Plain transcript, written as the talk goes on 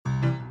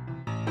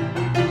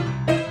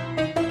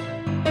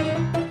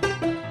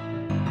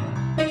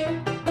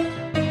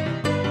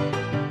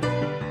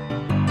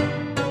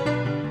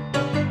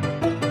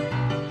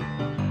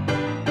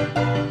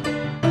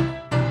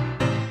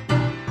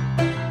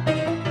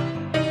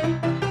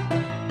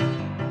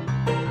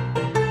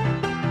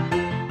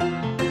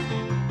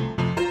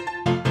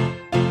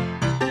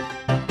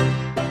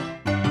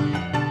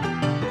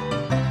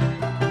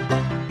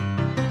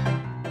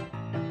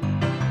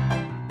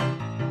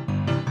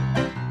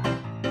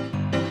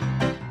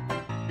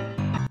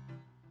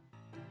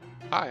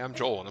Hi, I'm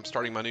Joel, and I'm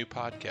starting my new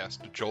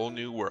podcast, Joel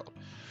New World,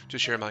 to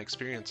share my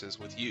experiences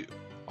with you.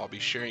 I'll be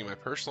sharing my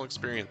personal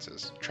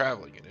experiences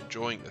traveling and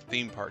enjoying the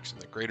theme parks in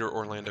the greater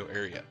Orlando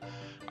area.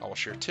 I will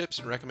share tips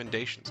and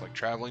recommendations like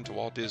traveling to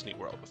Walt Disney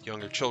World with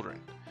younger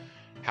children,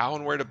 how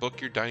and where to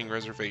book your dining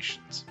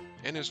reservations,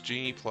 and is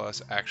Genie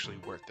Plus actually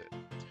worth it?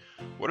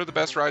 What are the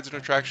best rides and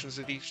attractions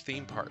at each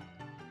theme park?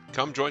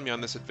 Come join me on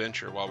this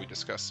adventure while we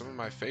discuss some of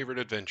my favorite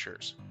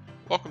adventures.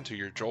 Welcome to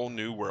your Joel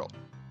New World.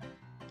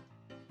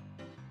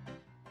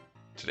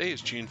 Today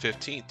is June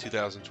 15th,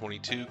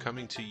 2022,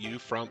 coming to you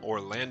from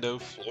Orlando,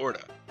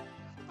 Florida.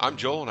 I'm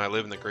Joel and I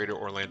live in the greater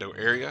Orlando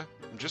area.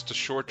 I'm just a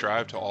short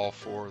drive to all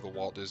four of the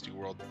Walt Disney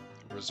World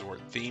Resort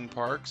theme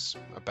parks,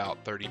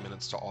 about 30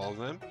 minutes to all of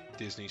them,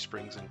 Disney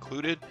Springs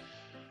included.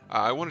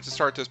 I wanted to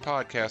start this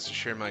podcast to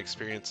share my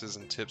experiences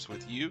and tips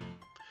with you.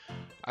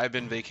 I've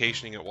been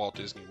vacationing at Walt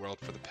Disney World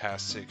for the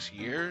past 6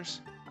 years.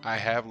 I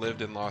have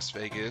lived in Las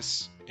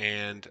Vegas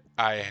and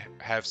I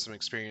have some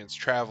experience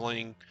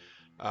traveling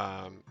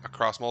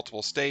across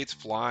multiple states,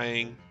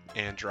 flying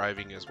and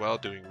driving as well,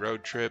 doing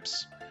road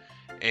trips.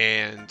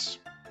 And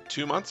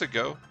 2 months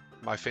ago,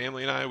 my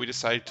family and we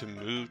decided to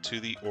move to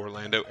the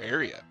Orlando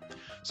area.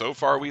 So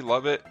far, we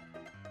love it,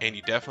 and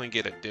you definitely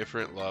get a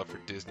different love for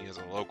Disney as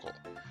a local.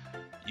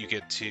 You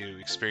get to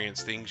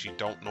experience things you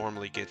don't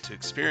normally get to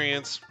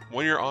experience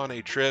when you're on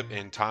a trip,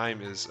 and time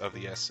is of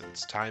the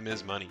essence. Time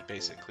is money,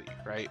 basically,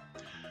 right?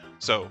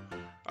 So,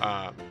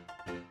 um,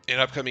 in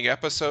upcoming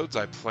episodes,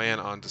 I plan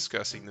on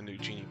discussing the new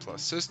Genie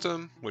Plus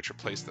system, which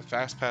replaced the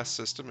FastPass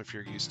system if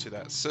you're used to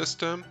that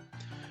system.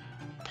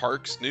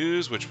 Parks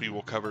news, which we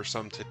will cover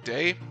some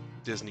today.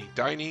 Disney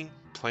dining,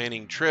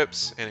 planning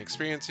trips, and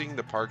experiencing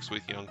the parks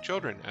with young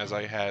children, as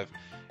I have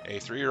a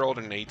 3-year-old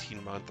and an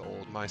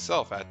 18-month-old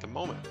myself at the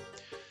moment.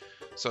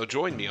 So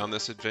join me on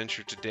this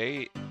adventure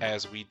today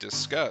as we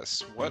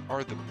discuss what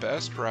are the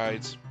best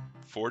rides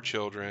for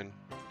children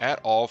at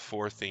all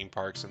four theme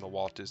parks in the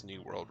Walt Disney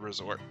World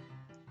Resort.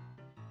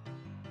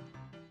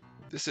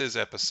 This is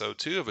episode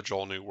 2 of a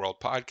Joel New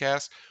World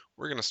podcast.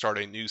 We're going to start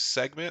a new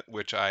segment,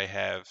 which I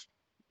have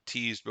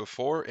teased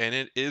before, and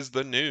it is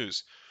the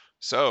news.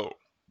 So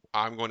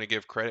I'm going to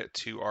give credit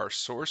to our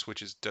source,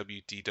 which is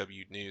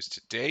WDW News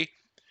Today.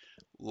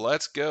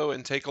 Let's go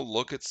and take a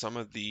look at some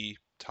of the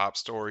top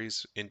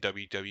stories in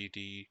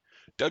WDW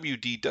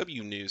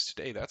News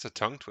Today. That's a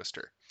tongue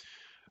twister.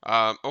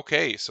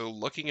 Okay, so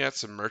looking at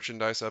some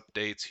merchandise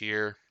updates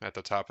here at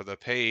the top of the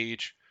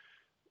page.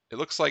 It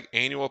looks like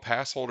annual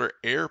pass holder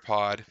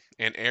AirPod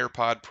and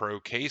AirPod Pro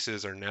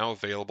cases are now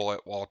available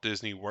at Walt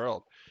Disney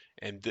World.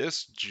 And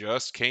this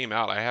just came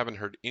out. I haven't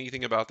heard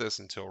anything about this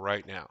until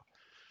right now.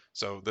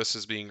 So this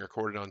is being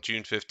recorded on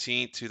June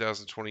 15th,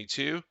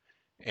 2022.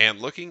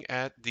 And looking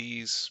at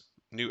these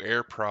new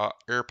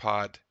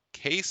AirPod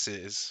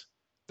cases,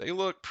 they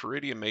look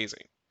pretty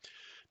amazing.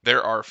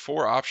 There are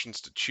 4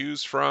 options to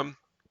choose from.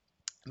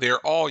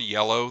 They're all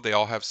yellow. They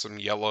all have some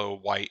yellow,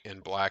 white,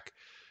 and black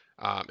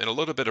and a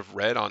little bit of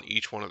red on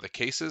each one of the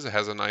cases. It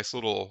has a nice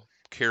little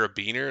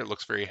carabiner. It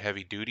looks very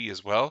heavy duty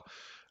as well.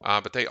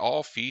 But they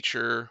all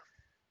feature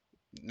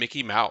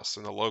Mickey Mouse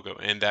in the logo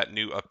and that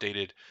new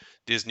updated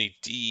Disney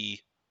D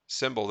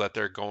symbol that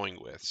they're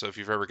going with. So if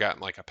you've ever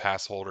gotten like a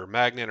pass holder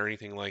magnet or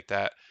anything like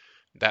that,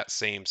 that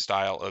same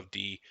style of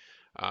D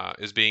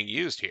is being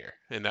used here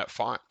in that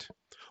font.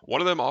 One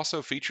of them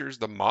also features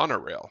the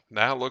monorail.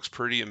 That looks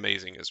pretty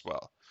amazing as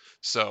well.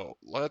 So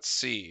let's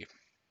see.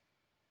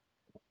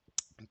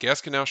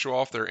 Guests can now show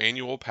off their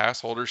annual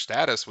pass holder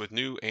status with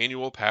new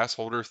annual pass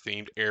holder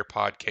themed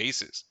AirPod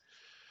cases.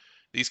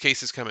 These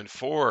cases come in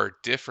 4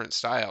 different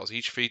styles,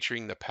 each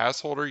featuring the pass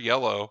holder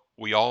yellow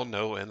we all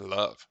know and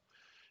love.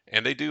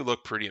 And they do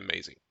look pretty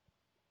amazing.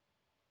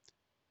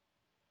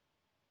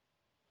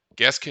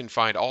 Guests can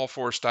find all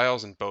 4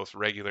 styles in both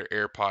regular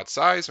AirPod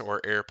size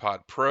or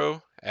AirPod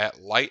Pro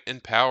at Light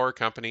and Power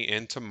Company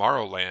in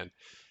Tomorrowland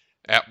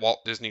at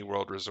Walt Disney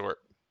World Resort.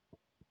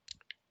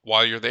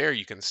 While you're there,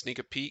 you can sneak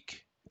a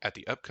peek at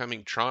the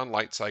upcoming Tron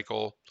Light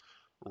Cycle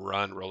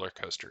Run roller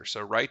coaster. So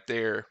right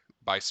there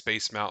by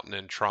Space Mountain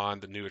and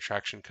Tron, the new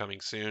attraction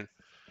coming soon.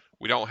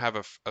 We don't have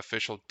an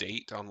official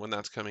date on when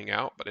that's coming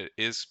out, but it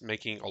is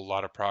making a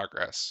lot of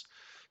progress.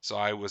 So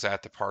I was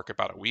at the park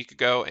about a week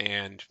ago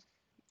and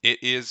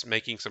it is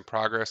making some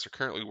progress. They're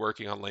currently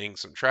working on laying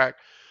some track,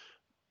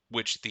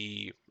 which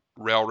the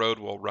railroad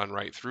will run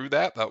right through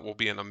that. That will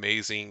be an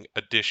amazing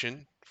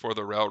addition for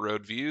the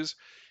railroad views.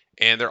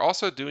 And they're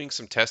also doing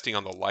some testing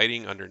on the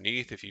lighting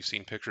underneath. If you've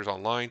seen pictures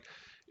online,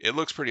 it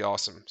looks pretty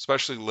awesome,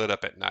 especially lit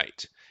up at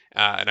night.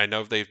 And I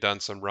know they've done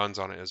some runs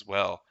on it as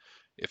well.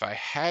 If I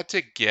had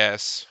to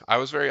guess, I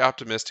was very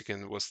optimistic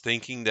and was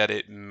thinking that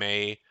it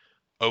may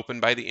open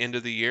by the end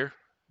of the year,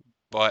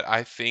 but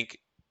I think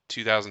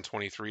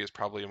 2023 is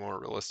probably a more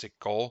realistic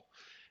goal.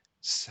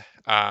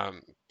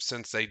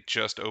 Since they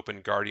just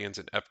opened Guardians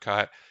and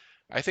Epcot,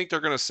 I think they're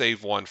going to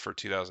save one for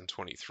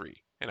 2023.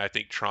 And I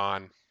think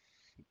Tron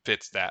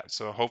fits that.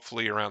 So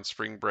hopefully around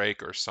spring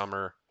break or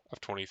summer of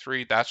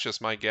 23. That's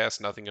just my guess,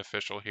 nothing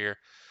official here,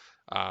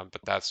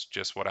 but that's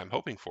just what I'm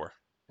hoping for.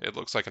 It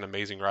looks like an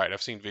amazing ride.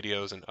 I've seen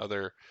videos in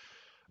other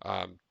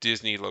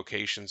Disney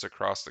locations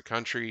across the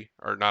country,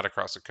 or not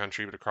across the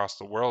country, but across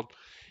the world,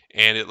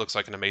 and it looks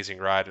like an amazing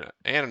ride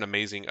and an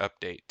amazing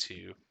update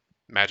to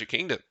Magic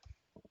Kingdom.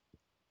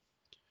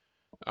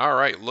 All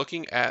right,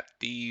 looking at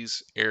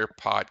these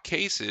AirPod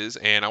cases,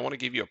 and I want to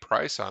give you a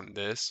price on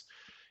this.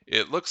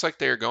 It looks like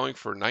they're going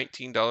for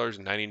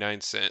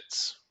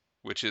 $19.99,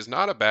 which is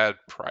not a bad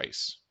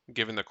price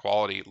given the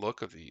quality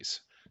look of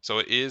these. So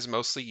it is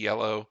mostly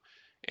yellow,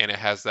 and it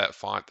has that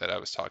font that I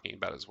was talking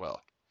about as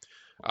well.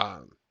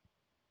 Um,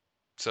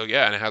 so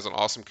yeah, and it has an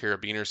awesome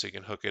carabiner, so you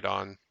can hook it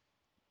on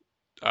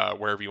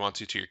wherever you want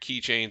to your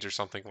keychains or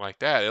something like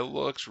that. It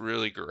looks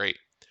really great.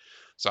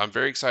 So I'm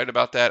very excited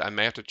about that. I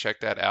may have to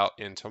check that out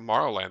in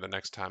Tomorrowland the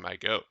next time I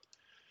go.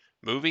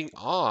 Moving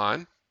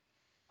on,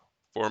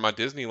 for my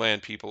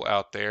Disneyland people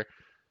out there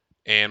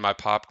and my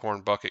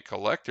popcorn bucket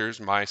collectors,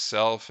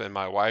 myself and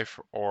my wife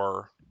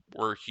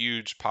we're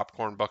huge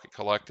popcorn bucket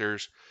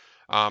collectors.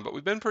 But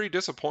we've been pretty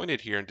disappointed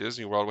here in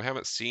Disney World. We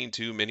haven't seen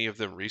too many of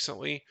them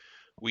recently.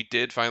 We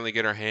did finally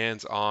get our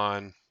hands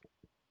on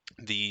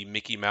the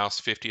Mickey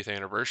Mouse 50th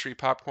anniversary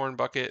popcorn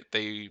bucket.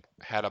 They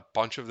had a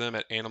bunch of them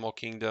at Animal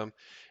Kingdom,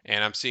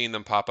 and I'm seeing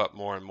them pop up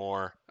more and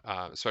more,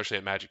 especially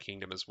at Magic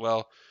Kingdom as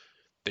well.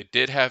 They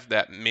did have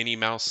that Minnie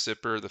Mouse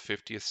sipper, the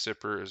 50th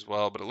sipper as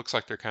well, but it looks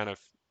like they're kind of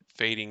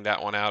fading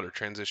that one out or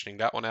transitioning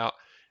that one out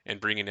and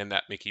bringing in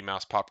that Mickey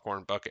Mouse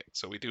popcorn bucket.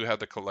 So we do have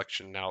the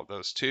collection now of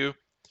those two.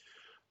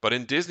 But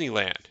in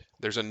Disneyland,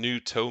 there's a new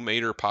Tow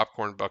Mater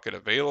popcorn bucket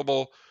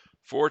available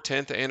for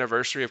 10th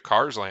anniversary of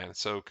Cars Land.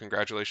 So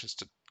congratulations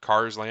to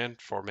Cars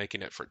Land for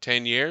making it for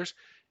 10 years.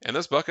 And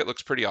this bucket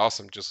looks pretty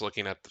awesome just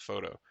looking at the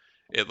photo.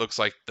 It looks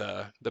like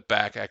the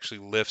back actually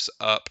lifts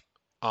up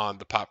on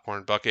the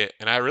popcorn bucket,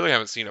 and I really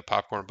haven't seen a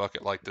popcorn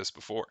bucket like this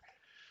before,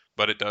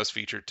 but it does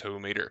feature Tow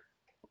Mater.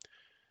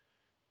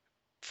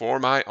 For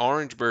my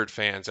Orange Bird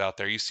fans out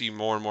there, you see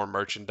more and more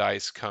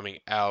merchandise coming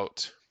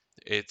out.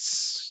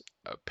 It's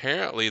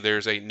apparently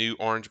there's a new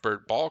Orange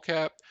Bird ball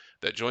cap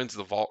that joins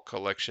the Vault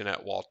collection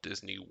at Walt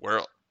Disney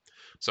World.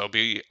 So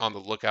be on the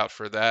lookout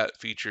for that. It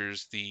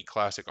features the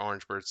classic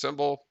Orange Bird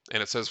symbol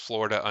and it says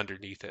Florida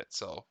underneath it.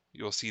 So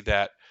you'll see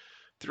that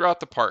throughout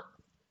the park.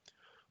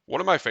 One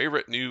of my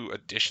favorite new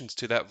additions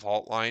to that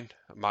Vault line,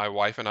 my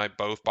wife and I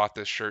both bought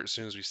this shirt as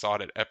soon as we saw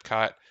it at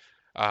Epcot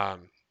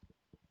um,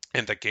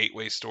 in the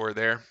Gateway store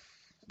there.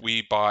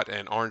 We bought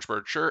an Orange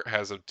Bird shirt,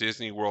 has a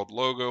Disney World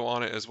logo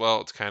on it as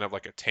well. It's kind of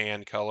like a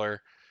tan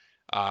color.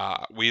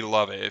 We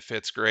love it. It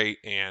fits great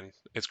and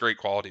it's great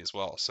quality as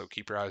well. So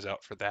keep your eyes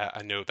out for that.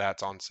 I know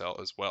that's on sale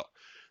as well.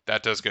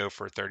 That does go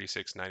for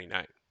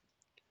 $36.99.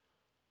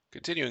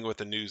 Continuing with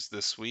the news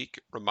this week,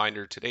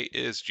 reminder today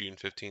is June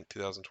 15th,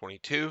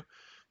 2022.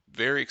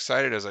 Very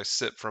excited as I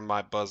sip from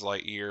my Buzz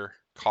Lightyear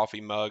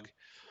coffee mug.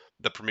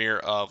 The premiere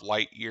of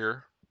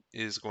Lightyear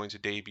is going to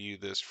debut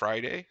this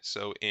Friday,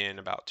 so in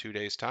about 2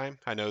 days' time.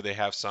 I know they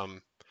have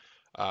some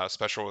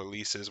special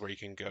releases where you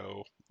can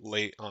go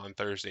late on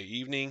Thursday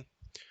evening,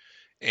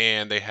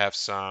 and they have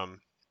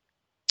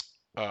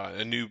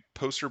a new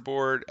poster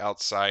board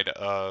outside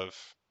of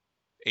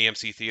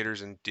AMC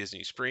theaters in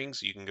Disney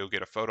Springs. You can go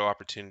get a photo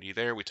opportunity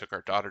there. We took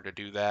our daughter to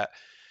do that,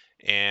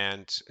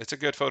 and it's a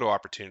good photo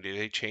opportunity.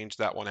 They change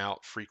that one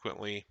out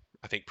frequently.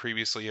 I think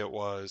previously it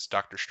was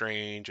Doctor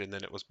Strange, and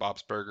then it was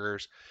Bob's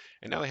Burgers,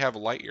 and now they have a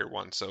Lightyear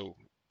one, so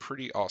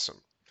pretty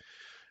awesome.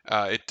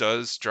 It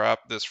does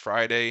drop this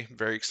Friday.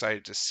 Very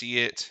excited to see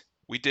it.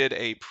 We did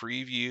a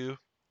preview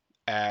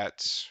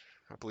at,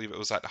 I believe it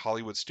was at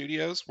Hollywood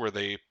Studios, where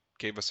they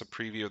gave us a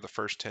preview of the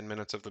first 10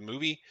 minutes of the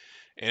movie,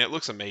 and it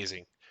looks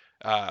amazing.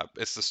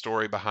 It's the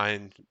story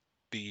behind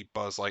the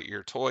Buzz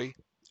Lightyear toy,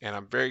 and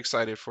I'm very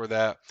excited for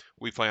that.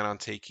 We plan on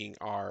taking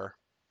our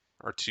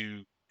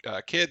two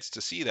kids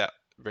to see that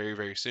very,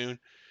 very soon.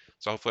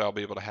 So hopefully I'll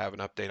be able to have an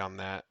update on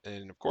that.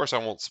 And of course I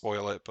won't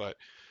spoil it, but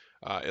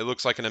it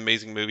looks like an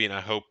amazing movie, and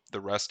I hope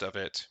the rest of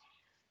it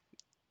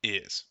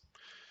is.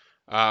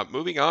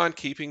 Moving on,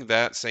 keeping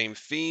that same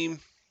theme.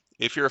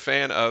 If you're a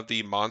fan of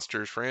the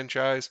Monsters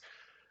franchise,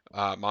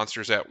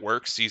 Monsters at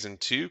Work Season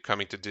 2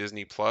 coming to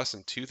Disney Plus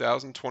in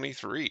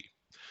 2023.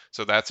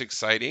 So that's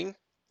exciting.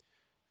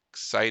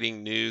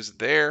 Exciting news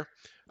there.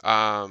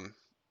 Um,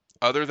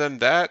 Other than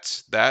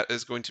that, that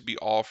is going to be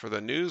all for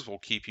the news. We'll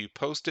keep you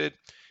posted.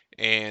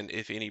 And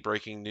if any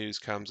breaking news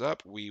comes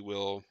up, we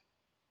will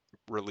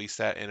release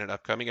that in an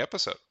upcoming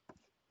episode.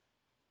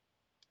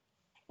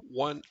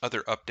 One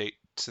other update,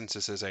 since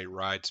this is a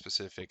ride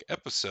specific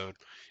episode,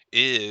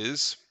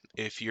 is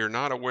if you're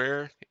not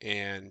aware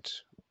and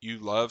you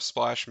love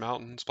Splash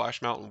Mountain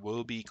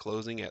will be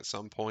closing at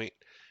some point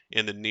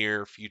in the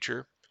near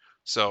future.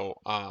 So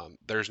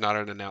there's not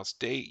an announced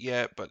date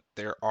yet, but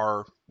there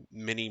are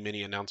many,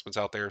 many announcements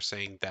out there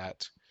saying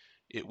that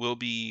it will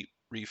be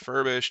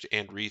refurbished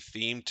and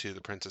rethemed to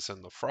The Princess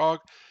and the Frog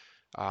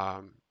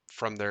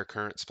from their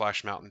current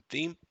Splash Mountain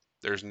theme.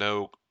 There's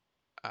no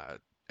uh,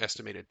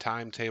 estimated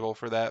timetable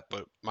for that,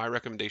 but my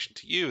recommendation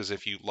to you is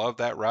if you love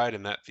that ride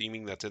and that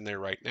theming that's in there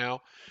right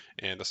now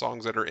and the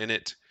songs that are in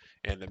it,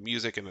 and the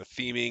music and the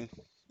theming.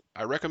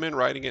 I recommend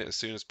riding it as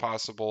soon as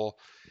possible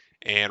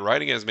and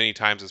riding it as many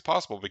times as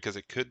possible because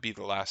it could be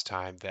the last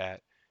time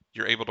that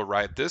you're able to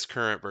ride this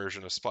current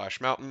version of Splash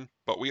Mountain.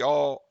 But we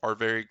all are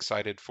very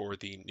excited for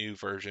the new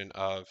version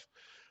of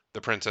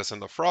the Princess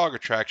and the Frog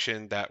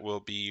attraction that will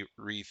be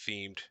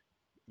rethemed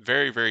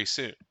very, very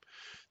soon.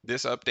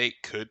 This update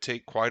could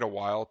take quite a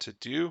while to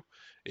do.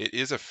 It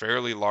is a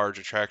fairly large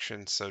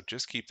attraction, so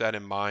just keep that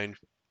in mind.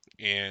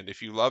 And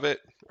if you love it,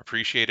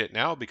 appreciate it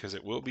now because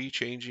it will be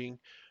changing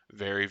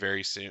very,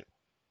 very soon.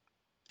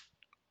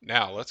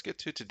 Now, let's get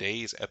to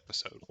today's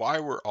episode. Why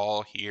we're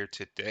all here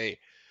today.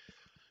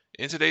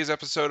 In today's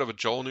episode of A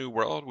Joel New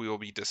World, we will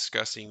be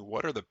discussing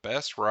what are the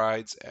best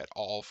rides at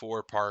all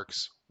four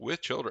parks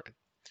with children.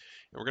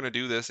 And we're going to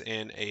do this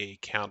in a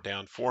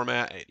countdown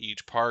format at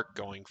each park,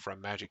 going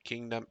from Magic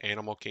Kingdom,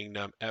 Animal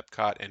Kingdom,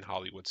 Epcot, and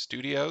Hollywood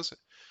Studios,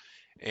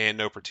 in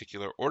no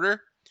particular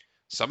order.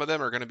 Some of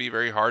them are going to be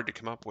very hard to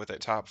come up with a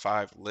top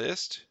 5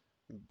 list,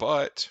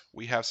 but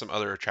we have some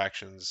other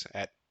attractions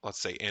at,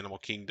 let's say, Animal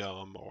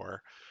Kingdom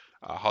or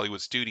Hollywood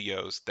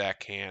Studios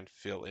that can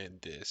fill in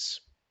this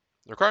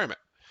requirement.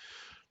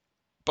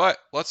 But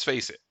let's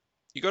face it,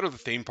 you go to the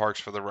theme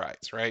parks for the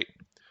rides, right?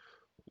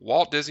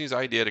 Walt Disney's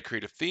idea to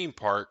create a theme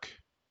park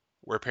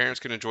where parents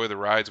can enjoy the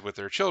rides with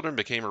their children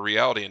became a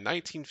reality in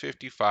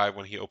 1955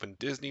 when he opened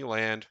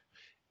Disneyland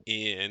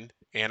in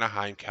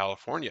Anaheim,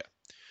 California.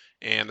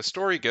 And the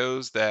story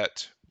goes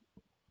that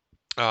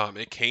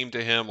it came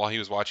to him while he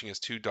was watching his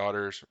two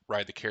daughters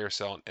ride the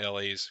carousel in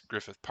LA's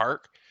Griffith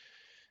Park.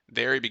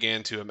 There he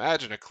began to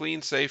imagine a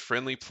clean, safe,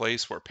 friendly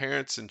place where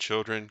parents and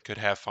children could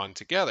have fun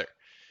together.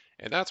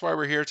 And that's why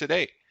we're here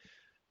today.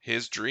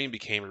 His dream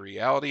became a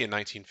reality in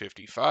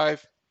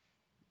 1955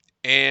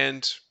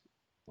 and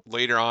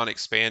later on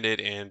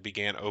expanded and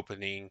began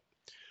opening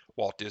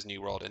Walt Disney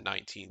World in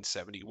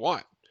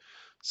 1971.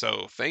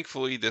 So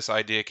thankfully, this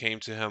idea came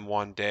to him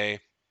one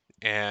day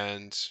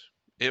and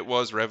it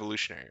was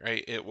revolutionary,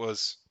 right? It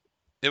was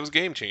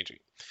game changing.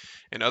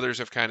 And others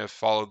have kind of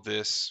followed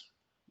this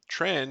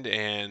trend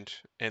and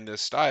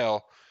this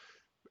style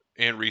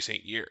in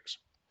recent years.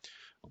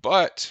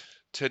 But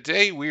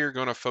today we are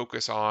going to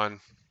focus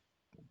on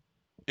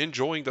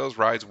enjoying those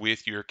rides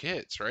with your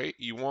kids, right?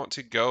 You want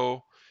to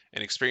go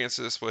and experience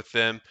this with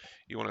them.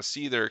 You want to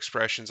see their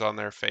expressions on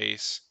their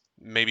face.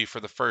 Maybe for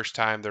the first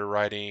time they're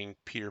riding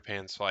Peter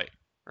Pan's Flight,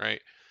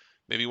 right?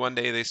 Maybe one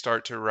day they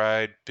start to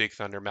ride Big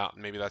Thunder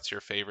Mountain. Maybe that's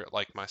your favorite,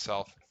 like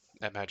myself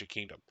at Magic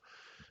Kingdom.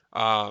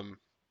 Um,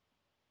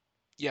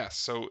 yes,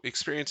 so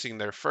experiencing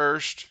their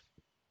first,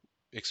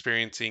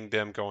 experiencing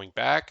them going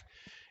back,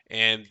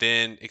 and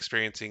then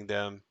experiencing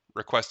them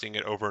requesting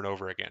it over and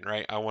over again,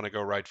 right? I want to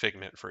go ride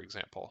Figment, for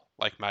example,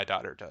 like my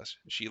daughter does.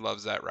 She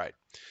loves that ride.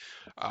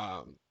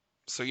 Um,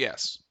 so,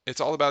 yes, it's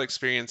all about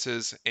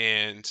experiences,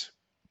 and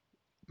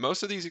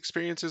most of these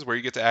experiences where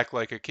you get to act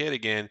like a kid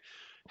again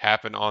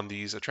happen on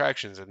these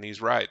attractions and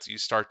these rides. You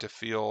start to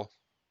feel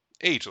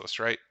ageless,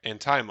 right? And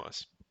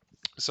timeless.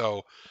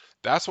 So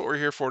that's what we're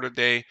here for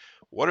today.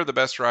 What are the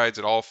best rides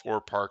at all four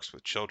parks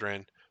with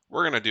children?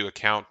 We're going to do a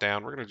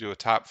countdown. We're going to do a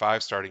top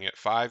 5 starting at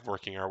 5,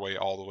 working our way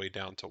all the way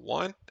down to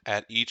 1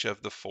 at each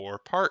of the 4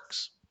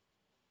 parks.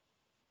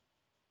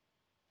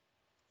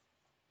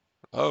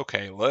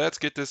 Okay, let's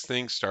get this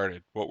thing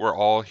started. What we're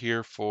all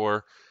here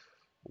for.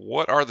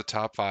 What are the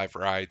top 5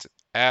 rides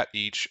at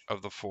each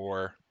of the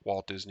 4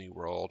 Walt Disney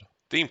World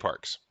theme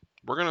parks?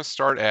 We're going to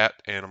start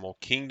at Animal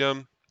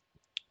Kingdom.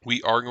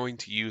 We are going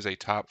to use a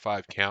top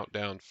 5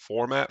 countdown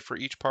format for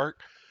each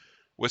park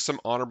with some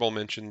honorable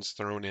mentions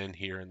thrown in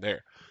here and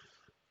there.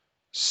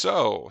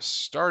 So,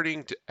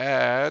 starting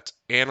at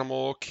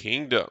Animal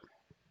Kingdom,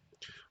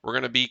 we're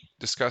going to be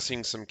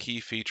discussing some key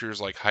features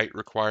like height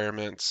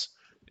requirements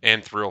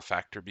and thrill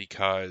factor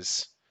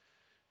because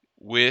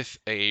with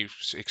a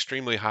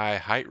extremely high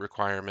height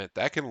requirement,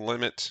 that can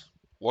limit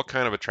what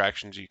kind of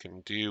attractions you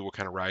can do, what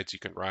kind of rides you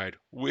can ride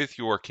with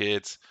your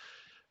kids.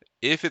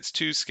 If it's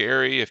too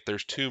scary, if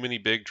there's too many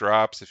big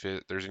drops,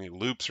 there's any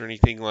loops or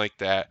anything like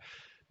that,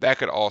 that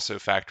could also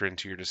factor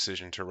into your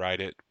decision to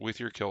ride it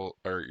with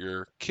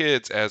your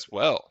kids as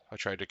well. I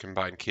tried to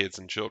combine kids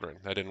and children.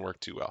 That didn't work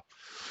too well.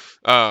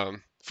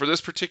 For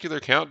this particular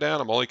countdown,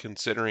 I'm only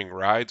considering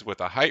rides with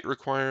a height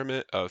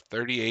requirement of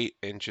 38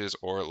 inches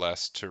or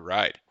less to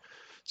ride.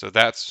 So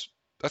that's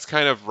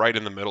kind of right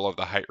in the middle of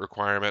the height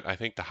requirement. I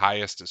think the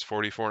highest is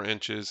 44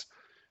 inches,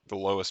 the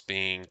lowest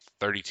being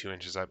 32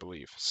 inches, I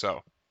believe.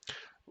 So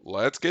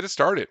let's get it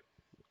started.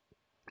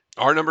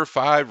 Our number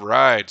 5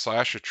 ride /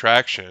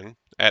 attraction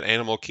at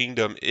Animal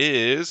Kingdom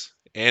is,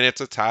 and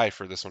it's a tie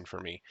for this one for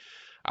me.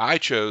 I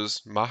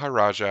chose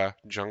Maharaja,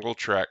 Jungle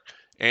Trek,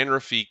 and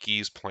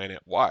Rafiki's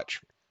Planet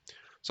Watch.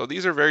 So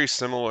these are very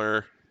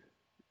similarly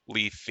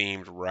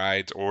themed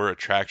rides or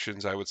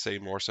attractions, I would say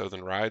more so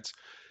than rides.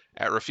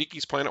 At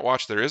Rafiki's Planet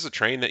Watch, there is a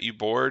train that you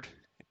board,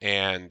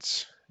 and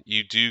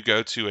you do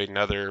go to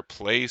another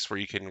place where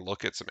you can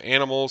look at some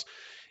animals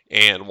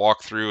and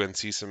walk through and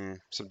see some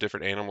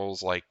different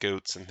animals like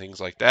goats and things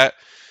like that.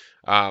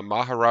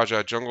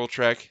 Maharaja Jungle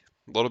Trek,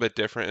 a little bit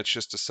different. It's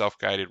just a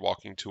self-guided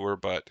walking tour,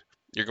 but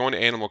you're going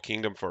to Animal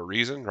Kingdom for a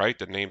reason, right?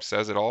 The name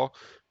says it all.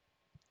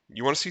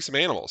 You want to see some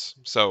animals.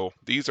 So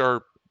these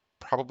are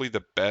probably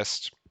the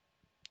best,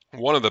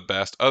 one of the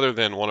best, other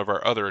than one of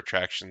our other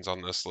attractions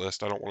on this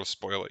list. I don't want to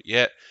spoil it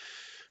yet.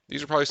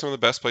 These are probably some of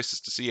the best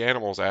places to see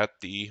animals at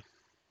the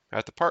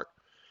park.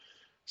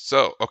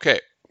 So, okay,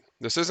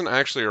 this isn't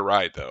actually a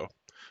ride though,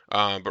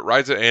 but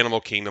rides at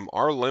Animal Kingdom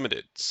are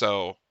limited.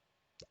 So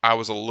I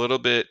was a little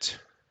bit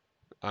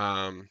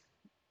um,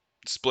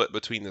 split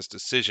between this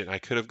decision. I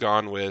could have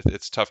gone with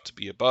It's Tough to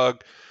Be a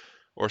Bug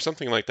or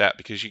something like that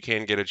because you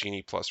can get a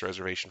Genie Plus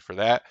reservation for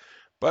that.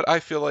 But I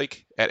feel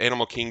like at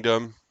Animal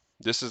Kingdom,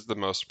 this is the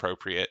most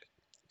appropriate.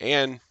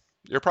 And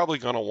you're probably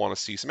going to want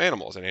to see some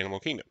animals in Animal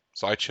Kingdom.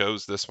 So I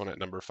chose this one at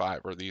number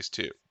 5, or these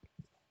two.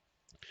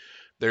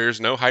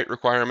 There's no height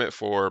requirement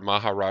for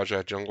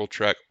Maharaja Jungle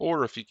Trek or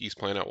Rafiki's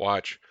Planet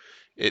Watch.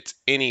 It's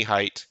any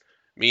height,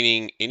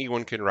 meaning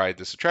anyone can ride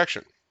this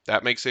attraction.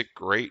 That makes it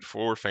great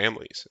for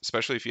families,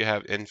 especially if you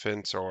have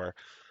infants or,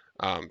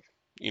 um,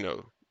 you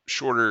know,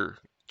 shorter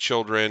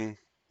children.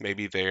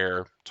 Maybe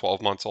they're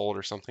 12 months old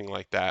or something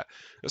like that.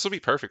 This will be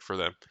perfect for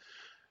them.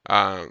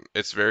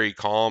 It's very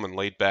calm and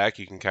laid back.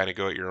 You can kind of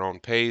go at your own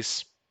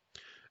pace.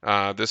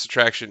 This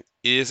attraction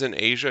is in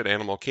Asia at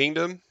Animal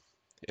Kingdom.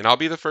 And I'll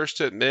be the first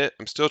to admit,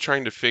 I'm still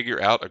trying to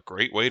figure out a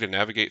great way to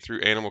navigate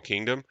through Animal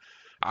Kingdom.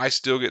 I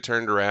still get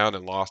turned around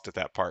and lost at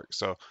that park.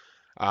 So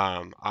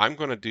I think I'm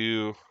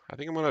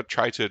going to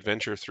try to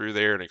adventure through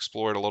there and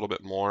explore it a little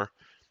bit more.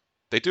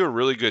 They do a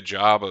really good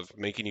job of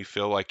making you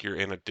feel like you're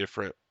in a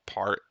different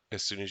part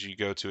as soon as you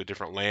go to a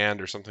different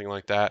land or something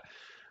like that.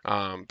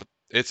 But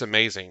it's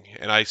amazing.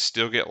 And I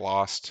still get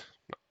lost.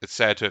 It's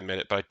sad to admit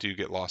it, but I do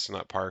get lost in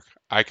that park.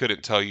 I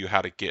couldn't tell you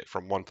how to get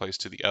from one place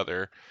to the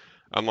other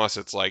unless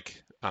it's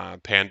like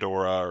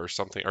Pandora or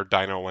something, or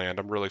Dino Land.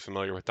 I'm really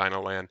familiar with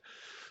Dino Land.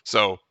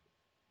 So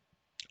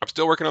I'm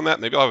still working on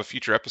that. Maybe I'll have a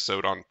future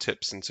episode on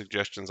tips and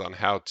suggestions on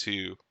how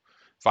to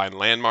find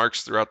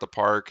landmarks throughout the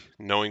park,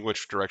 knowing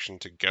which direction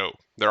to go.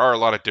 There are a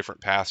lot of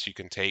different paths you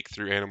can take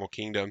through Animal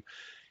Kingdom,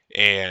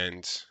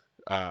 and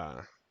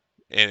uh,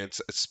 it's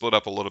split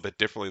up a little bit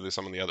differently than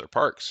some of the other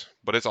parks.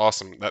 But it's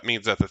awesome. That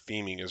means that the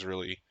theming is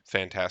really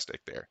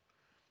fantastic there.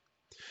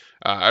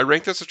 I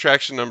rank this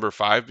attraction number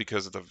 5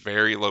 because of the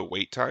very low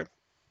wait time.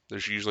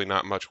 There's usually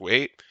not much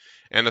wait,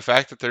 and the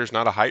fact that there's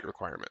not a height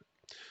requirement.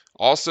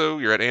 Also,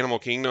 you're at Animal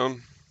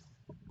Kingdom,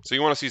 so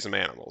you want to see some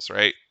animals,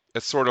 right?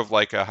 It's sort of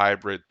like a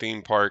hybrid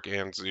theme park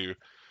and zoo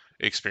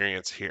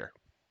experience here.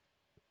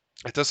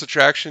 At this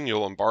attraction,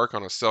 you'll embark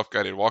on a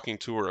self-guided walking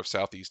tour of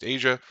Southeast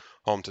Asia,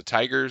 home to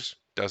tigers,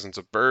 dozens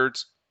of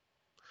birds,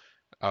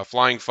 a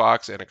flying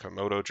fox, and a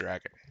Komodo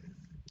dragon.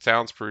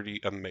 Sounds pretty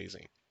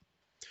amazing.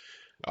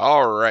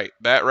 All right,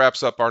 that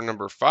wraps up our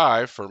number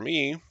 5 for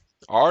me.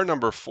 Our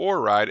number 4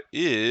 ride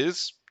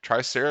is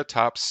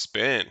Triceratops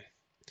Spin.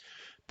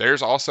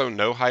 There's also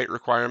no height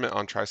requirement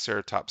on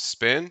Triceratops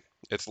Spin.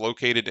 It's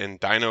located in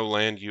Dino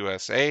Land,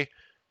 USA.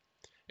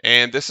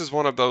 And this is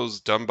one of those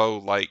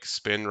Dumbo-like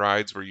spin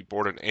rides where you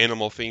board an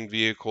animal-themed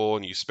vehicle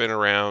and you spin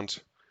around.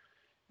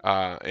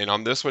 And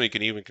on this one, you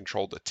can even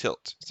control the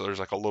tilt. So there's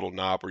like a little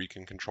knob where you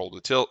can control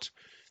the tilt.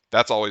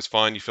 That's always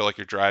fun. You feel like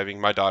you're driving.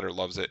 My daughter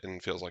loves it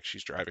and feels like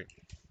she's driving.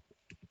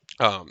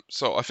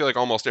 So I feel like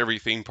almost every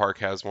theme park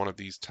has one of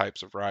these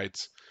types of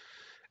rides.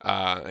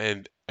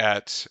 And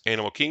at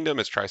Animal Kingdom,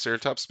 it's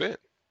Triceratops Spin.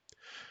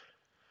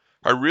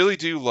 I really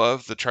do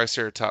love the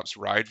Triceratops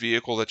ride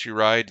vehicle that you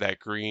ride, that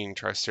green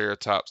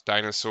Triceratops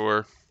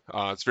dinosaur.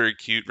 It's very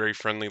cute, very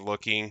friendly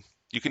looking.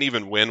 You can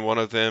even win one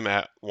of them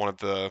at one of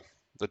the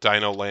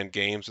Dino Land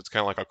games. It's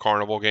kind of like a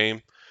carnival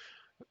game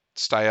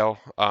style.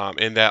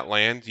 In that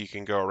land, you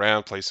can go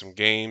around, play some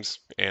games,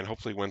 and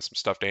hopefully win some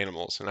stuffed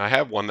animals. And I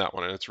have won that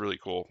one, and it's really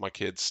cool. My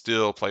kids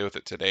still play with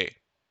it today.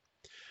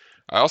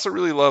 I also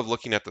really love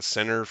looking at the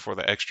center for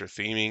the extra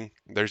theming.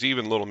 There's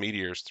even little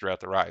meteors throughout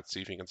the ride.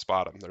 See if you can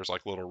spot them. There's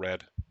like little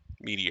red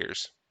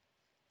meteors.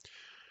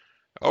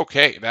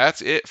 Okay,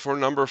 that's it for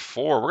number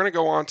 4. We're going to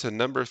go on to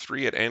number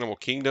 3 at Animal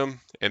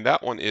Kingdom, and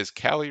that one is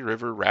Kali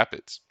River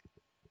Rapids.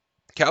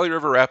 Kali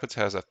River Rapids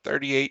has a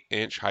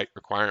 38-inch height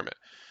requirement,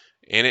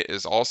 and it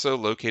is also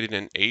located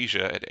in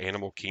Asia at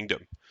Animal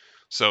Kingdom.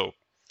 So,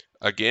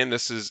 again,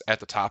 this is at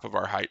the top of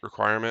our height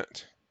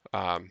requirement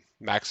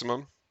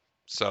maximum.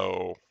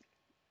 So,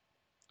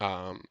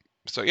 um,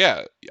 so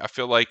yeah, I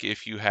feel like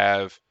if you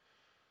have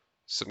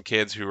some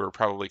kids who are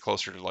probably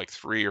closer to like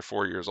 3 or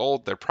 4 years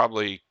old, they're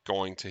probably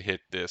going to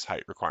hit this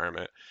height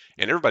requirement,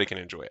 and everybody can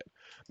enjoy it.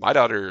 My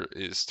daughter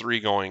is 3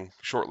 going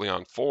shortly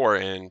on 4,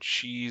 and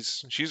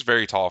she's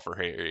very tall for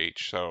her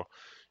age, so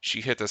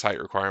she hit this height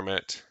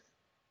requirement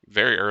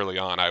very early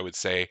on, I would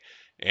say,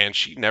 and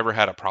she never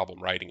had a problem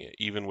riding it,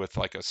 even with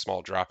like a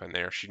small drop in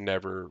there. She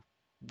never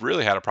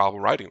really had a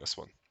problem riding this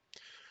one.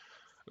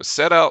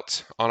 Set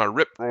out on a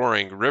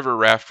rip-roaring river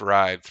raft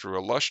ride through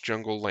a lush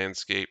jungle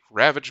landscape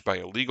ravaged by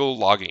illegal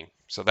logging.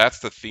 So that's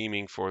the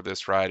theming for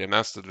this ride, and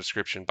that's the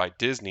description by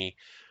Disney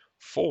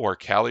for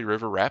Kali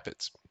River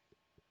Rapids.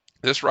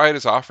 This ride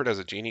is offered as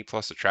a Genie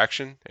Plus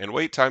attraction, and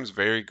wait times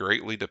vary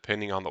greatly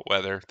depending on the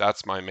weather.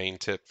 That's my main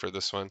tip for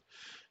this one.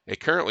 It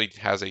currently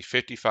has a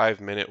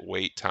 55-minute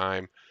wait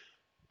time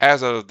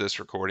as of this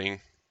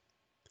recording.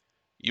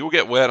 You will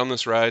get wet on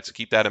this ride, so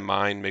keep that in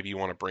mind. Maybe you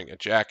want to bring a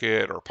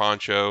jacket or a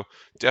poncho.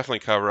 Definitely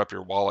cover up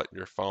your wallet and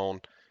your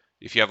phone.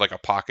 If you have like a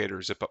pocket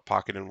or zip up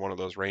pocket in one of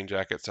those rain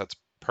jackets, that's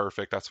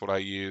perfect. That's what I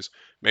use.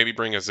 Maybe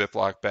bring a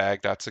Ziploc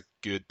bag. That's a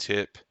good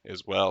tip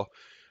as well.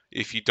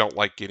 If you don't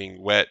like getting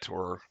wet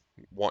or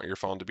want your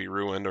phone to be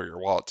ruined or your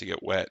wallet to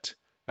get wet,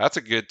 that's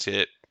a good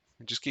tip.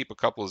 Just keep a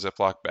couple of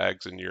Ziploc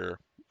bags in your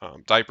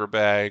diaper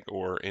bag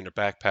or in a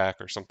backpack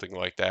or something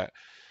like that,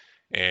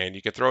 and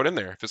you can throw it in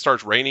there. If it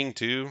starts raining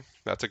too,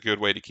 that's a good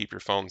way to keep your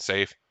phone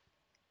safe.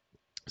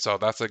 So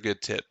that's a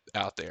good tip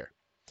out there.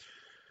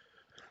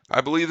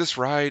 I believe this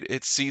ride,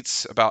 it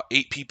seats about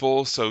 8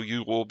 people, so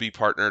you will be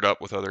partnered up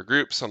with other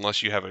groups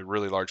unless you have a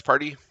really large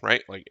party,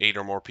 right? Like 8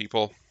 or more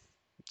people.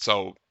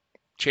 So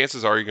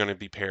chances are you're going to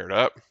be paired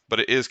up, but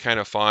it is kind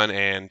of fun,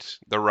 and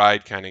the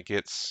ride kind of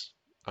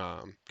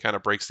kind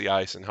of breaks the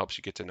ice and helps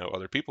you get to know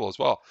other people as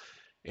well.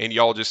 And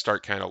y'all just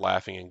start kind of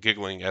laughing and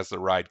giggling as the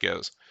ride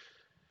goes.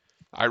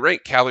 I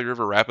rank Kali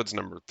River Rapids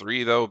number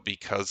 3 though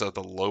because of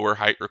the lower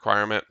height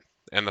requirement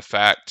and the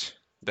fact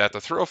that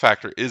the thrill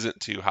factor isn't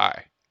too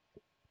high.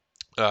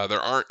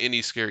 There aren't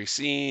any scary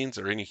scenes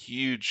or any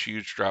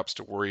huge drops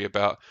to worry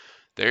about.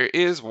 There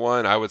is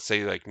one, I would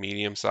say, like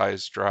medium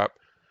sized drop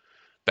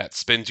that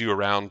spins you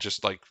around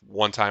just like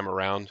one time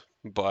around,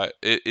 but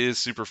it is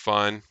super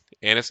fun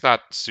and it's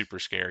not super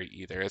scary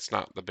either. It's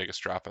not the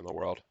biggest drop in the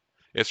world.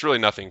 It's really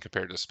nothing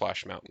compared to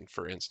Splash Mountain,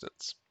 for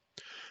instance.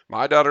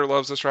 My daughter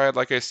loves this ride,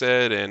 like I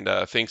said,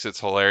 and thinks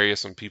it's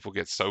hilarious when people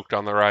get soaked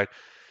on the ride.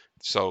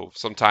 So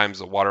sometimes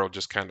the water will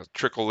just kind of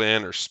trickle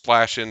in or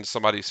splash into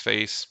somebody's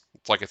face.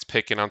 It's like it's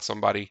picking on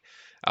somebody.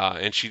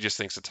 And she just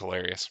thinks it's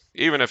hilarious.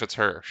 Even if it's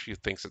her, she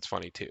thinks it's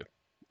funny too.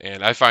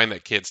 And I find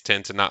that kids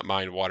tend to not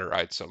mind water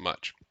rides so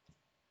much.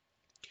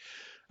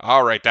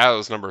 All right, that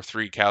was number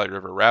 3, Kali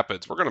River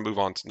Rapids. We're going to move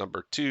on to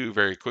number 2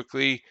 very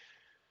quickly.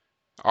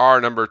 Our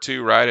number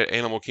 2 ride at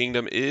Animal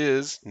Kingdom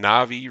is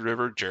Navi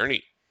River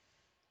Journey.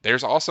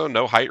 There's also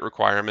no height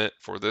requirement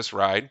for this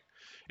ride,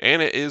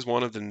 and it is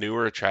one of the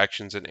newer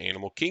attractions in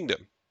Animal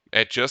Kingdom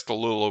at just a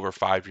little over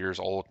 5 years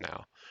old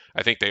now.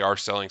 I think they are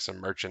selling some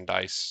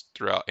merchandise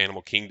throughout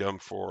Animal Kingdom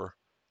for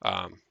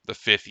the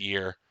 5th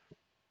year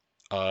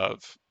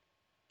of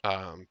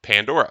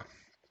Pandora,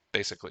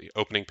 basically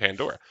opening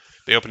Pandora.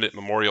 They opened it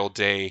Memorial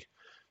Day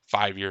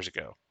 5 years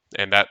ago,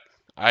 and that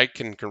I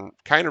can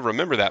kind of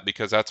remember that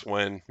because that's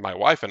when my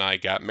wife and I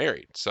got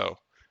married. So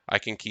I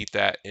can keep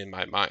that in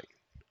my mind.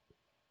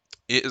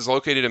 It is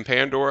located in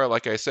Pandora,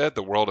 like I said,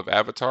 the world of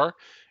Avatar.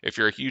 If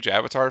you're a huge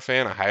Avatar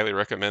fan, I highly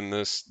recommend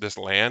this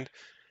land.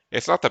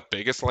 It's not the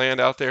biggest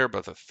land out there,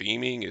 but the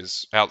theming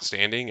is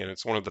outstanding, and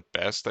it's one of the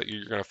best that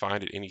you're going to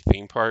find at any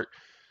theme park.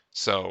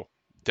 So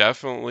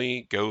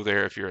definitely go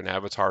there if you're an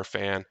Avatar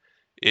fan.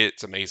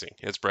 It's amazing.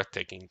 It's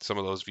breathtaking, some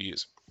of those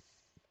views.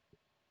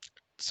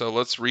 So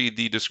let's read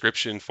the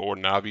description for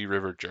Navi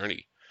River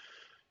Journey.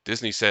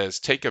 Disney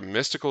says, take a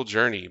mystical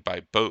journey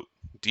by boat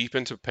deep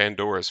into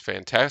Pandora's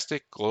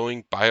fantastic,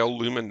 glowing,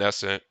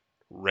 bioluminescent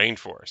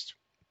rainforest.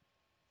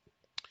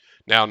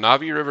 Now,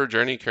 Navi River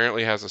Journey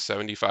currently has a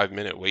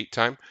 75-minute wait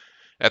time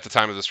at the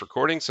time of this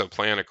recording, so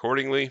plan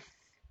accordingly.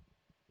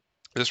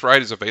 This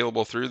ride is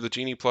available through the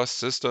Genie Plus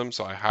system,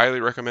 so I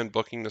highly recommend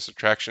booking this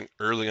attraction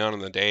early on in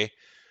the day.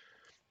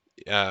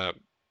 Uh,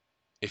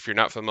 if you're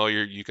not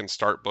familiar, you can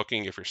start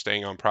booking if you're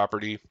staying on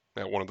property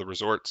at one of the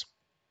resorts.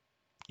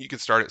 You can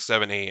start at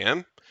 7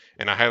 a.m.,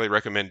 and I highly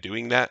recommend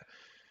doing that.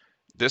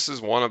 This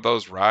is one of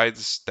those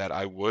rides that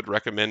I would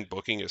recommend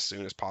booking as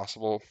soon as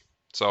possible.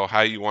 So,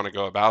 how you want to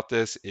go about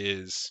this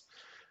is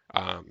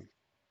um,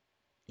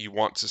 you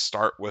want to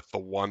start with the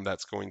one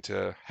that's going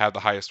to have the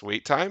highest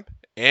wait time,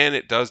 and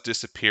it does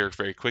disappear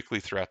very quickly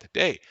throughout the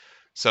day.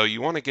 So,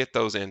 you want to get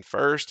those in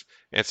first,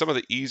 and some of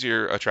the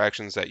easier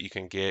attractions that you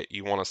can get,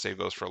 you want to save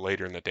those for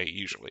later in the day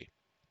usually.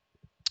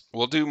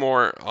 We'll do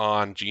more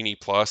on Genie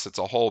Plus. It's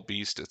a whole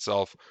beast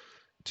itself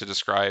to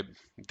describe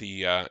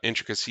the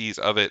intricacies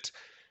of it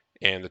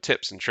and the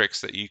tips and tricks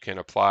that you can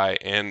apply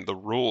and the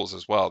rules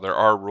as well. There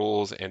are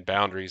rules and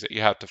boundaries that you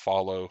have to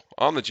follow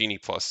on the Genie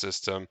Plus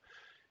system.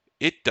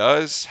 It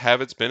does have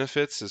its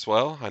benefits as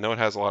well. I know it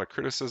has a lot of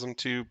criticism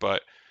too,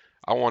 but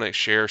I want to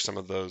share some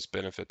of those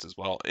benefits as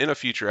well in a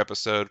future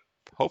episode,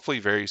 hopefully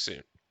very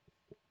soon.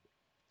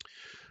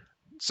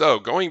 So,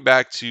 going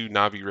back to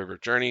Navi River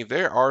Journey,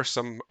 there are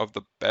some of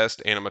the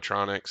best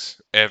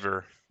animatronics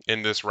ever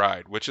in this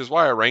ride, which is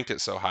why I ranked it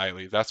so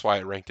highly. That's why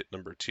I ranked it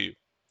number 2.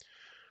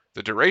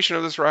 The duration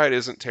of this ride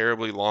isn't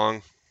terribly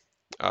long.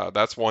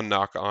 That's one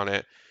knock on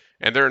it.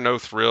 And there are no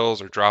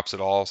thrills or drops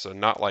at all, so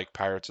not like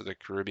Pirates of the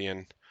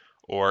Caribbean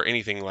or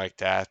anything like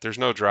that. There's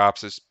no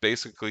drops. It's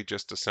basically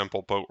just a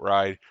simple boat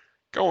ride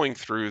going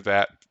through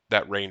that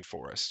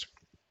rainforest.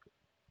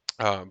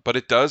 But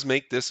it does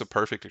make this a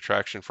perfect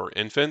attraction for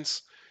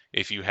infants.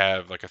 If you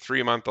have like a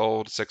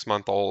 3-month-old,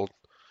 6-month-old,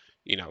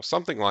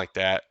 something like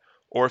that,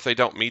 or if they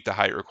don't meet the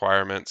height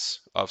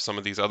requirements of some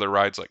of these other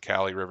rides like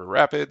Cali River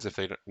Rapids, if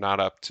they're not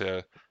up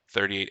to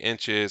 38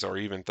 inches or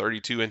even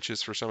 32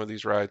 inches for some of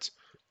these rides,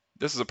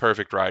 this is a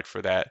perfect ride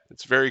for that.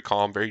 It's very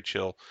calm, very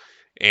chill,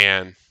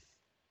 and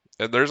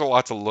there's a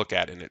lot to look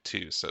at in it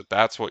too. So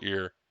that's what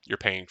you're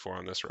paying for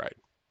on this ride.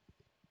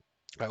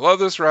 I love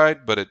this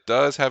ride, but it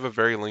does have a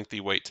very lengthy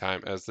wait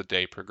time as the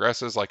day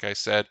progresses, like I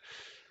said,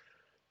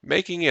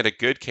 making it a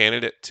good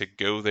candidate to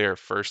go there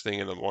first thing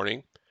in the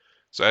morning.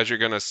 So as you're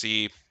going to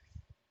see,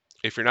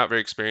 if you're not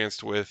very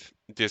experienced with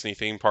Disney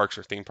theme parks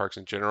or theme parks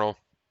in general,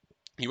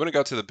 you want to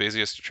go to the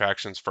busiest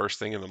attractions first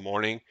thing in the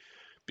morning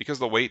because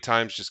the wait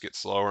times just get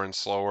slower and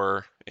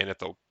slower, and if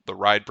the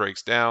ride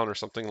breaks down or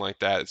something like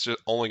that, it's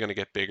just only going to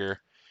get bigger.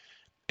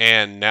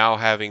 And now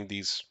having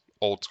these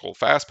old school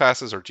fast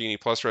passes or Genie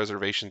Plus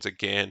reservations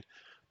again,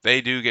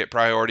 they do get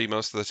priority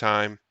most of the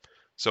time.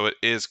 So it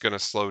is going to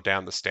slow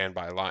down the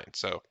standby line.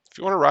 So if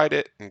you want to ride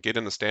it and get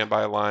in the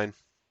standby line,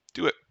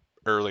 do it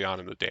early on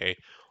in the day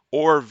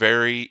or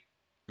very,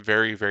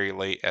 very, very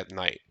late at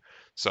night.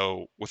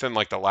 So within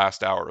like the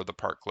last hour of the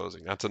park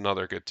closing. That's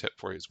another good tip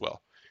for you as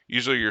well.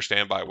 Usually your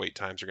standby wait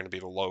times are going to be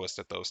the lowest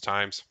at those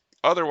times.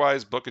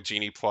 Otherwise, book a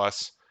Genie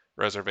Plus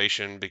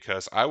reservation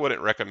because I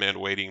wouldn't recommend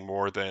waiting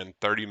more than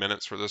 30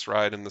 minutes for this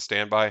ride in the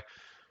standby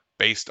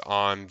based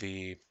on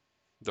the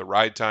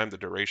ride time, the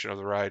duration of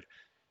the ride,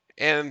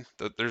 and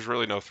there's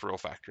really no thrill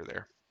factor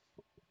there.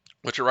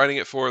 What you're riding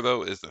it for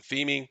though is the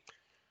theming,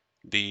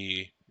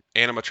 the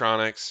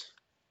animatronics,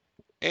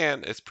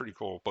 and it's a pretty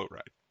cool boat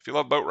ride. If you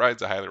love boat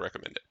rides, I highly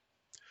recommend it.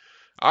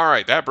 All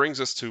right, that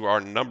brings us to our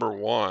number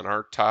one,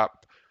 our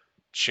top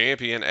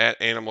champion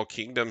at Animal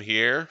Kingdom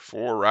here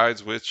for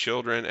rides with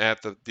children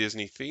at the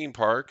Disney theme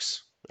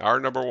parks. Our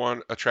number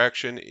one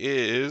attraction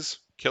is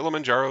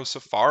Kilimanjaro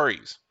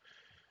Safaris.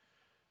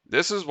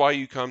 This is why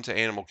you come to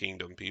Animal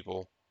Kingdom,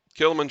 people.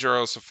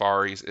 Kilimanjaro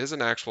Safaris is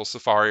an actual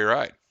safari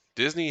ride.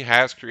 Disney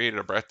has created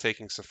a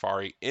breathtaking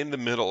safari in the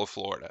middle of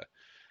Florida.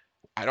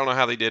 I don't know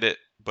how they did it,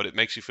 but it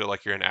makes you feel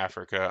like you're in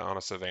Africa on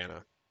a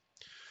savanna.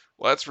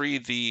 Let's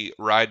read the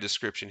ride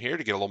description here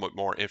to get a little bit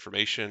more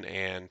information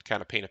and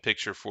kind of paint a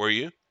picture for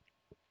you.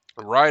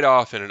 Ride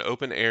off in an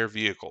open air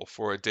vehicle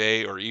for a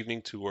day or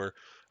evening tour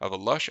of a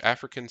lush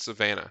African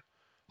savanna,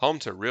 home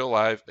to real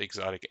live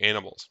exotic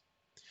animals.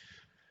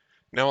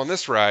 Now, on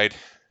this ride,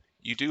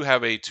 you do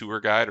have a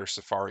tour guide or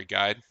safari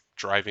guide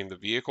driving the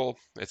vehicle.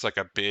 It's like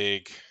a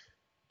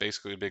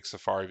basically a big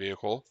safari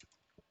vehicle.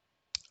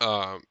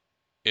 Um,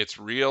 it's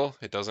real,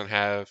 it doesn't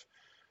have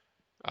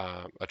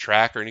a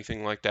track or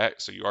anything like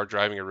that, so you are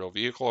driving a real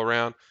vehicle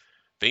around.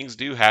 Things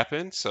do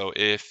happen, so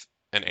if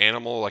an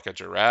animal like a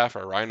giraffe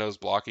or a rhino is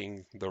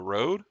blocking the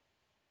road,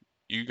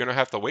 you're going to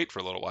have to wait for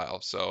a little while.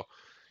 So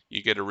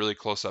you get a really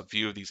close up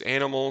view of these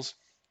animals,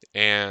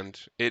 and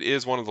it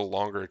is one of the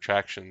longer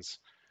attractions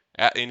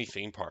at any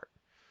theme park.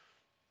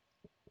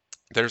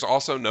 There's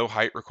also no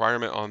height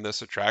requirement on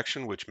this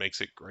attraction, which makes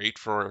it great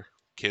for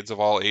kids of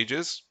all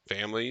ages,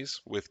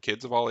 families with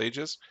kids of all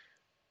ages.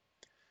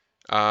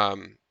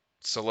 Um,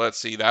 so let's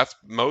see, that's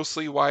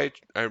mostly why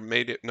I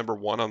made it number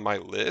one on my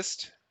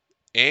list,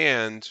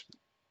 and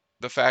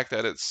the fact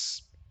that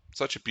it's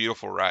such a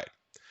beautiful ride.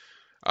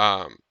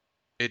 Um,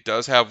 it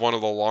does have one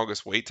of the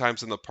longest wait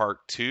times in the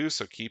park too,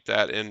 so keep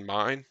that in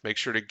mind. Make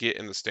sure to get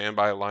in the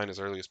standby line as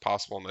early as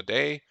possible in the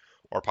day,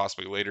 or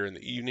possibly later in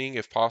the evening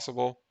if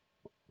possible,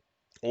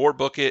 or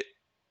book it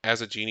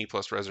as a Genie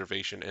Plus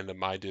reservation in the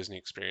My Disney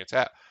Experience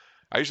app.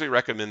 I usually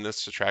recommend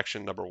this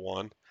attraction number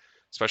one,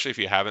 especially if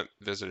you haven't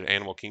visited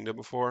Animal Kingdom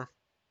before.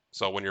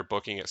 So when you're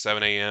booking at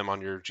 7 a.m.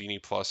 on your Genie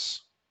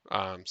Plus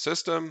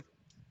system,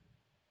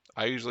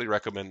 I usually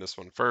recommend this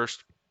one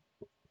first.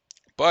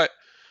 But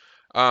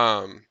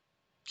um,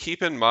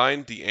 keep in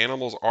mind the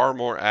animals are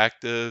more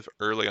active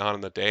early on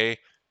in the day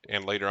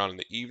and later on in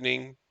the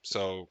evening.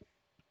 So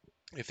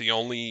if the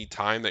only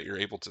time that you're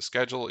able to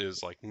schedule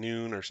is like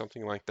noon or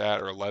something like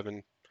that or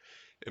 11,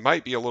 it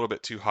might be a little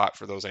bit too hot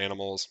for those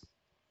animals,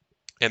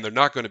 and they're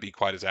not going to be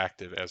quite as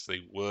active as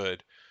they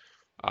would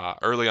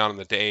early on in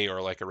the day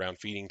or like around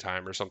feeding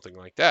time or something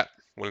like that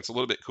when it's a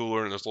little bit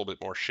cooler and there's a little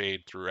bit more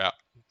shade throughout.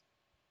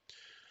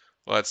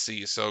 Let's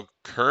see. So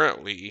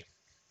currently,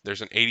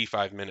 there's an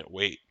 85-minute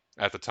wait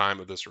at the time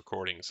of this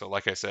recording. So,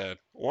 like I said,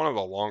 one of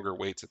the longer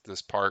waits at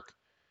this park.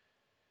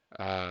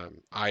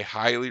 I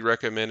highly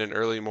recommend an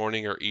early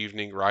morning or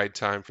evening ride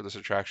time for this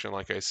attraction.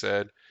 Like I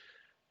said,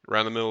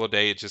 around the middle of the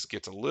day, it just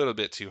gets a little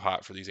bit too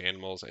hot for these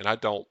animals, and I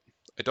don't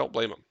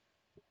blame them.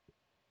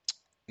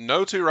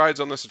 No two rides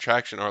on this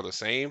attraction are the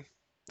same.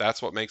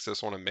 That's what makes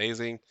this one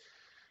amazing.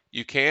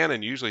 You can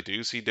and usually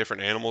do see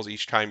different animals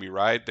each time you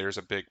ride. There's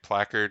a big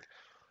placard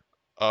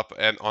up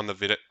and on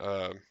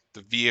the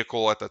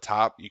vehicle at the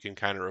top. You can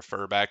kind of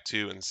refer back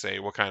to and say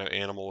what kind of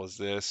animal is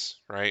this,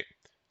 right?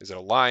 Is it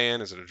a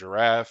lion? Is it a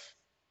giraffe?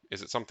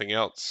 Is it something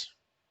else,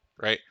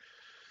 right?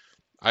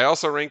 I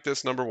also rank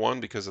this number one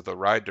because of the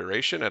ride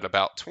duration at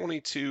about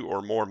 22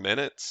 or more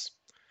minutes.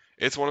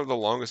 It's one of the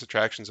longest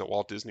attractions at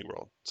Walt Disney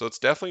World, so it's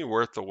definitely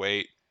worth the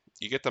wait.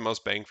 You get the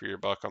most bang for your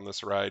buck on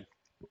this ride.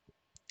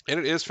 and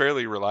it is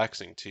fairly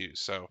relaxing too.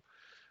 So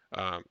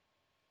um,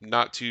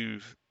 not too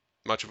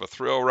much of a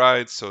thrill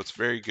ride, so it's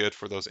very good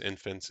for those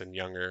infants and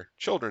younger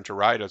children to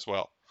ride as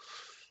well.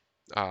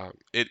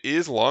 It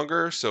is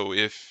longer, so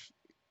if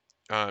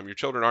your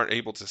children aren't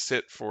able to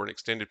sit for an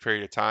extended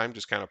period of time,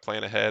 just kind of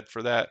plan ahead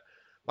for that.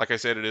 Like I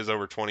said, it is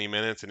over 20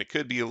 minutes, and it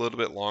could be a little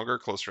bit longer,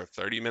 closer to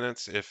 30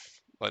 minutes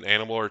if an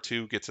animal or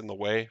two gets in the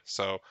way.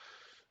 So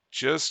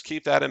just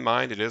keep that in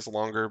mind. It is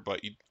longer,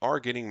 but you are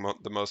getting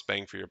the most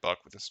bang for your buck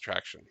with this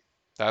attraction.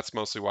 That's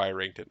mostly why I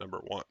ranked it number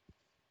one.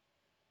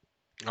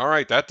 All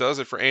right, that does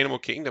it for Animal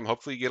Kingdom.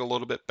 Hopefully, you get a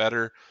little bit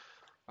better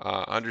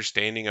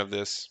understanding of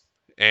this.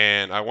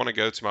 And I want to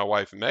go to my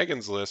wife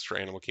Megan's list for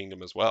Animal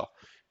Kingdom as well.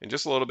 And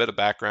just a little bit of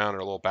background or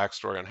a little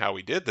backstory on how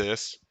we did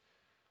this.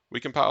 We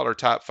compiled our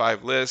top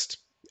five list,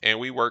 and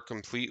we worked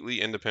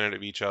completely independent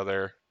of each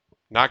other,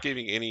 not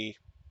giving any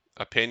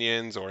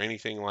opinions or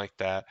anything like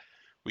that.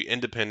 We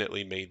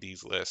independently made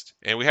these lists,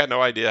 and we had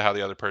no idea how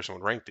the other person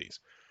would rank these.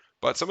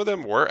 But some of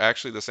them were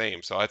actually the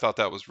same, so I thought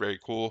that was very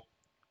cool.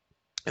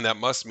 And that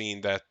must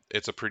mean that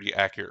it's a pretty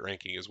accurate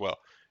ranking as well,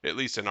 at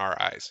least in our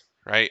eyes,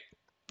 right?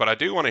 But I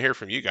do want to hear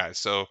from you guys.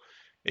 So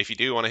if you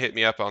do want to hit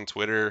me up on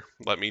Twitter,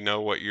 let me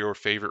know what your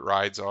favorite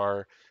rides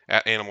are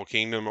at Animal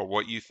Kingdom or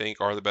what you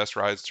think are the best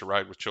rides to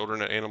ride with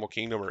children at Animal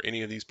Kingdom or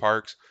any of these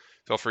parks.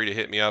 Feel free to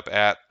hit me up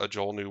at a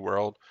Joel New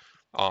World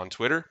on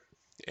Twitter.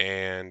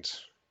 And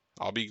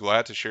I'll be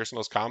glad to share some of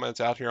those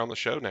comments out here on the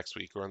show next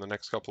week or in the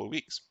next couple of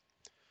weeks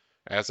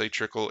as they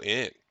trickle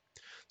in.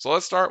 So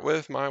let's start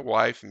with my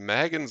wife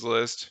Megan's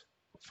list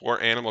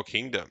for Animal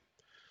Kingdom.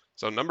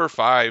 So number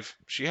five,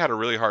 she had a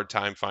really hard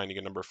time finding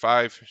a number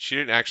five. She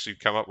didn't actually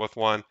come up with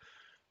one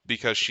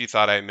because she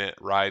thought I meant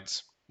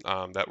rides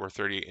that were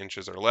 38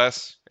 inches or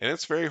less, and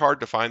it's very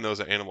hard to find those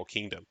at Animal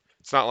Kingdom.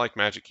 It's not like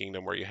Magic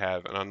Kingdom where you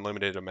have an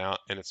unlimited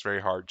amount and it's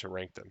very hard to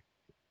rank them.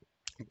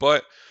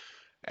 But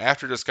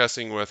after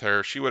discussing with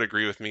her, she would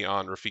agree with me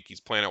on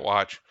Rafiki's Planet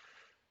Watch.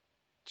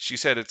 She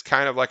said it's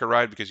kind of like a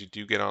ride because you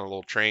do get on a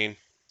little train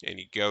and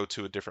you go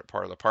to a different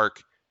part of the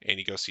park and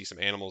you go see some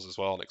animals as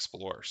well and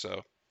explore.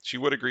 So she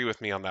would agree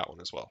with me on that one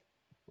as well.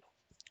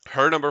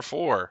 Her number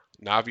four,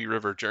 Navi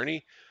River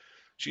Journey.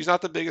 She's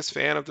not the biggest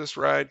fan of this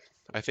ride,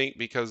 I think,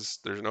 because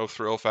there's no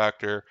thrill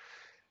factor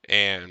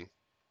and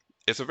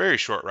it's a very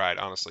short ride,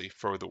 honestly,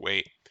 for the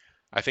wait.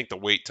 I think the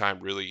wait time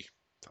really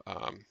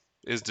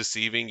is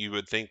deceiving. You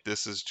would think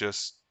this is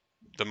just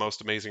the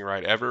most amazing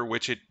ride ever,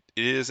 which it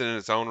is in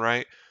its own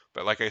right.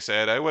 But like I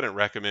said, I wouldn't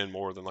recommend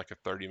more than like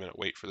a 30-minute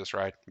wait for this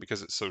ride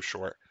because it's so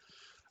short.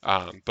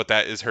 But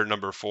that is her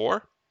number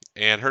four.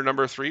 And her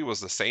number three was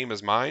the same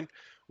as mine,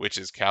 which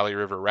is Kali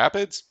River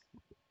Rapids.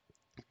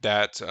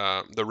 That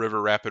the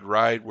River Rapid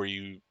ride where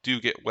you do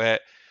get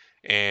wet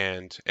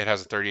and it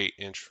has a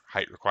 38-inch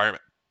height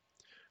requirement.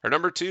 Her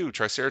number two,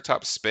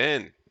 Triceratops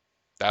Spin.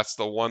 That's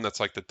the one that's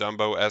like the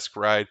Dumbo-esque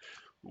ride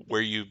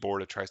where you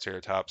board a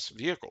Triceratops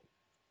vehicle.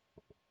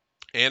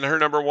 And her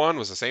number one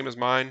was the same as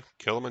mine,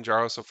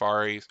 Kilimanjaro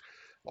Safaris.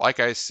 Like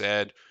I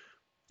said,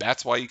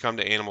 that's why you come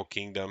to Animal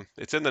Kingdom.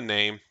 It's in the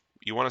name.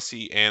 You want to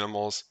see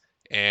animals,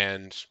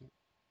 and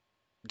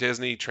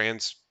Disney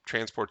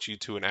transports you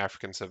to an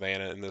African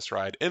savanna in this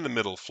ride in the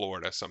middle of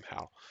Florida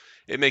somehow.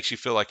 It makes you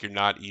feel like you're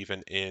not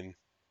even in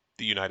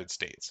the United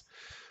States.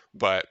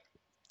 But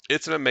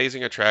it's an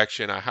amazing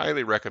attraction. I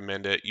highly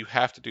recommend it. You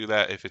have to do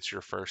that if it's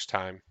your first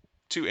time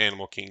to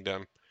Animal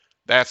Kingdom.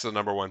 That's the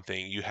number one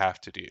thing you have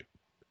to do.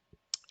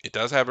 It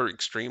does have an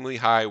extremely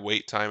high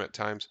wait time at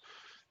times.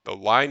 The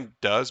line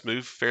does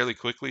move fairly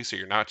quickly, so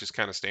you're not just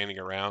kind of standing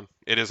around.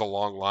 It is a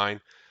long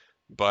line,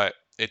 but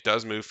it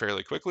does move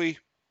fairly quickly,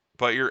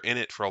 but you're in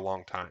it for a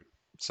long time.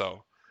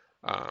 So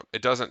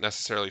it doesn't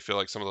necessarily feel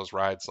like some of those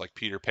rides like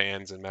Peter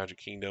Pan's and Magic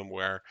Kingdom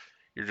where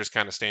you're just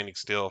kind of standing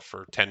still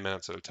for 10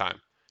 minutes at a time.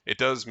 It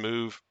does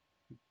move,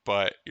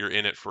 but you're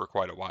in it for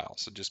quite a while.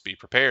 So just be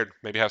prepared.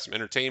 Maybe have some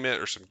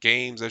entertainment or some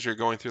games as you're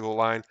going through the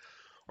line.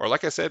 Or,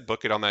 like I said,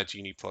 book it on that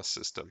Genie Plus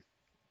system.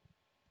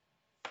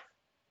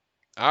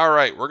 All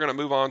right, we're going to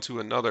move on to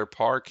another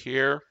park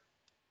here.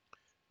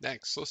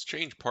 Next, let's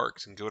change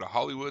parks and go to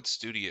Hollywood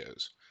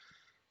Studios.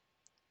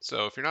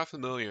 So, if you're not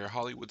familiar,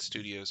 Hollywood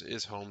Studios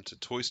is home to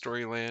Toy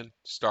Story Land,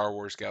 Star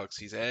Wars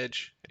Galaxy's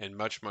Edge, and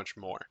much, much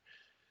more.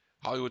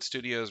 Hollywood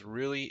Studios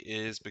really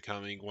is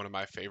becoming one of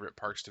my favorite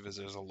parks to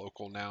visit as a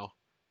local now.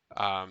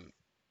 Um,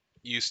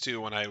 Used to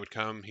when I would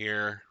come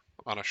here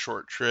on a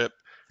short trip,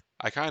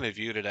 I kind of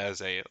viewed it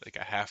as a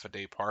half a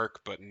day park,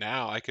 but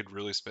now I could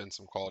really spend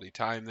some quality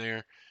time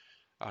there,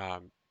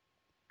 um,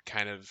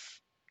 kind of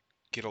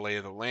get a lay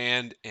of the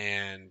land,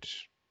 and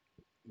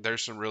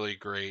there's some really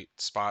great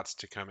spots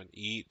to come and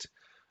eat.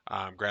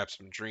 Grab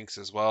some drinks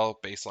as well.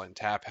 Baseline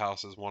Tap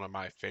House is one of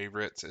my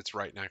favorites. It's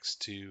right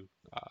next to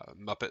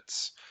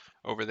Muppets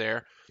over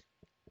there.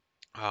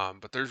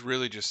 But there's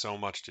really just so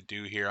much to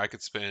do here. I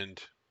could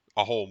spend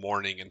a whole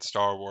morning in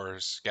Star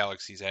Wars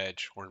Galaxy's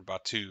Edge or in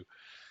Batuu.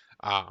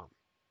 Um,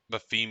 the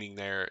theming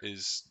there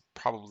is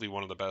probably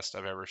one of the best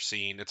I've ever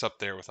seen. It's up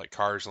there with like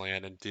Cars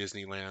Land and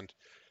Disneyland.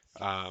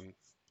 Um,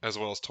 as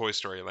well as Toy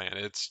Story Land.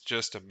 It's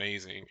just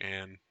amazing,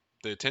 and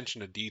the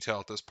attention to detail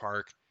at this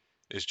park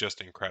is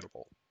just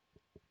incredible.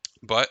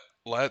 But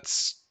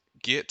let's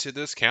get to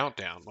this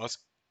countdown.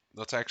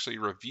 Let's actually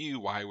review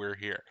why we're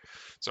here.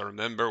 So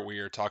remember, we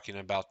are talking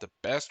about the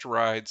best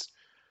rides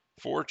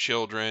for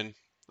children,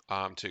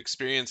 to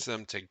experience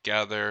them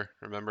together.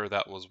 Remember,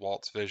 that was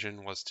Walt's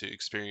vision, was to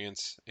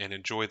experience and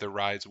enjoy the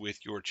rides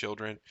with your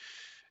children.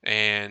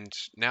 And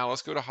now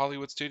let's go to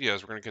Hollywood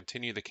Studios. We're going to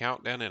continue the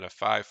countdown in a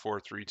 5, 4,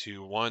 3,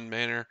 2, 1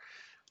 manner.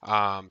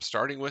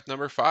 Starting with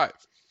number 5.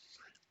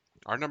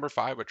 Our number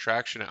 5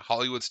 attraction at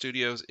Hollywood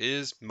Studios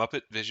is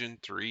Muppet Vision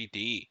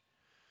 3D.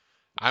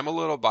 I'm a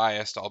little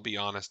biased, I'll be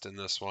honest, in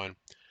this one.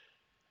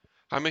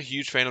 I'm a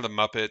huge fan of the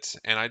Muppets,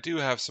 and I do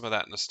have some of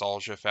that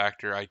nostalgia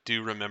factor. I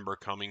do remember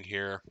coming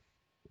here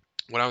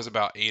when I was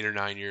about 8 or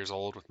 9 years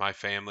old with my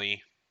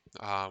family.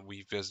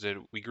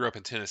 We grew up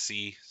in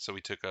Tennessee, so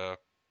we took a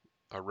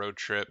road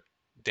trip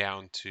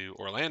down to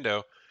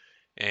Orlando,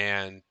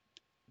 and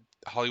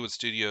Hollywood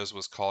Studios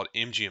was called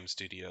MGM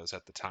Studios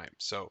at the time.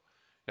 So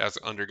it has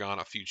undergone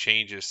a few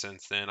changes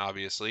since then,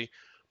 obviously.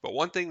 But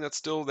one thing that's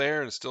still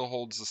there and still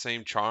holds the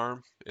same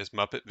charm is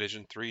Muppet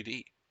Vision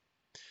 3D.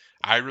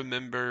 I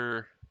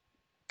remember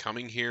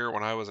coming here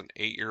when I was an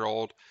 8-year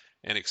old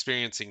and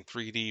experiencing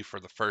 3D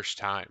for the first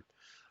time.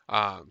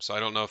 So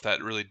I don't know if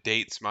that really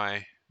dates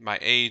my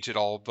age at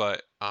all,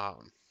 but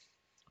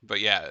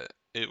yeah,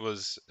 it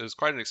was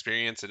quite an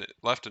experience, and it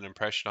left an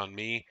impression on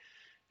me.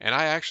 And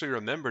I actually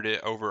remembered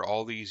it over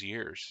all these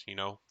years,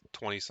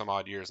 20 some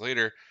odd years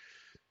later.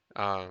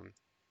 Um,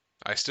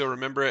 I still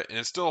remember it, and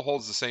it still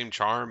holds the same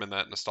charm and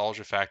that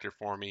nostalgia factor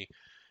for me.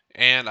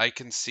 And I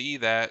can see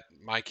that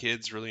my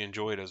kids really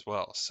enjoy it as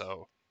well.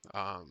 So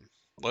um,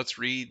 let's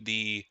read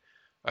the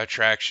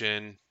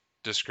attraction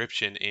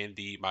description in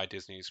the My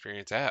Disney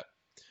Experience app.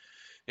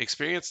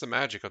 Experience the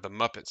magic of the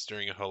Muppets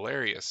during a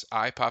hilarious,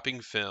 eye-popping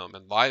film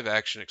and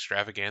live-action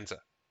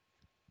extravaganza.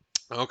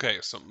 Okay,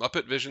 so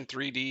Muppet Vision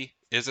 3D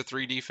is a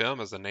 3D film,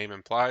 as the name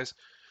implies,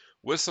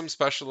 with some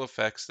special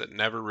effects that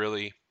never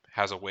really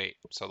has a wait.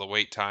 So the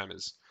wait time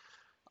is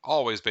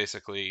always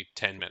basically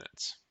 10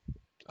 minutes.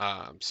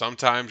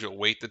 Sometimes you'll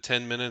wait the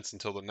 10 minutes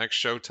until the next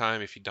show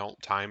time if you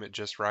don't time it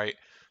just right.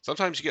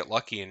 Sometimes you get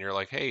lucky and you're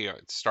like, hey,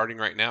 it's starting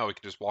right now. We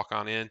can just walk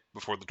on in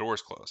before the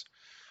doors close.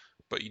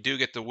 But you do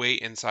get to wait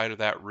inside of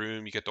that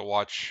room. You get to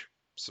watch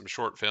some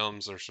short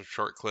films or some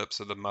short clips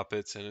of the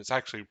Muppets, and it's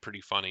actually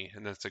pretty funny.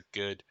 And it's a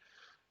good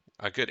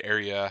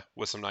area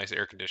with some nice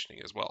air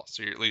conditioning as well.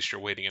 So at least you're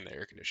waiting in the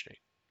air conditioning.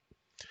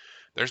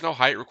 There's no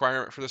height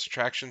requirement for this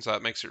attraction, so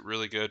that makes it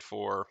really good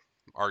for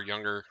our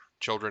younger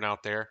children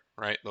out there,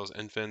 right? Those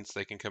infants,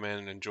 they can come in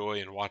and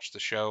enjoy and watch the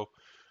show.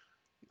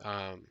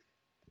 Um,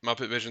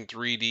 Muppet Vision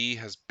 3D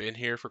has been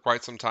here for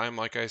quite some time,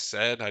 like I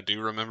said. I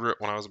do remember it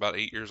when I was about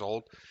 8 years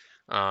old,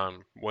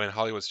 when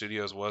Hollywood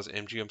Studios was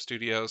MGM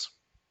Studios.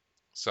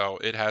 So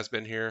it has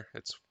been here.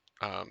 It's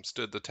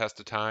stood the test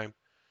of time.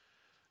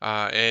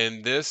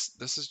 And this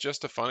is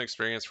just a fun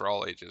experience for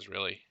all ages,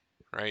 really,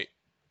 right?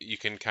 You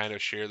can kind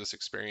of share this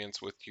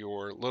experience with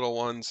your little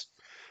ones.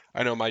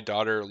 I know my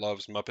daughter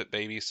loves Muppet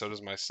Babies, so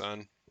does my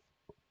son.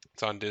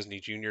 It's on Disney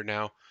Junior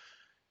now.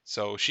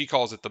 So she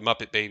calls it the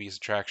Muppet Babies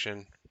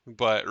attraction,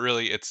 but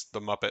really it's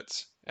the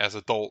Muppets as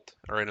adult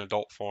or in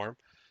adult form.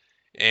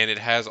 And it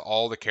has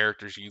all the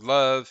characters you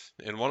love.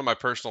 And one of my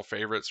personal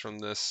favorites from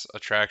this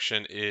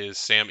attraction is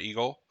Sam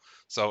Eagle.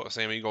 So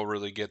Sam Eagle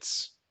really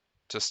gets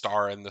to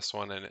star in this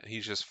one, and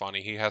he's just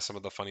funny. He has some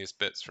of the funniest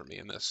bits for me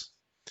in this.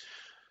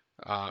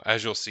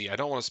 As you'll see, I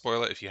don't want to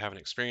spoil it if you haven't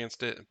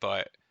experienced it,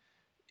 but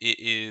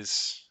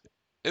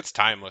it's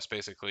timeless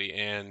basically,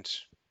 and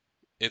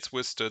it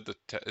stood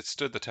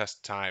the test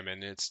of time,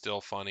 and it's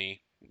still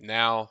funny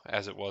now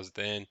as it was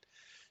then.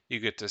 You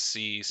get to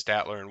see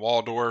Statler and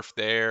Waldorf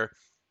there,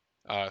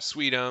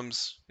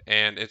 Sweetums,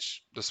 and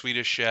it's the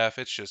Swedish Chef.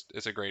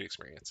 It's a great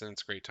experience, and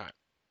it's a great time.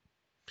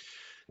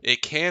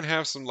 It can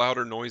have some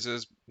louder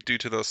noises due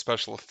to those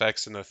special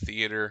effects in the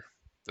theater.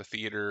 The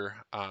theater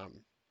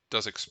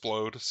does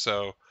explode,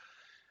 so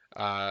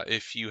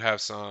if you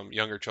have some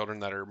younger children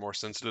that are more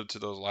sensitive to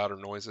those louder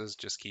noises,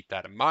 just keep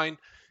that in mind.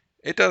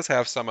 It does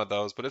have some of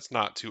those, but it's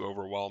not too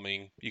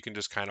overwhelming. You can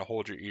just kind of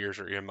hold your ears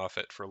or earmuff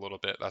it for a little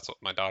bit. That's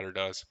what my daughter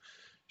does.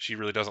 She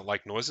really doesn't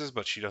like noises,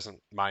 but she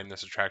doesn't mind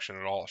this attraction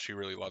at all. She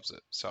really loves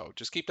it. So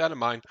just keep that in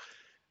mind.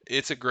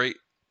 It's a great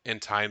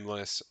and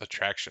timeless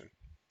attraction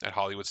at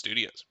Hollywood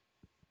Studios.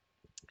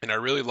 And I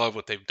really love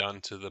what they've done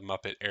to the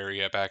Muppet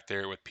area back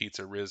there with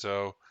Pizza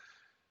Rizzo,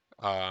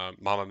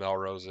 Mama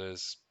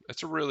Melrose's.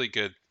 It's a really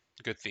good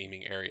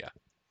theming area.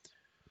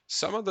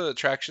 Some of the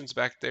attractions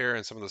back there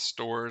and some of the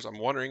stores, I'm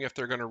wondering if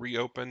they're going to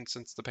reopen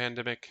since the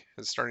pandemic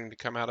is starting to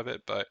come out of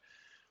it. But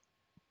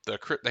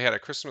they had a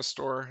Christmas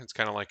store. It's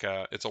kind of like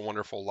It's a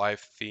Wonderful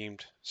Life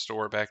themed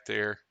store back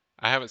there.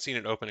 I haven't seen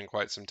it open in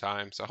quite some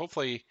time, so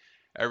hopefully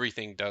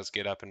everything does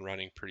get up and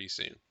running pretty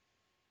soon,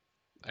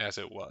 as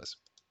it was.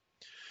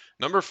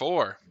 Our number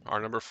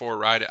four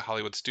ride at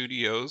Hollywood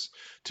Studios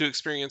to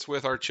experience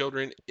with our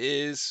children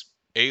is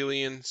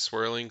Alien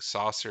Swirling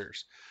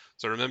Saucers.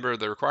 So remember,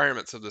 the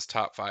requirements of this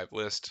top five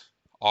list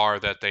are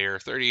that they are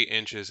 38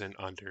 inches and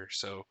under.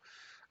 So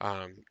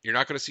you're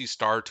not going to see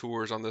Star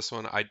Tours on this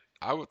one.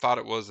 Thought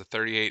it was a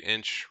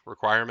 38-inch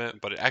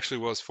requirement, but it actually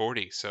was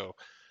 40. So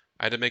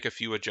I had to make a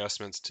few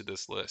adjustments to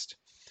this list.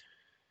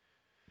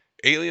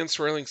 Alien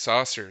swirling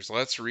saucers.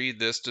 Let's read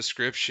this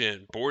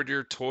description. Board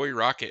your toy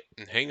rocket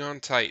and hang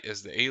on tight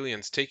as the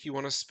aliens take you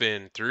on a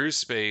spin through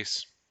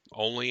space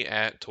only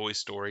at Toy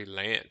Story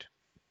Land.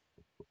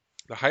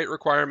 The height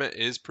requirement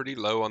is pretty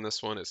low on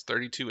this one. It's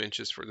 32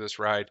 inches for this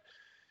ride.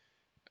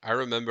 I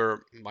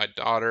remember my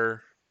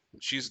daughter,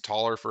 she's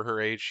taller for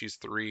her age, she's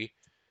 3,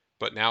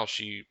 but now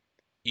she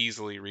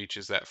easily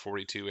reaches that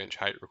 42-inch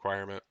height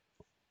requirement.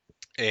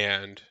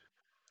 And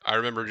I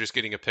remember just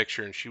getting a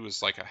picture, and she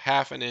was like a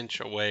half an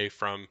inch away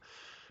from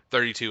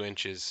 32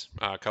 inches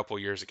a couple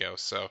years ago.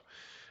 So,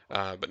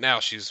 but now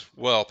she's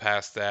well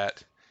past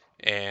that,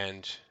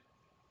 and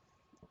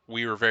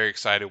we were very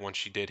excited when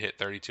she did hit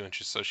 32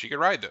 inches, so she could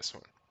ride this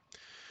one.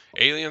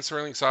 Alien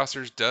Swirling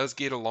Saucers does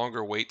get a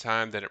longer wait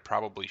time than it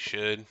probably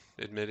should,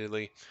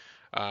 admittedly,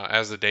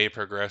 as the day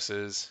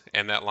progresses,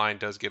 and that line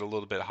does get a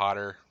little bit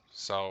hotter,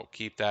 so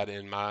keep that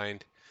in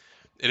mind.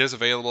 It is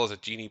available as a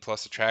Genie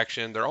Plus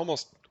attraction. They're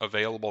almost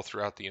available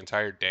throughout the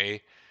entire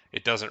day.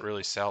 It doesn't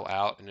really sell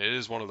out, and it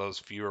is one of those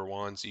fewer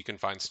ones. You can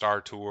find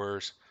Star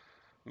Tours,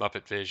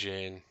 Muppet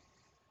Vision,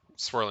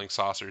 Swirling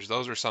Saucers.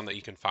 Those are some that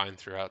you can find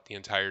throughout the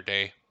entire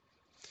day.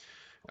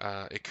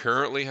 It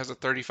currently has a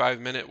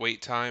 35-minute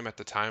wait time at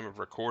the time of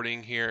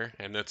recording here,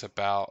 and it's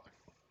about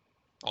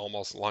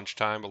almost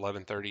lunchtime,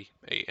 11:30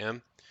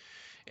 a.m.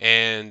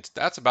 And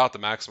that's about the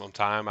maximum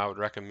time I would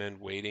recommend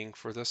waiting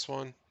for this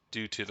one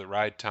due to the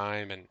ride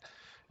time, and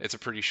it's a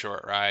pretty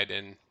short ride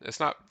and it's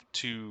not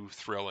too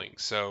thrilling.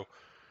 So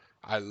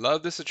I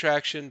love this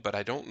attraction, but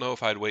I don't know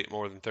if I'd wait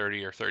more than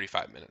 30 or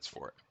 35 minutes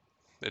for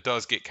it. It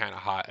does get kind of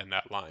hot in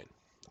that line.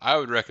 I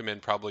would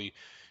recommend probably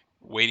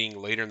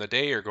waiting later in the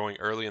day or going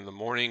early in the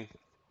morning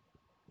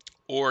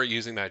or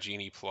using that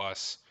Genie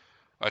Plus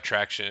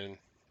attraction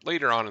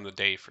later on in the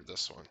day for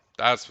this one.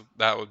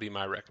 That would be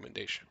my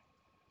recommendation.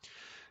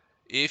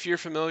 If you're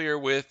familiar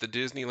with the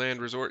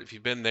Disneyland Resort, if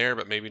you've been there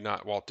but maybe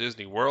not Walt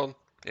Disney World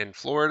in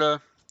Florida,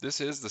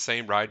 this is the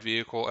same ride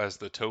vehicle as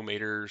the Tow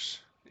Maters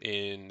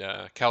in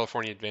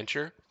California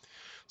Adventure.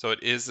 So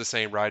it is the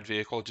same ride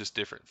vehicle, just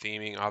different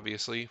theming,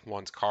 obviously.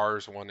 One's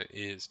Cars, one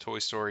is Toy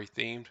Story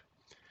themed.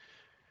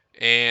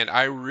 And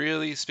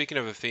speaking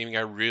of the theming,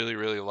 I really,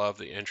 really love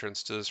the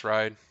entrance to this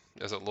ride,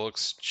 as it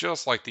looks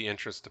just like the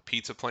entrance to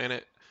Pizza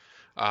Planet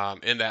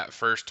in that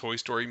first Toy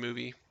Story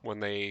movie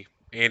when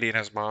Andy and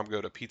his mom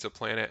go to Pizza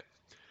Planet,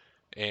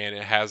 and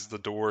it has the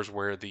doors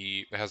where it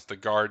has the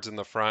guards in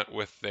the front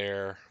with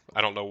their,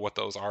 I don't know what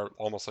those are,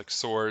 almost like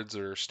swords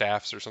or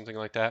staffs or something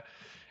like that,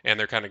 and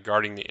they're kind of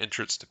guarding the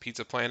entrance to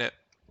Pizza Planet.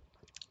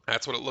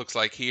 That's what it looks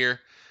like here.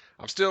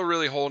 I'm still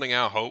really holding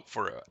out hope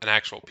for an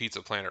actual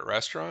Pizza Planet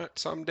restaurant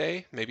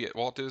someday, maybe at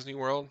Walt Disney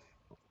World.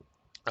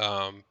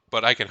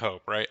 But I can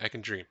hope, right? I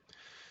can dream.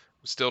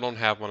 Still don't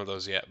have one of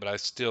those yet, but I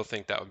still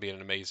think that would be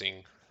an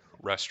amazing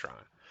restaurant.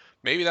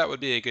 Maybe that would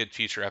be a good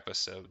future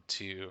episode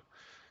to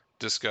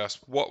discuss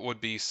what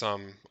would be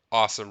some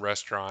awesome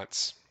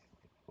restaurants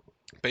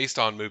based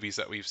on movies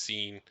that we've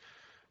seen,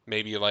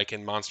 maybe like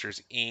in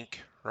Monsters Inc.,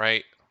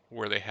 right?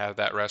 Where they have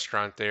that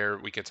restaurant there.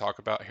 We could talk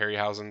about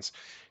Harryhausen's,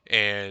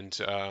 and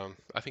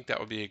I think that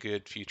would be a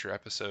good future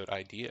episode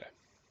idea.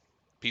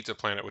 Pizza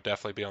Planet would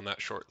definitely be on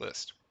that short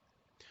list.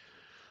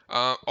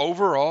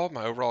 Overall,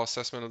 my overall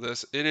assessment of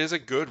this, it is a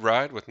good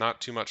ride with not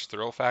too much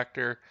thrill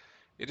factor.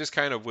 It just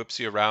kind of whips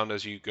you around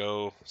as you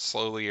go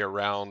slowly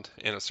around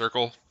in a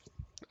circle.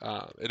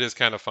 It is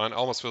kind of fun.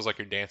 Almost feels like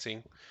you're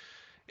dancing.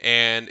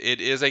 And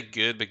it is a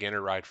good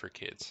beginner ride for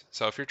kids.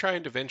 So if you're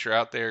trying to venture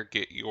out there,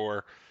 get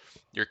your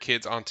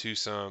kids onto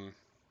some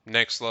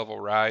next level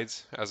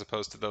rides as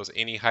opposed to those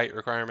any height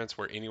requirements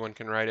where anyone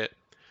can ride it.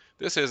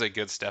 This is a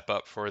good step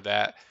up for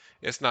that.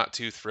 It's not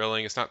too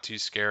thrilling, it's not too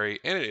scary,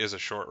 and it is a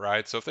short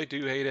ride. So if they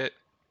do hate it,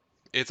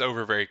 it's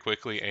over very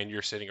quickly and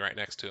you're sitting right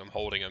next to them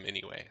holding them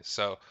anyway.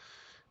 So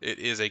it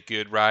is a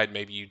good ride.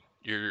 Maybe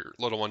your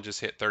little one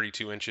just hit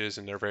 32 inches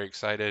and they're very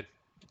excited.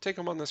 Take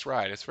them on this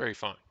ride. It's very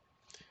fun.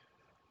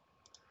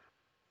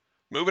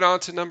 Moving on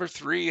to number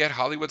 3 at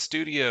Hollywood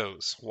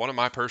Studios. One of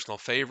my personal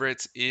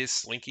favorites is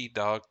Slinky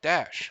Dog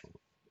Dash.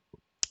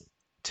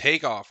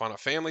 Take off on a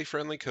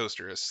family-friendly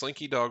coaster as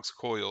Slinky Dog's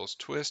coils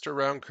twist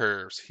around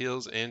curves,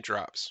 hills, and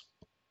drops.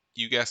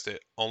 You guessed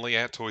it, only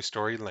at Toy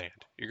Story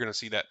Land. You're going to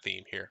see that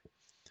theme here.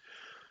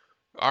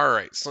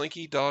 Alright,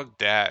 Slinky Dog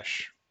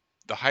Dash.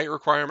 The height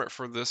requirement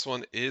for this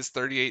one is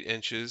 38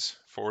 inches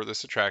for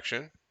this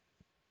attraction.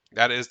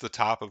 That is the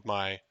top of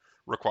my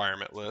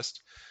requirement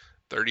list,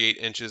 38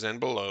 inches and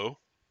below.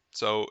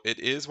 So it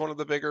is one of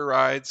the bigger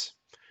rides.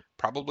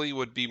 Probably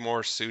would be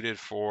more suited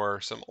for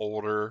some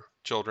older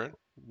children,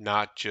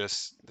 not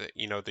just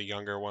the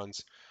younger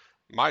ones.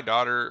 My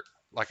daughter,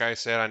 like I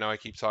said, I know I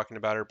keep talking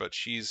about her, but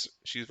she's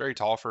very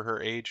tall for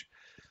her age.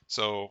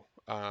 So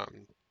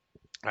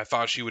I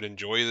thought she would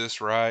enjoy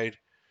this ride.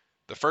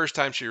 The first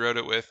time she rode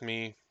it with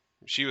me,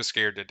 she was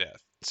scared to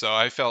death. So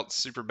I felt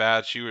super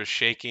bad. She was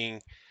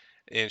shaking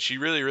and she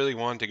really, really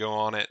wanted to go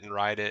on it and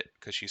ride it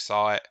because she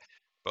saw it.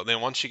 But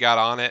then once she got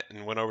on it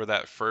and went over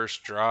that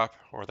first drop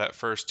or that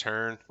first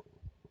turn,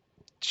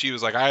 she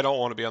was like, I don't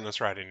want to be on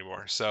this ride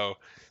anymore. So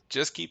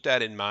just keep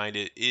that in mind.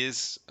 It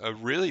is a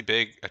really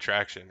big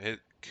attraction. It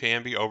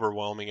can be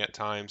overwhelming at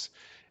times,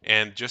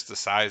 and just the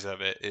size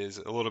of it is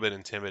a little bit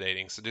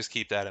intimidating. So just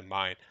keep that in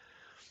mind.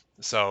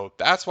 So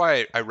that's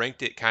why I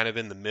ranked it kind of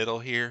in the middle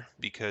here,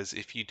 because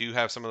if you do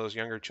have some of those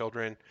younger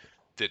children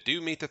that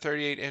do meet the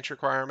 38-inch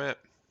requirement,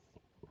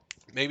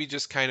 maybe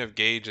just kind of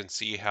gauge and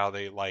see how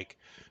they like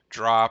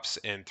drops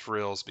and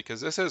thrills,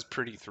 because this is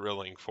pretty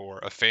thrilling for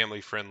a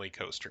family friendly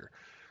coaster.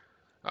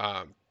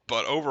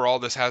 But overall,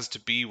 this has to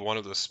be one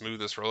of the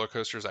smoothest roller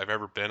coasters I've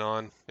ever been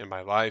on in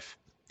my life.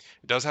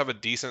 It does have a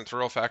decent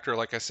thrill factor,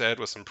 like I said,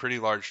 with some pretty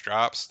large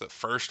drops. The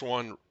first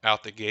one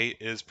out the gate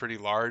is pretty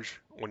large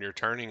when you're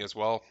turning as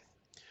well.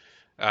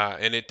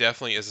 And it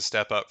definitely is a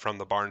step up from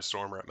the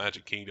Barnstormer at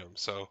Magic Kingdom.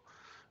 So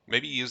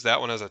maybe use that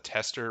one as a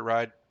tester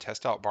ride,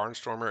 test out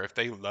Barnstormer. If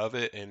they love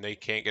it and they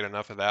can't get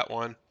enough of that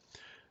one,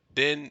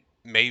 then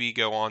maybe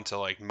go on to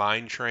like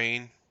Mine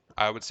Train.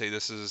 I would say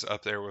this is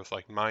up there with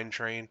like Mine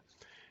Train.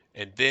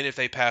 And then if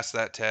they pass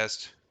that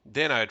test,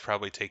 then I'd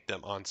probably take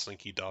them on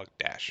Slinky Dog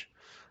Dash.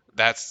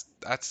 That's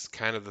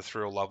kind of the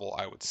thrill level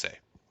I would say.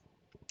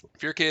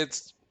 If your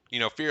kid's,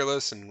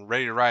 fearless and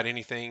ready to ride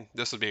anything,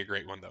 this would be a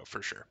great one though,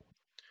 for sure.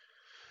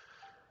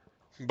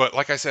 But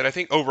like I said, I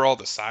think overall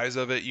the size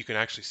of it, you can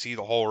actually see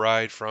the whole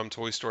ride from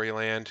Toy Story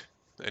Land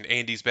and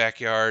Andy's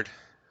backyard.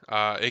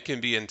 It can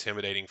be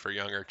intimidating for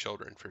younger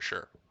children for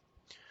sure.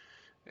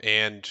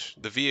 And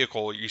the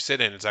vehicle you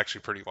sit in is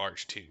actually pretty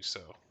large too.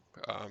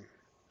 Um,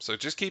 so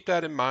just keep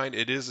that in mind.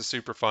 It is a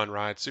super fun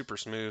ride, super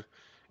smooth,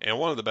 and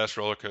one of the best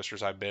roller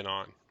coasters I've been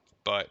on.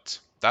 But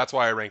that's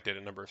why I ranked it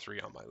at number 3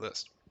 on my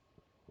list.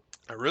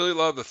 I really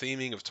love the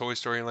theming of Toy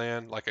Story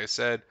Land, like I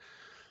said,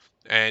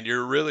 and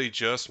you're really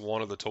just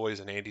one of the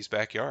toys in Andy's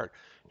backyard.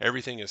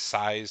 Everything is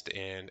sized,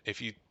 and if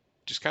you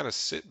just kind of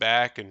sit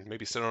back and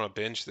maybe sit on a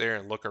bench there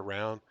and look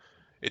around,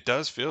 it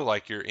does feel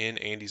like you're in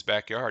Andy's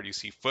backyard. You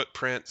see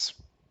footprints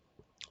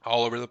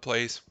all over the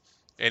place,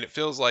 and it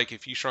feels like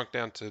if you shrunk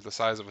down to the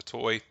size of a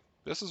toy,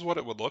 this is what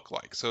it would look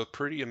like. So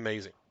pretty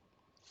amazing.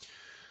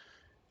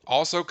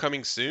 Also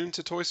coming soon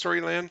to Toy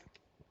Story Land,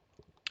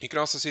 you can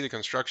also see the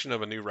construction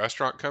of a new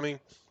restaurant coming.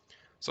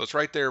 So it's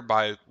right there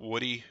by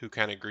Woody, who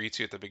kind of greets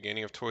you at the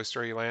beginning of Toy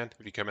Story Land.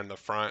 If you come in the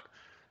front,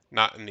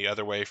 not in the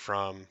other way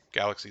from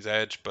Galaxy's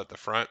Edge, but the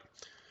front.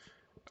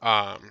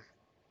 Um,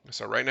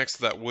 so right next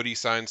to that Woody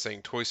sign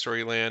saying Toy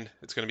Story Land,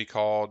 it's going to be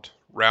called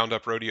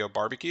Roundup Rodeo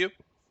Barbecue.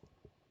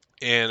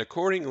 And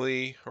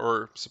accordingly,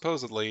 or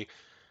supposedly,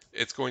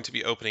 it's going to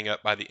be opening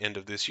up by the end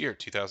of this year,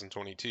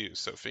 2022.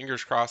 So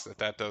fingers crossed that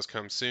that does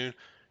come soon.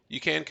 You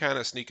can kind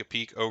of sneak a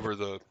peek over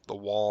the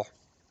wall,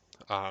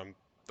 um,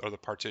 or the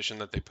partition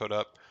that they put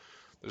up.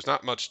 There's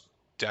not much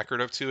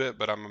decorative to it,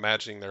 but I'm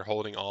imagining they're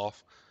holding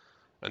off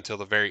until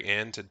the very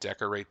end to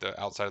decorate the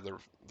outside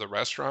of the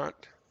restaurant.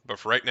 But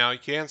for right now, you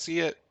can see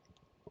it.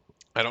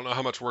 I don't know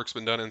how much work's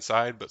been done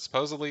inside, but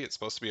supposedly it's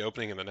supposed to be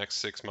opening in the next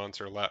 6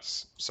 months or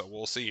less. So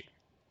we'll see.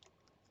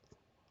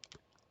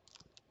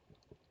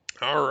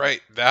 All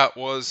right, that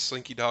was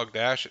Slinky Dog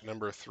Dash at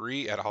number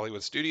 3 at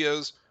Hollywood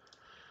Studios.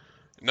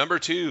 Number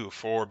 2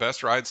 for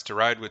best rides to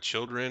ride with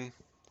children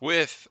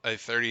with a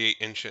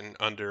 38-inch and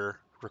under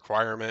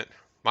requirement.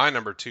 My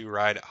number 2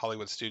 ride at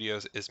Hollywood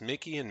Studios is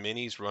Mickey and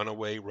Minnie's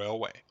Runaway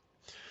Railway.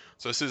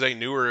 So this is a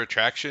newer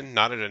attraction,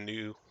 not at a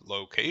new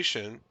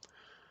location,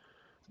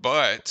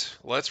 but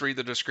let's read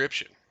the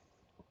description.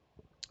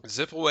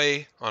 Zip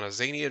away on a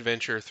zany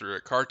adventure through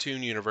a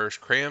cartoon universe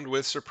crammed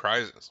with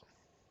surprises.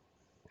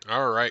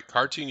 All right,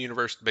 cartoon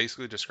universe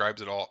basically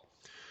describes it all.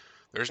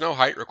 There's no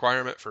height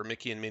requirement for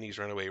Mickey and Minnie's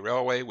Runaway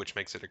Railway, which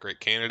makes it a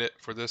great candidate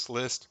for this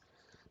list.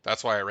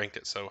 That's why I ranked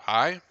it so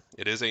high.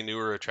 It is a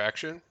newer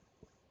attraction.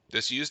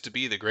 This used to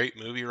be the Great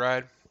Movie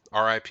Ride,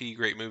 RIP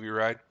Great Movie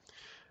Ride.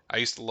 I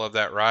used to love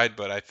that ride,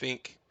 but I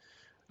think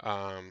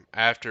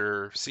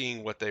after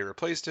seeing what they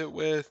replaced it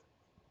with,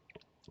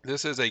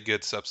 this is a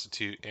good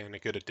substitute and a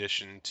good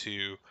addition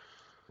to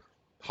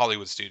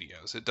Hollywood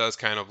Studios. It does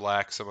kind of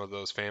lack some of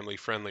those family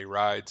friendly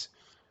rides,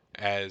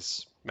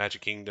 as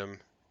Magic Kingdom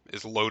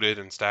is loaded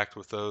and stacked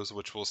with those,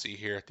 which we'll see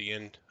here at the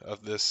end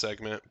of this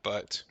segment.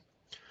 But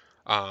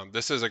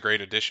this is a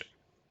great addition.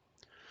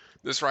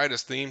 This ride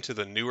is themed to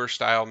the newer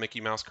style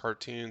Mickey Mouse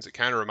cartoons. It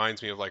kind of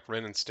reminds me of like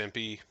Ren and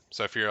Stimpy.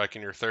 So if you're like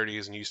in your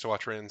 30s and used to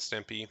watch Ren and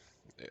Stimpy,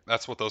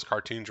 that's what those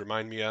cartoons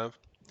remind me of.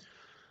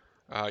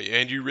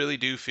 And you really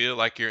do feel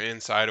like you're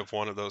inside of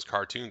one of those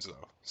cartoons,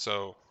 though.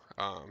 So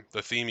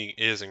the theming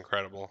is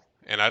incredible.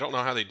 And I don't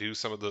know how they do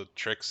some of the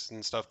tricks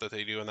and stuff that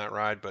they do in that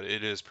ride, but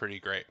it is pretty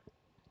great.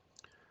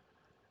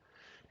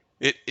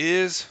 It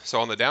is, so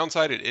on the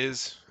downside, it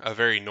is a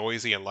very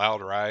noisy and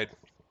loud ride.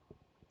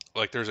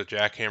 Like there's a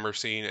jackhammer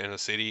scene in a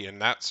city,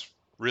 and that's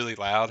really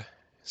loud.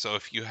 So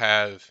if you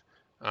have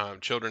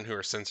children who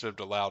are sensitive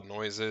to loud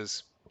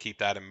noises, keep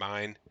that in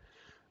mind.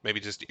 Maybe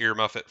just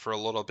earmuff it for a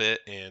little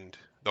bit and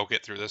they'll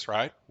get through this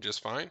ride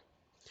just fine.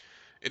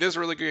 It is a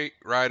really great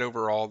ride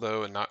overall,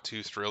 though, and not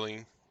too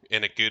thrilling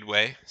in a good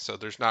way. So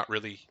there's not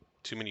really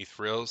too many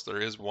thrills.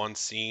 There is one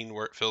scene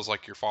where it feels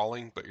like you're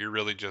falling, but you're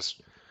really just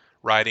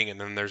riding, and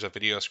then there's a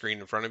video screen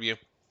in front of you.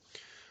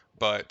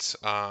 But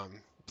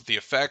the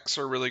effects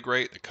are really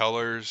great. The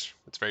colors,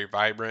 it's very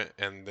vibrant,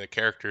 and the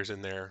characters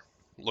in there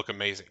look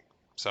amazing.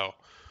 So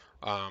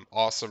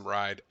awesome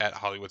ride at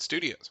Hollywood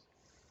Studios.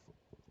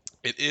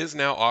 It is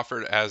now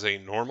offered as a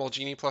normal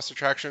Genie Plus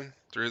attraction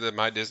through the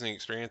My Disney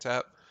Experience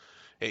app.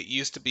 It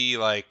used to be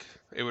like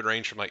it would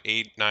range from like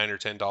 $8, $9, or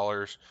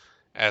 $10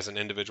 as an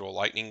individual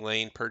Lightning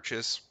Lane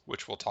purchase,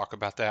 which we'll talk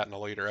about that in a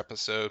later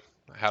episode,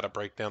 how to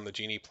break down the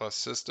Genie Plus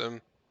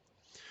system.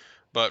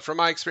 But from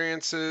my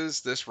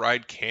experiences, this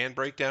ride can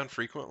break down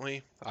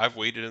frequently. I've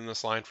waited in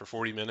this line for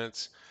 40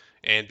 minutes,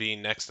 and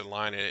being next in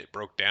line, it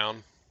broke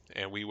down,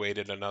 and we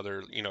waited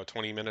another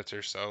 20 minutes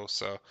or so.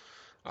 So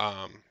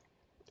um,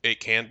 it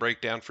can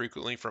break down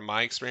frequently from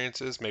my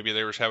experiences. Maybe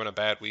they were having a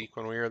bad week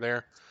when we were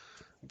there.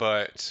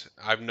 But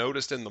I've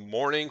noticed in the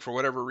morning, for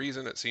whatever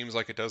reason, it seems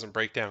like it doesn't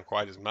break down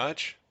quite as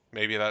much.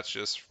 Maybe that's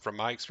just from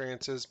my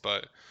experiences,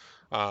 but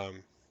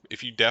um,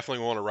 if you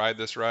definitely want to ride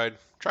this ride,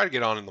 try to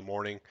get on in the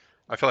morning.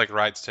 I feel like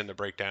rides tend to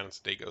break down as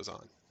the day goes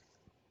on.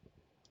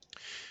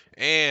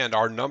 And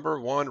our number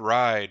one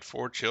ride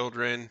for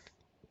children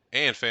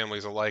and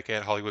families alike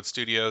at Hollywood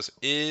Studios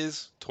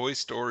is Toy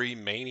Story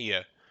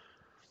Mania.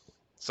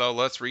 So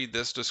let's read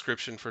this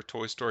description for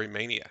Toy Story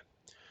Mania.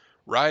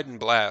 Ride and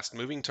blast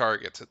moving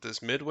targets at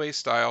this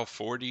Midway-style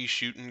 4D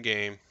shooting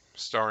game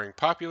starring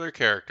popular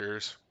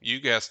characters, you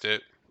guessed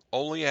it,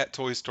 only at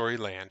Toy Story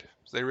Land.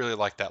 They really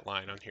like that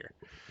line on here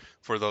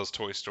for those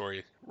Toy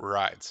Story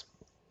rides.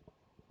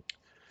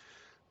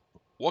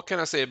 What can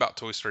I say about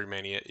Toy Story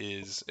Mania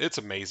is it's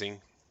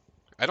amazing.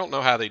 I don't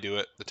know how they do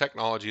it. The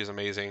technology is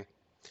amazing.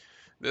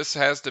 This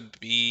has to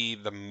be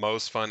the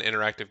most fun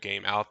interactive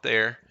game out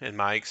there in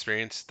my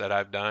experience that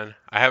I've done.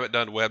 I haven't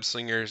done Web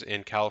Slingers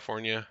in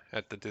California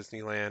at the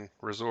Disneyland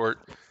Resort,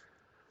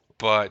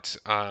 but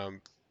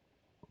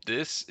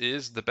this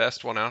is the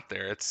best one out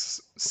there.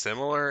 It's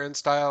similar in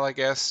style, I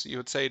guess you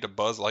would say, to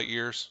Buzz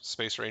Lightyear's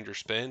Space Ranger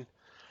Spin.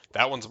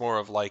 That one's more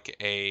of like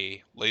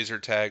a laser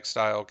tag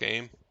style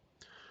game.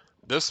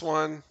 This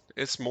one,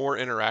 it's more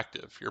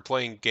interactive. You're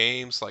playing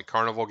games like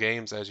carnival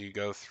games as you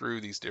go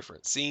through these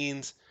different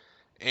scenes,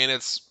 and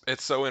it's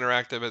so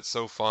interactive, it's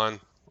so fun,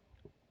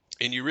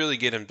 and you really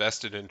get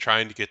invested in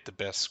trying to get the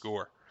best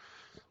score.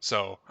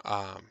 So,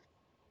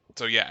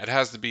 so yeah, it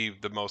has to be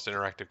the most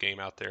interactive game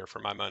out there for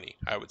my money,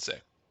 I would say.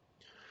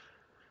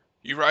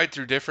 You ride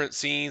through different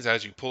scenes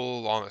as you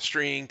pull on a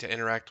string to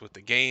interact with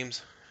the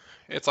games.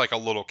 It's like a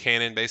little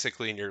cannon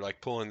basically, and you're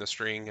like pulling the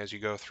string as you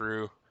go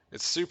through.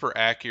 It's super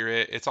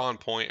accurate. It's on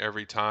point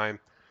every time,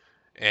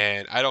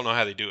 and I don't know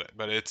how they do it,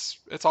 but it's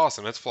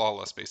awesome. It's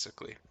flawless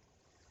basically.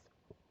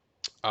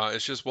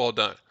 It's just well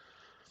done.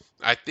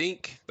 I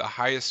think the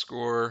highest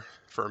score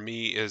for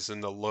me is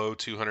in the low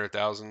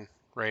 200,000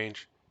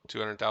 range,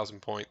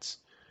 200,000 points.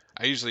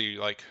 I usually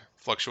like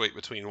fluctuate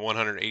between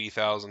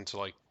 180,000 to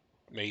like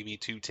maybe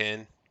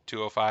 210,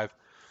 205.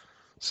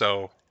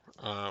 So,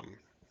 um,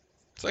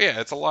 so yeah,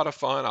 it's a lot of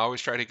fun. I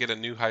always try to get a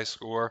new high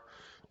score.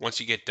 Once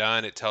you get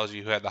done, it tells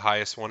you who had the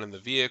highest one in the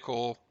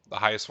vehicle, the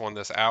highest one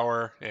this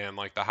hour, and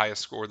like the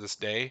highest score this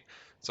day.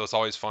 So it's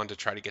always fun to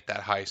try to get that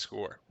high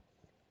score.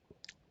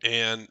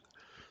 And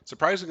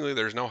surprisingly,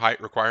 there's no height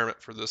requirement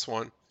for this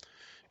one.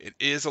 It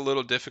is a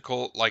little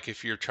difficult, like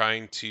if you're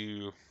trying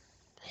to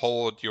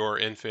hold your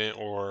infant,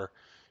 or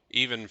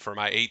even for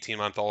my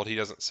 18-month-old, he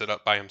doesn't sit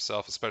up by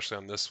himself, especially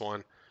on this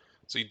one.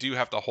 So you do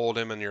have to hold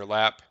him in your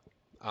lap.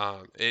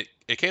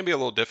 It can be a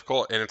little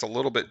difficult, and it's a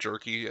little bit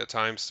jerky at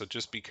times, so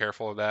just be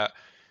careful of that.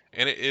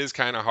 And it is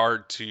kind of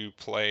hard to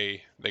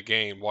play the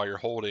game while you're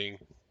holding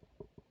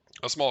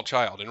a small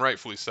child, and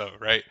rightfully so,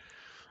 right?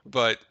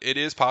 But it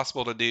is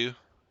possible to do,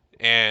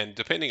 and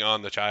depending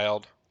on the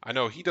child, I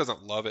know he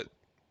doesn't love it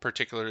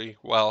particularly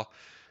well,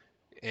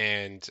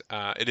 and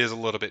it is a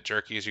little bit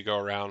jerky as you go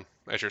around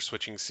as you're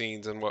switching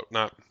scenes and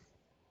whatnot.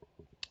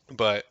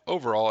 But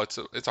overall,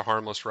 it's a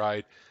harmless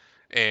ride,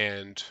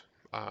 and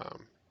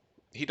um,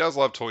 he does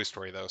love Toy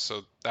Story though,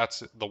 so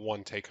that's the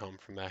one take home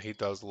from that. He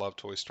does love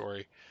Toy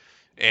Story,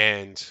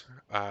 and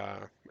uh,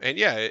 and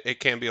yeah, it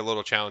can be a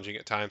little challenging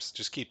at times.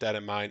 Just keep that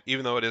in mind.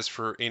 Even though it is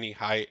for any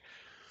height,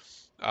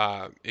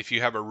 if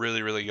you have a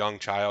really really young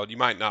child, you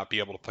might not be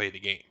able to play the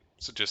game.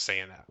 So just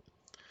saying that.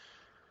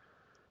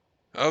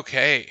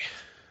 Okay,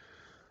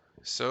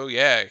 so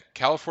yeah,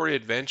 California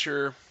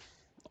Adventure.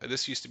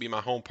 This used to be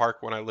my home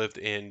park when I lived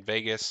in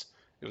Vegas.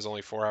 It was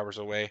only 4 hours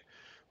away.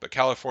 But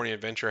California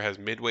Adventure has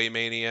Midway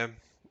Mania.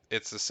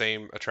 It's the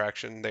same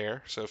attraction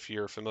there. So if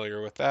you're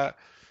familiar with that,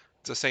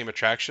 it's the same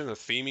attraction. The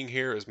theming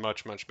here is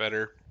much, much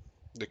better.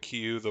 The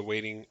queue, the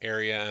waiting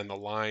area, and the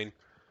line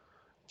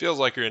feels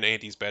like you're in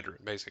Andy's bedroom,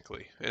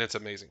 basically. And it's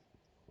amazing.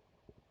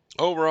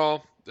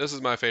 Overall, this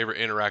is my favorite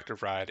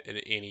interactive ride in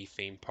any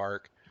theme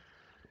park.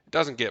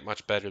 Doesn't get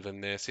much better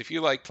than this. If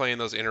you like playing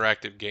those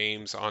interactive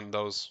games on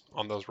those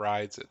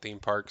rides at theme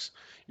parks,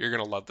 you're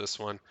gonna love this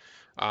one.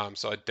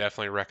 So I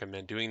definitely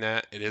recommend doing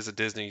that. It is a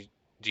Disney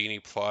Genie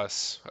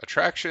Plus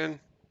attraction,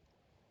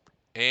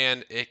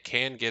 and it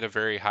can get a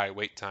very high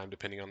wait time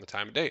depending on the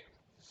time of day.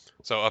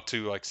 So up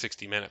to like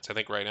 60 minutes. I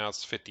think right now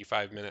it's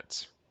 55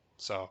 minutes.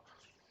 So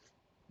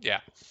yeah,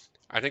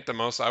 I think the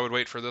most I would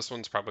wait for this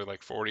one's probably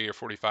like 40 or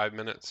 45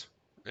 minutes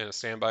in a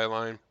standby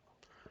line.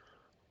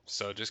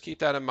 So just keep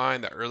that in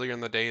mind. The earlier in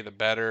the day, the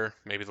better.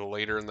 Maybe the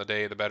later in the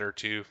day, the better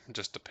too,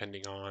 just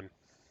depending on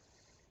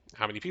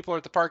how many people are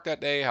at the park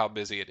that day, how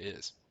busy it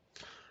is.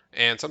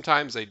 And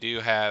sometimes they do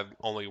have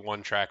only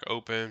one track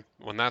open.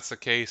 When that's the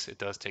case, it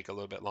does take a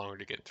little bit longer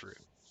to get through.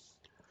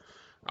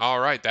 All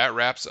right, that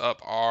wraps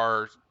up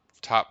our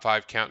top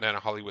five countdown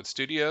at Hollywood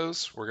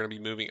Studios. We're going to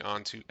be moving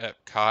on to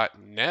Epcot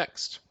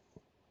next.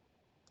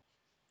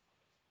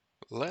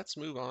 Let's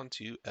move on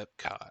to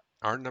Epcot.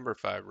 Our number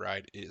five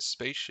ride is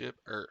Spaceship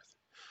Earth.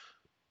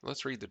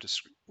 Let's read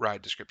the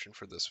ride description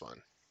for this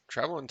one.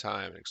 Travel in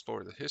time and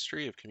explore the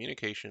history of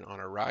communication on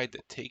a ride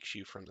that takes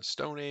you from the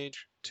Stone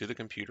Age to the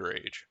computer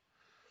age.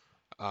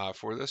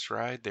 For this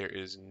ride, there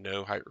is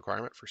no height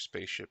requirement for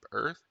Spaceship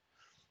Earth.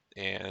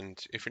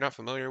 And if you're not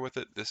familiar with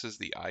it, this is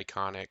the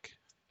iconic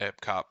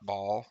Epcot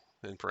ball,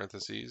 in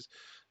parentheses.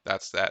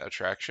 That's that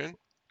attraction.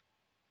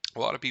 A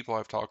lot of people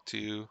I've talked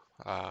to,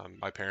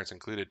 my parents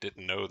included,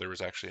 didn't know there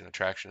was actually an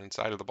attraction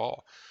inside of the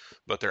ball.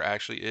 But there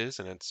actually is,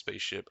 and it's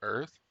Spaceship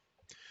Earth.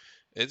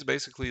 It's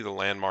basically the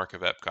landmark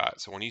of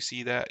Epcot. So when you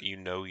see that, you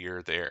know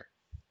you're there.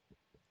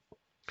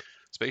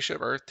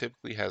 Spaceship Earth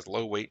typically has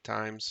low wait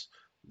times,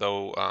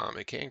 though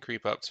it can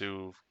creep up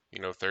to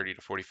 30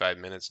 to 45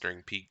 minutes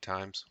during peak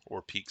times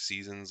or peak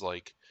seasons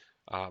like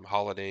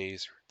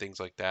holidays, things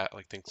like that,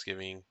 like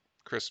Thanksgiving,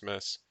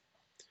 Christmas,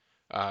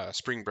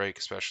 spring break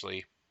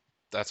especially.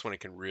 That's when it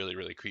can really,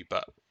 really creep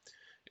up.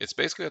 It's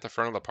basically at the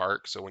front of the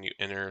park, so when you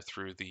enter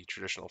through the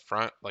traditional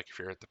front, like if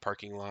you're at the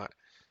parking lot,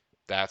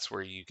 that's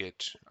where you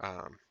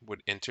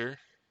would enter.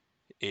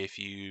 If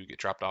you get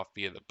dropped off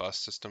via the bus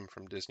system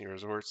from Disney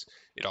Resorts,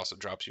 it also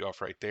drops you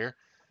off right there.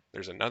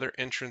 There's another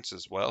entrance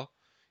as well.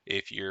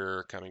 If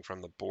you're coming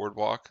from the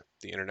boardwalk,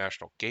 the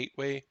International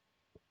Gateway,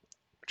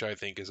 which I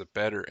think is a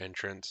better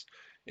entrance,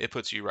 it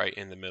puts you right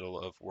in the middle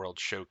of World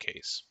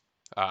Showcase.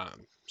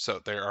 So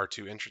there are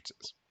two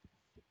entrances.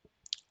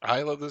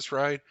 I love this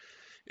ride.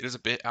 It is a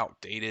bit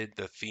outdated,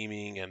 the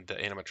theming and the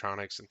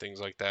animatronics and things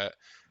like that,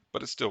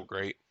 but it's still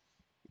great.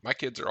 My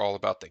kids are all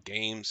about the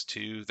games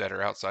too that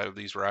are outside of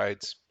these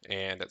rides.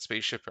 And at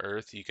Spaceship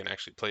Earth, you can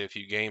actually play a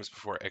few games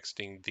before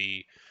exiting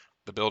the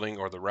building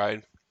or the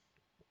ride.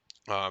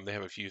 They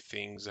have a few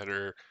things that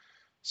are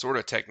sort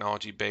of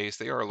technology based.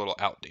 They are a little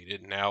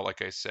outdated now,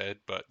 like I said,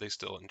 but they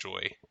still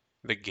enjoy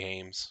the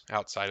games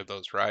outside of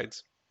those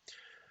rides.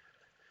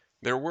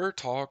 There were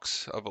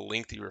talks of a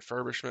lengthy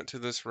refurbishment to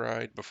this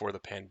ride before the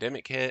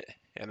pandemic hit,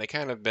 and they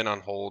kind of been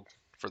on hold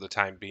for the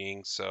time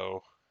being.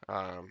 So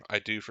I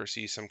do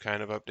foresee some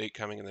kind of update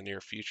coming in the near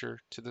future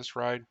to this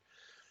ride.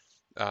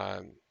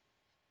 Um,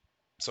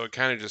 so it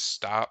kind of just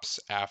stops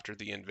after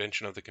the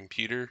invention of the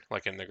computer,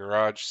 like in the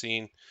garage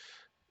scene.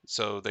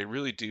 So they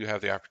really do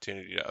have the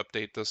opportunity to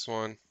update this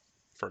one.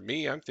 For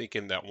me, I'm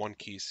thinking that one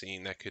key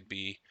scene that could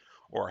be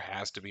or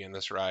has to be in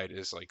this ride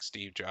is like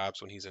Steve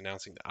Jobs when he's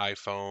announcing the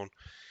iPhone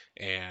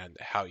and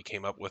how he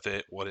came up with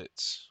it, what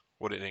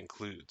it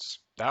includes.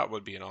 That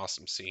would be an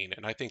awesome scene,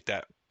 and I think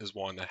that is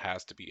one that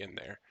has to be in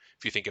there.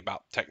 If you think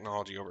about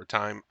technology over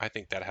time, I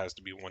think that has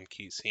to be one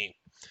key scene.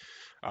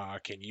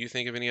 Can you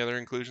think of any other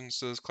inclusions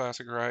to this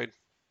classic ride?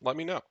 Let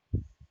me know.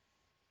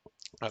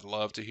 I'd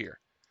love to hear.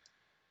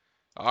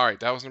 All right,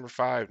 that was number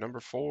five. Number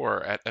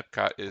four at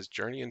Epcot is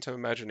Journey into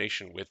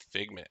Imagination with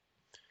Figment.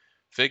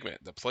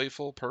 Figment, the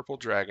playful purple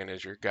dragon,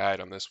 is your guide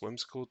on this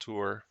whimsical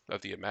tour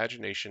of the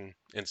Imagination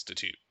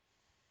Institute.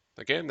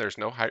 Again, there's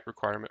no height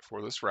requirement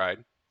for this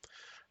ride.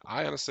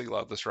 I honestly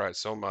love this ride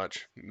so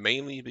much,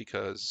 mainly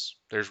because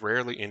there's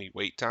rarely any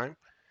wait time,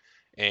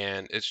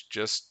 and it's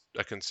just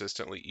a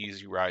consistently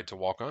easy ride to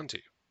walk onto.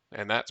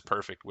 And that's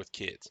perfect with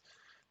kids.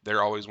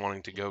 They're always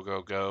wanting to go,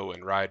 go, go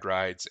and ride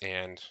rides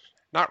and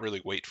not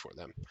really wait for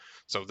them.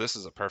 So this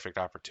is a perfect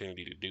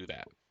opportunity to do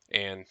that.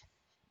 And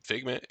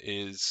Figment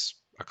is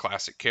a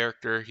classic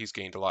character. He's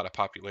gained a lot of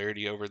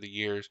popularity over the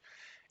years.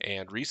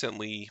 And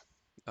recently,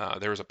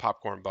 there was a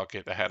popcorn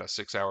bucket that had a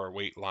 6 hour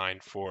wait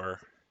line for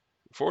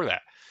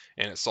that,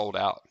 and it sold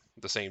out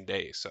the same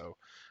day. So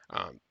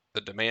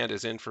the demand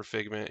is in for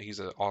Figment. He's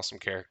an awesome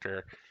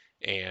character,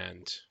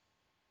 and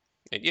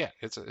yeah,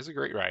 it's a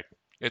great ride.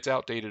 It's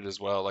outdated as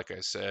well, like I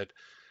said,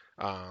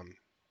 um,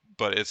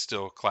 but it's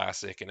still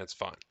classic and it's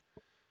fun.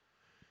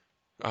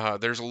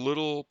 There's a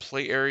little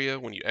play area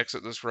when you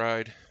exit this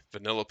ride.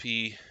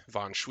 Vanellope,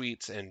 Von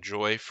Schweetz, and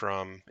Joy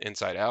from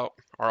Inside Out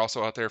are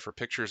also out there for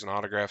pictures and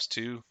autographs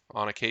too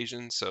on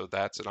occasion. So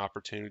that's an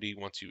opportunity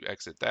once you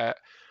exit that.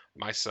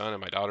 My son and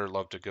my daughter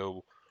love to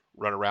go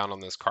run around on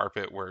this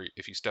carpet where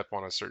if you step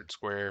on a certain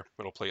square,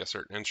 it'll play a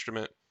certain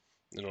instrument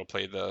and it'll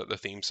play the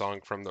theme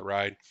song from the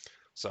ride.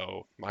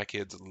 So my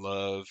kids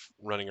love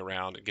running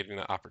around and getting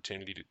the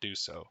opportunity to do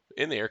so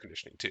in the air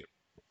conditioning too.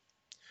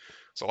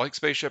 So like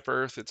Spaceship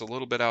Earth, it's a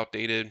little bit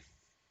outdated,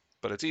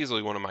 but it's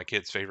easily one of my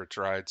kids' favorite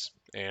rides.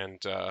 And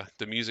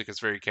the music is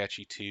very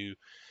catchy too.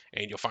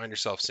 And you'll find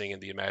yourself singing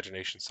the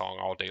Imagination song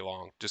all day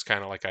long, just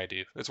kind of like I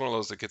do. It's one of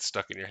those that gets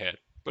stuck in your head,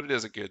 but it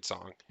is a good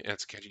song and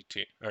it's a catchy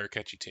tune or a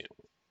catchy tune.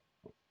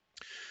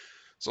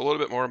 So a little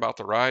bit more about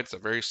the ride. It's a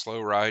very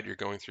slow ride. You're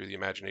going through the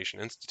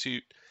Imagination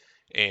Institute,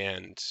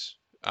 and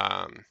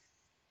um,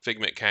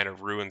 Figment kind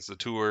of ruins the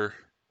tour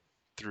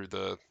through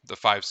the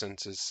five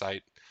senses: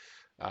 sight,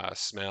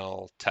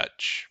 smell,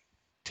 touch,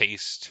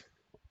 taste,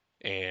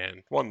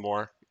 and one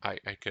more. I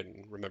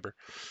couldn't remember.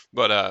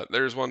 But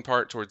there's one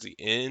part towards the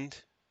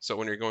end. So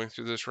when you're going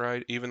through this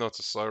ride, even though it's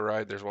a slow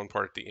ride, there's one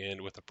part at the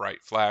end with a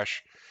bright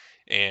flash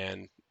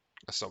and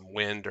some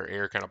wind or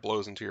air kind of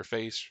blows into your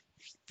face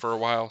for a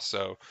while.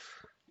 So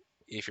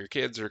if your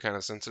kids are kind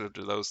of sensitive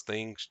to those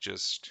things,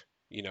 just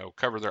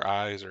cover their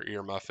eyes or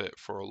ear muff it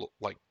for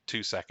like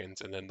 2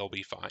 seconds, and then they'll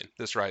be fine.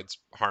 This ride's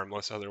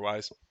harmless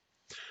otherwise.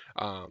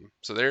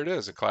 So there it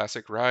is. A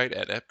classic ride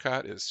at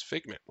Epcot is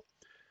Figment.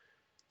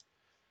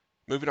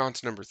 Moving on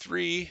to number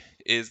 3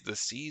 is The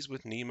Seas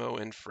with Nemo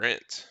and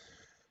Friends.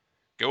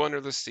 Go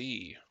under the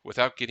sea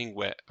without getting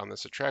wet on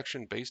this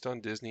attraction based on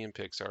Disney and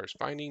Pixar's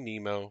Finding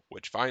Nemo,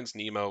 which finds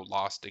Nemo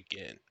lost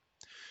again.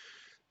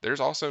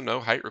 There's also no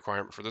height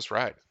requirement for this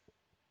ride.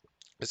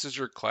 This is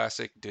your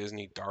classic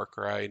Disney dark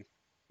ride.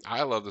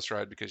 I love this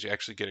ride because you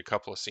actually get a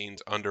couple of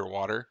scenes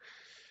underwater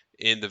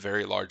in the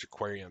very large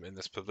aquarium in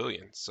this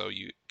pavilion. So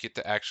you get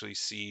to actually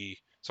see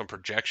some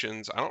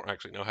projections. I don't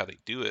actually know how they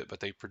do it, but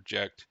they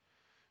project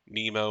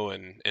Nemo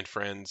and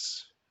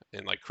friends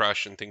and like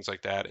Crush and things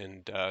like that,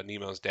 and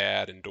Nemo's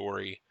dad and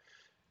Dory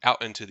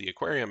out into the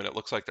aquarium, and it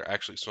looks like they're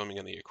actually swimming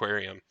in the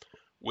aquarium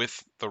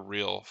with the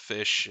real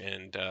fish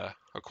and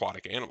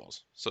aquatic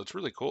animals. So it's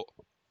really cool.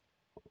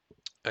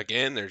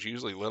 Again, there's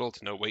usually little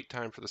to no wait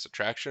time for this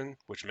attraction,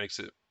 which makes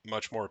it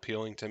much more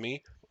appealing to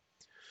me,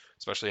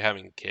 especially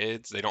having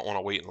kids. They don't want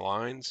to wait in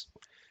lines,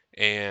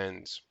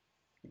 and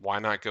why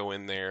not go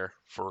in there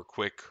for a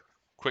quick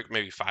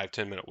maybe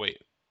 5-10 minute wait?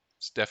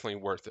 It's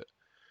definitely worth it.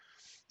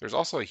 There's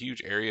also a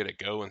huge area to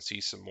go and see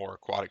some more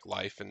aquatic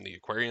life in the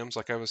aquariums,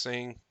 like I was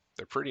saying.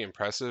 They're pretty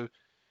impressive.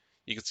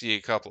 You can see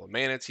a couple of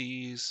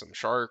manatees, some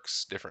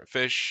sharks, different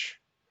fish,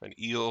 an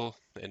eel,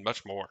 and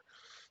much more.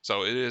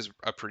 So it is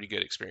a pretty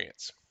good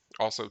experience.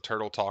 Also,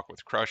 Turtle Talk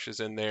with Crush is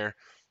in there.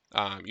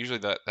 Usually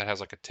that has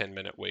like a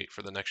 10-minute wait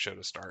for the next show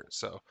to start.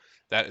 So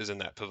that is in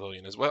that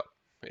pavilion as well,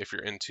 if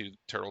you're into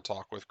Turtle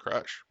Talk with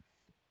Crush.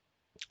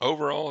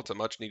 Overall, it's a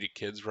much needed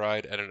kids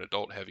ride at an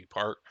adult heavy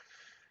park.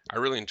 I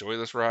really enjoy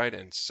this ride,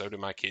 and so do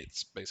my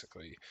kids,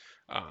 basically.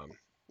 Um,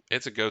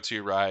 it's a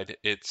go-to ride.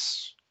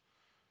 It's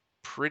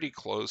pretty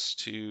close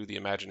to the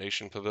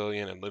Imagination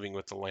Pavilion and Living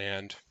with the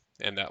Land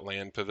and that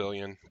Land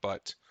Pavilion,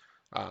 but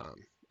um,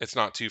 it's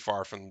not too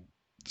far from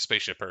the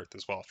Spaceship Earth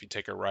as well. If you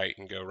take a right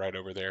and go right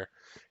over there,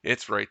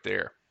 it's right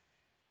there.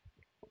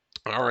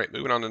 All right,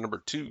 moving on to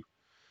number 2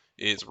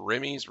 is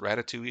Remy's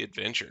Ratatouille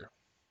Adventure.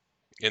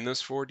 In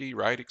this 4D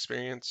ride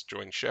experience,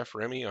 join Chef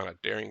Remy on a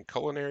daring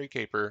culinary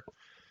caper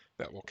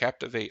that will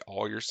captivate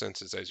all your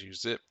senses as you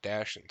zip,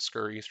 dash, and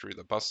scurry through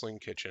the bustling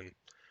kitchen,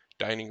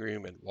 dining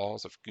room, and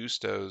walls of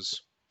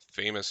Gusteau's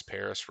famous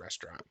Paris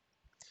restaurant.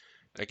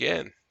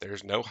 Again,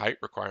 there's no height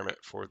requirement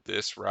for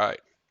this ride,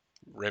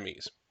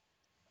 Remy's.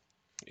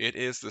 It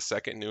is the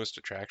second newest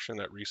attraction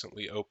that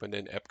recently opened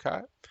in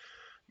Epcot,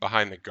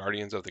 behind the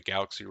Guardians of the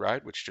Galaxy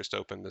ride, which just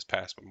opened this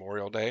past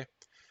Memorial Day.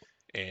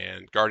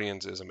 And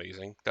Guardians is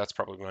amazing. That's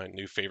probably my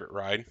new favorite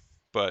ride.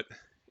 But,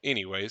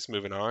 anyways,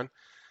 moving on.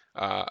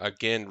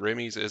 Again,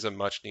 Remy's is a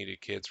much needed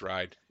kids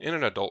ride in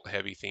an adult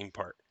heavy theme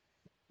park.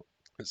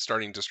 It's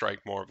starting to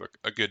strike more of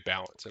a good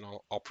balance, and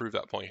I'll prove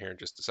that point here in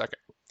just a second.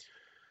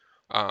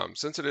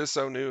 Since it is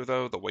so new,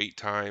 though, the wait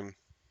time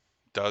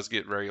does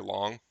get very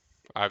long.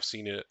 I've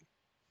seen it,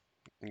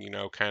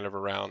 kind of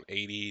around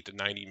 80 to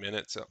 90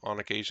 minutes on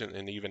occasion,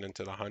 and even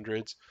into the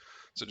hundreds.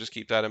 So just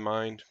keep that in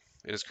mind.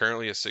 It is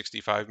currently a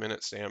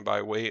 65-minute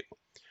standby wait.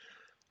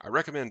 I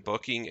recommend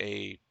booking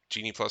a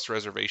Genie Plus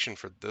reservation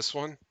for this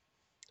one.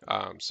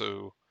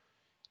 So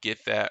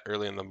get that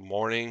early in the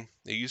morning.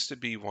 It used to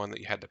be one that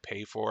you had to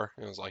pay for.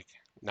 It was like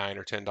 $9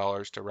 or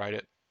 $10 to ride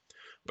it,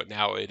 but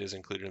now it is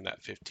included in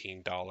that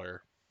 $15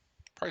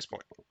 price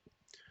point.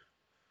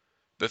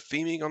 The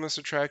theming on this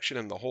attraction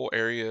and the whole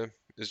area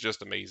is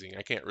just amazing.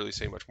 I can't really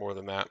say much more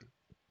than that.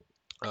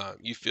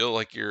 You feel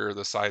like you're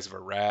the size of a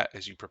rat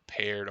as you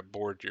prepare to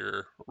board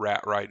your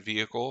rat ride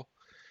vehicle.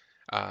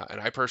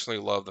 And I personally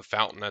love the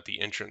fountain at the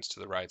entrance to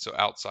the ride. So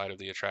outside of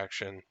the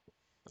attraction,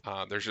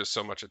 there's just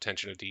so much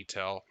attention to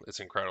detail.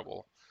 It's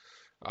incredible.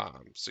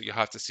 So you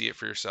have to see it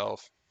for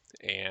yourself,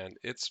 and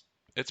it's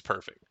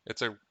perfect.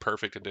 It's a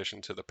perfect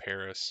addition to the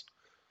Paris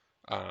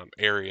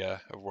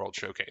area of World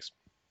Showcase.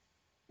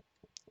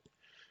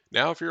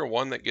 Now, if you're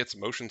one that gets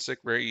motion sick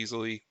very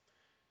easily,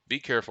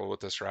 be careful with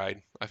this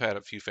ride. I've had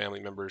a few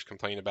family members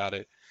complain about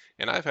it,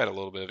 and I've had a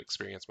little bit of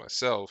experience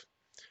myself.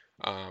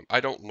 I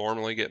don't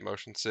normally get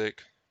motion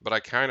sick, but I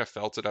kind of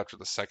felt it after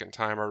the second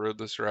time I rode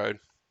this ride.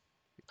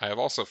 I have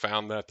also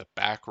found that the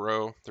back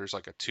row, there's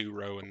like a two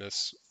row in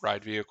this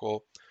ride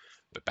vehicle.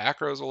 The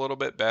back row is a little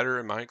bit better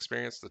in my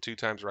experience, the two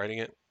times riding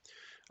it.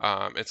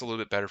 It's a little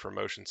bit better for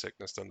motion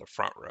sickness than the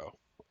front row.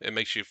 It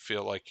makes you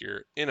feel like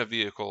you're in a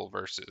vehicle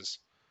versus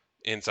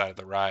inside of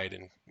the ride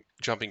and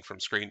jumping from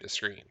screen to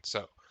screen.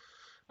 So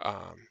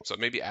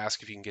maybe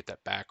ask if you can get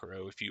that back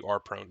row if you are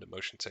prone to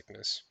motion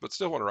sickness, but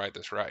still want to ride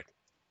this ride.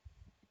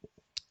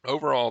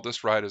 Overall,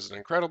 this ride is an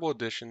incredible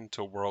addition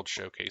to World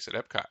Showcase at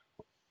Epcot.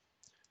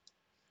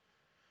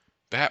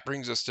 That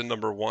brings us to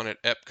number one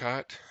at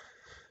Epcot,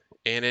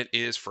 and it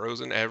is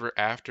Frozen Ever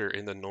After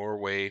in the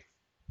Norway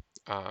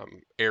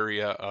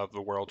area of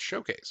the World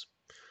Showcase.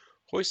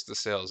 Hoist the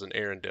sails in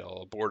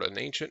Arendelle aboard an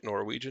ancient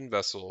Norwegian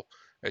vessel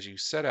as you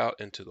set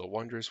out into the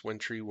wondrous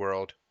wintry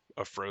world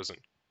of Frozen.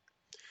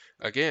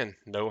 Again,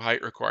 no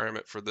height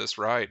requirement for this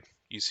ride.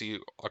 You see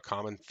a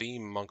common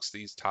theme amongst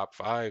these top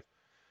five,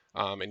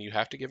 and you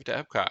have to give it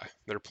to Epcot.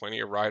 There are plenty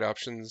of ride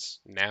options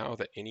now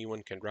that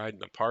anyone can ride in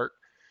the park.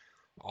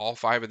 All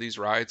five of these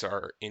rides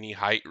are any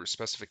height or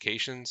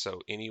specification,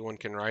 so anyone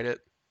can ride it.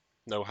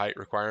 No height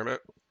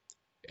requirement.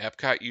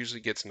 Epcot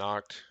usually gets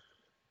knocked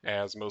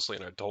as mostly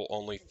an adult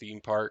only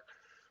theme park,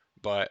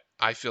 but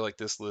I feel like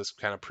this list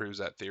kind of proves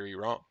that theory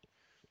wrong.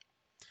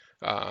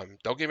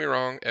 Don't get me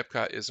wrong,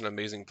 Epcot is an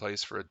amazing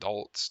place for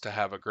adults to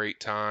have a great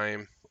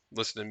time,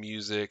 listen to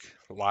music,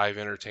 live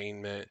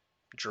entertainment,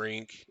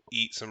 drink,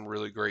 eat some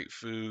really great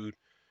food,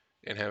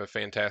 and have a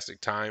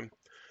fantastic time.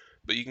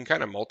 But you can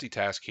kind of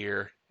multitask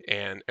here,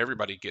 and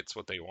everybody gets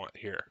what they want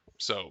here.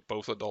 So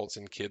both adults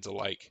and kids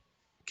alike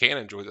can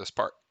enjoy this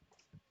park.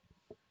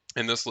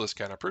 And this list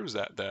kind of proves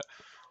that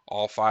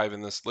all five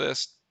in this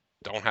list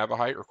don't have a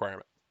height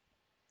requirement.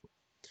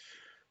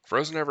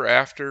 Frozen Ever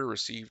After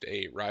received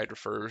a ride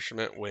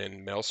refurbishment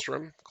when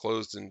Maelstrom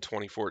closed in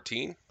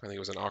 2014. I think it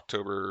was on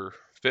October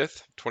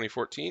 5th,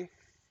 2014.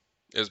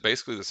 It was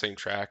basically the same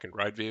track and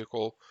ride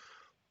vehicle,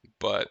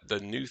 but the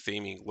new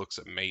theming looks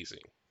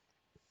amazing.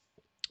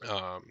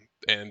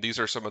 And these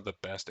are some of the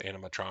best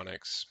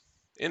animatronics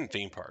in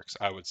theme parks,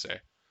 I would say,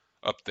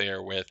 up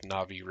there with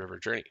Navi River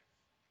Journey.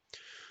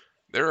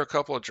 There are a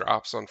couple of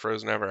drops on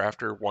Frozen Ever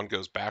After. One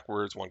goes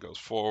backwards, one goes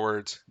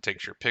forwards,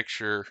 takes your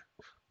picture.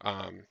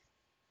 Um,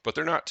 but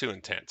they're not too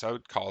intense. I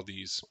would call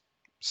these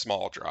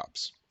small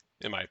drops,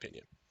 in my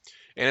opinion.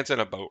 And it's in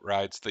a boat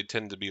ride, so they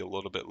tend to be a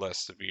little bit less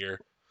severe.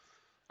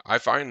 I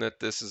find that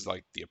this is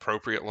like the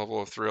appropriate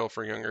level of thrill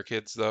for younger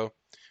kids, though,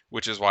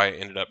 which is why I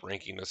ended up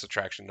ranking this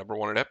attraction number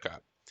one at Epcot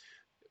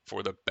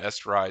for the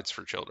best rides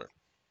for children.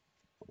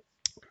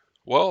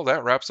 Well,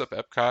 that wraps up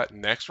Epcot.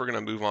 Next, we're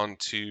going to move on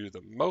to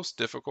the most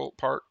difficult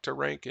park to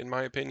rank, in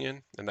my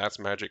opinion, and that's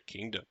Magic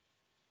Kingdom.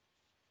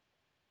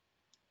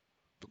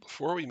 But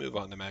before we move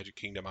on to Magic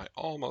Kingdom, I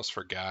almost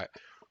forgot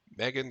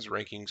Megan's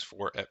rankings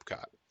for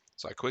Epcot.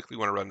 So I quickly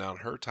want to run down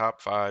her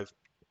top five,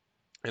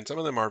 and some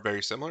of them are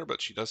very similar,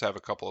 but she does have a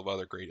couple of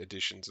other great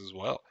additions as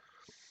well.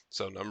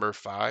 So number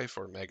five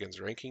for Megan's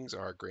rankings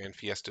are Grand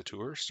Fiesta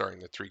Tour,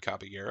 starring the three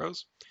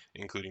Caballeros,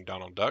 including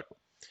Donald Duck.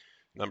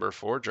 Number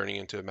four, Journey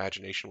into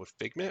Imagination with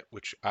Figment,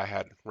 which I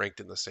had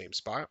ranked in the same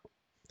spot.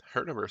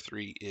 Her number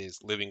three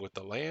is Living with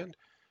the Land.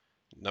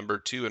 Number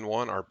two and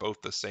one are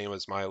both the same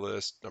as my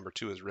list. Number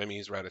two is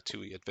Remy's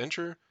Ratatouille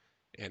Adventure,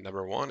 and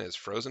number one is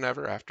Frozen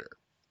Ever After.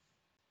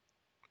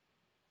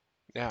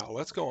 Now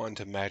let's go on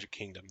to Magic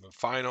Kingdom, the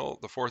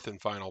fourth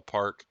and final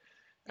park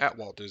at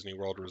Walt Disney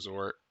World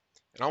Resort.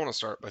 And I want to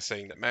start by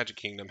saying that Magic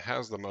Kingdom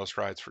has the most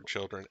rides for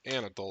children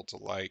and adults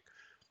alike,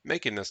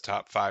 making this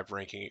top five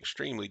ranking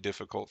extremely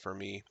difficult for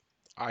me.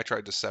 I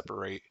tried to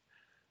separate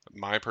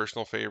my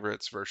personal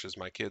favorites versus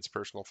my kids'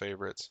 personal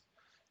favorites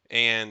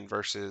and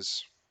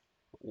versus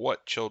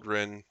what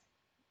children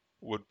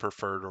would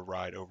prefer to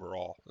ride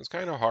overall. It's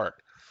kind of hard.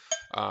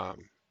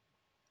 Um,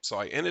 so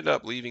I ended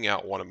up leaving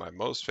out one of my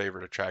most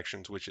favorite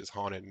attractions, which is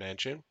Haunted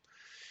Mansion.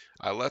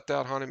 I left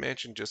out Haunted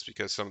Mansion just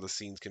because some of the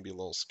scenes can be a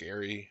little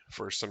scary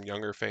for some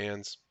younger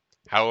fans.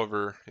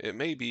 However, it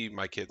may be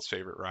my kid's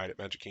favorite ride at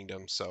Magic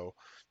Kingdom, so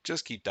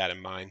just keep that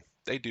in mind.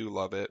 They do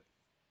love it.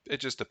 It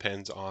just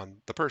depends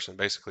on the person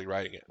basically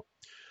riding it.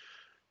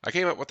 I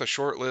came up with a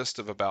short list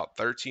of about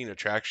 13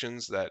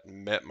 attractions that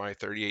met my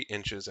 38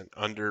 inches and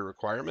under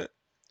requirement.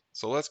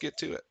 So let's get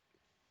to it.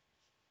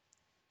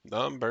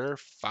 Number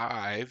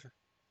five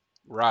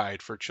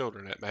ride for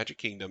children at Magic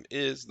Kingdom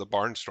is the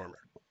Barnstormer.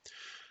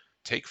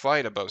 Take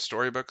flight above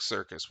Storybook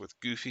Circus with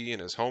Goofy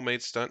and his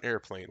homemade stunt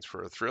airplanes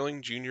for a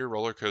thrilling junior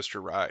roller coaster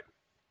ride.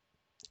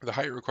 The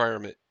height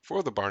requirement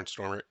for the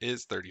Barnstormer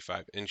is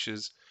 35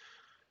 inches.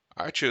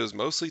 I chose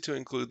mostly to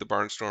include the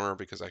Barnstormer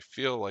because I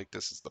feel like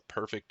this is the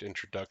perfect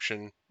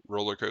introduction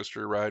roller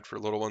coaster ride for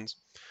little ones.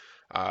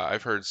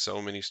 I've heard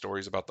so many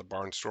stories about the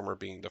Barnstormer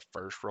being the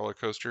first roller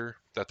coaster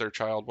that their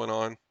child went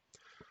on.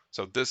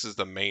 So this is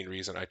the main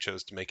reason I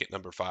chose to make it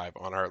number five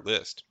on our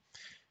list.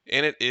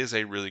 And it is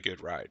a really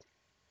good ride.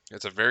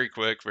 It's a very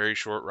quick, very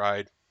short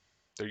ride.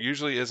 There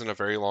usually isn't a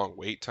very long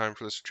wait time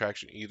for this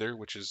attraction either,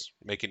 which is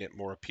making it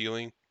more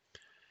appealing.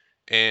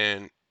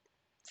 And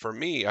for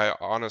me, I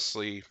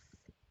honestly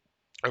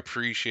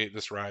appreciate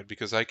this ride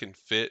because I can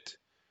fit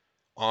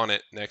on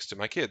it next to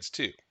my kids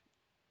too.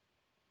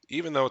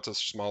 Even though it's a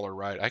smaller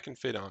ride, I can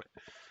fit on it.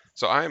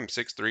 So I am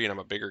 6'3" and I'm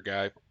a bigger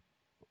guy.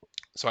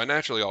 So I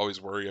naturally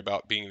always worry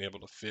about being able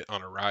to fit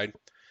on a ride.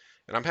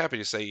 And I'm happy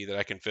to say that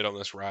I can fit on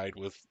this ride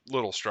with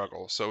little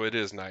struggle. So it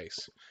is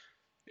nice.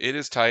 It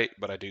is tight,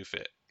 but I do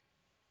fit.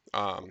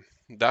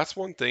 That's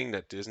one thing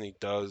that Disney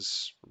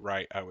does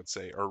right, I would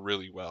say, or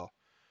really well.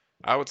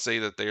 I would say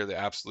that they are the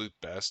absolute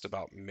best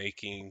about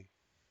making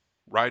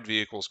ride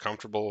vehicles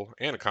comfortable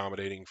and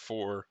accommodating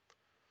for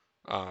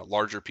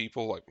larger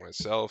people like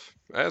myself,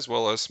 as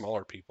well as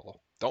smaller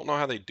people. Don't know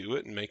how they do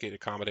it and make it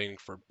accommodating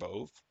for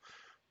both,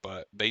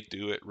 but they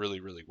do it really,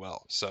 really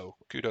well. So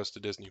kudos to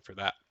Disney for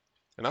that.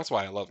 And that's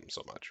why I love them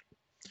so much.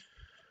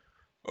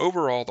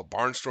 Overall, the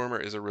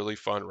Barnstormer is a really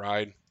fun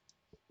ride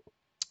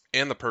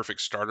and the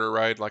perfect starter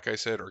ride, like I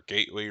said, or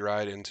gateway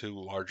ride into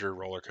larger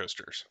roller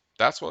coasters.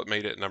 That's what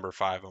made it number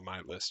 5 on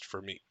my list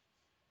for me.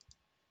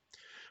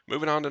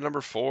 Moving on to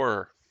number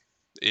 4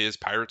 is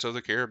Pirates of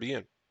the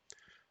Caribbean.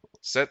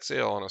 Set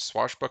sail on a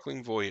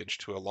swashbuckling voyage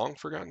to a long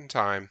forgotten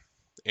time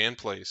and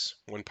place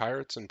when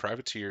pirates and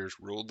privateers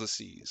ruled the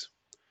seas.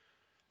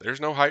 There's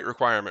no height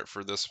requirement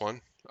for this one,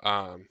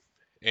 um,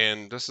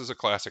 and this is a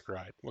classic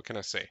ride. What can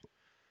I say?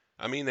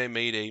 I mean, they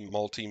made a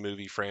multi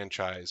movie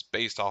franchise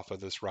based off of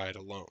this ride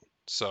alone.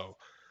 So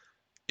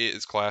it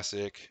is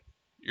classic.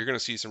 You're going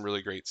to see some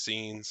really great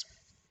scenes.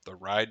 The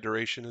ride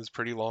duration is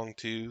pretty long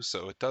too,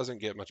 so it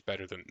doesn't get much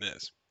better than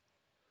this.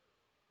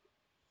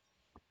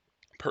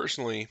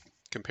 Personally,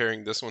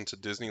 comparing this one to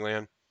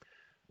Disneyland,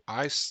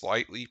 I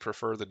slightly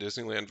prefer the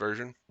Disneyland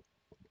version.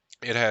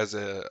 It has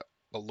a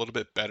little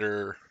bit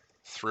better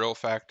thrill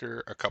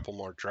factor, a couple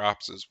more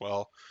drops as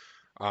well.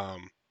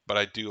 But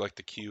I do like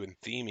the queue and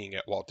theming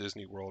at Walt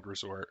Disney World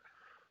Resort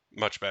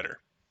much better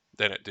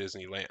than at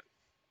Disneyland.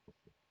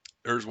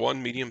 There's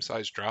one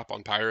medium-sized drop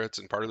on Pirates,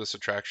 and part of this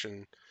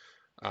attraction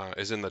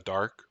is in the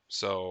dark.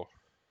 So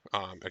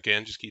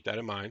again, just keep that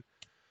in mind.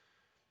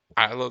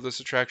 I love this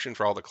attraction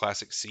for all the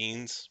classic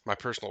scenes. My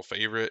personal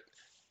favorite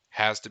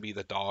has to be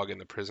the dog in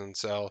the prison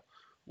cell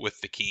with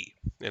the key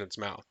in its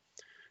mouth.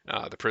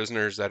 The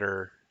prisoners that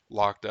are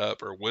locked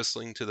up are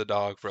whistling to the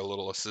dog for a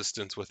little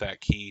assistance with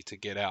that key to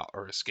get out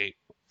or escape.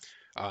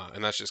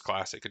 And that's just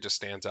classic. It just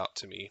stands out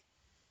to me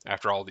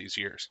after all these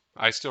years.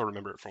 I still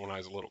remember it from when I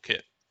was a little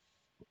kid.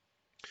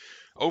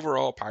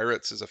 Overall,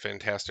 Pirates is a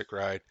fantastic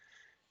ride,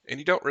 and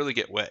you don't really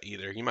get wet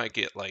either. You might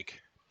get like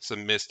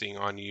some misting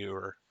on you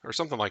or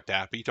something like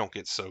that, but you don't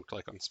get soaked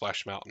like on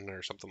Splash Mountain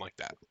or something like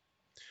that.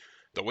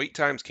 The wait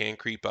times can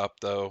creep up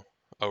though,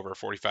 over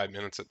 45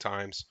 minutes at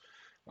times.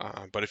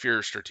 But if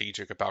you're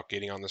strategic about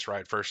getting on this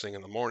ride first thing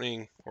in the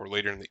morning or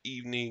later in the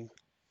evening,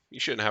 you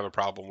shouldn't have a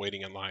problem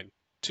waiting in line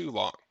too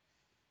long.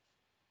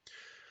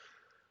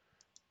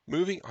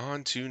 Moving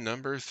on to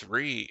number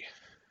 3.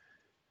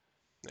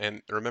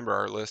 And remember,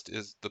 our list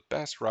is the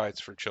best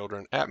rides for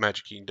children at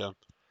Magic Kingdom.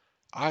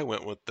 I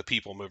went with the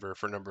People Mover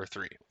for number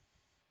 3.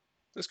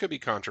 This could be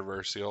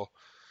controversial.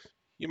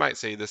 You might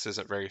say this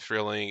isn't very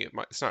thrilling.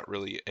 It's not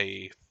really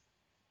a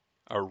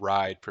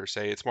ride per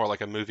se. It's more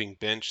like a moving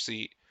bench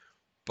seat,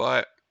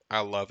 but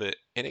I love it,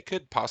 and it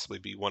could possibly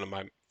be one of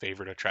my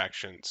favorite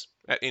attractions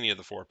at any of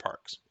the 4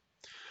 parks.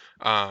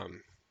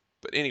 Um,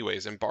 but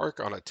anyways, embark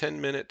on a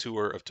 10-minute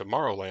tour of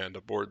Tomorrowland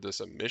aboard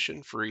this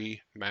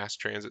emission-free mass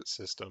transit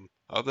system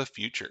of the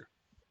future.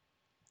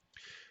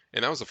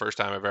 And that was the first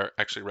time I've ever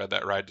actually read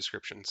that ride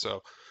description,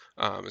 so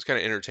it's kind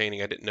of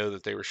entertaining. I didn't know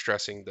that they were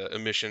stressing the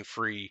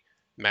emission-free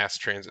mass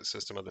transit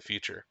system of the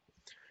future.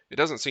 It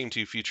doesn't seem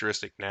too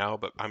futuristic now,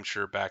 but I'm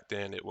sure back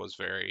then it was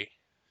very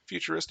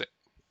futuristic.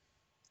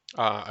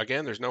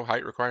 Again, there's no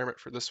height requirement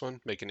for this one,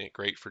 making it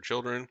great for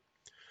children.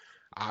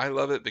 I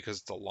love it because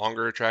it's a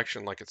longer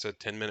attraction, like it said,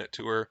 10-minute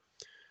tour,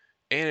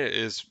 and it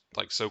is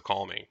like so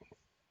calming.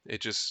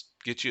 It just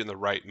gets you in the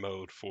right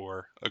mode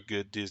for a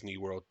good Disney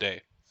World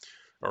day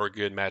or a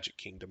good Magic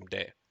Kingdom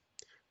day.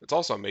 It's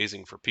also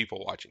amazing for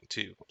people watching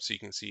too, so you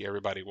can see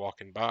everybody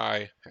walking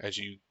by as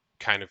you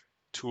kind of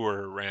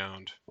tour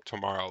around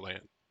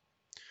Tomorrowland.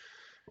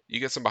 You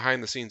get some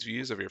behind the scenes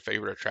views of your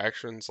favorite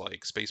attractions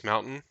like Space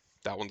Mountain.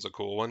 That one's a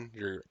cool one.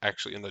 You're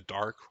actually in the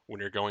dark when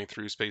you're going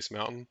through Space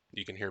Mountain.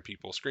 You can hear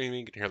people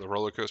screaming, you can hear the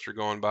roller coaster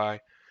going by.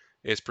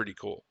 It's pretty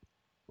cool.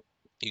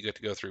 You get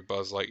to go through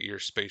Buzz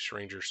Lightyear's Space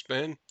Ranger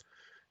spin,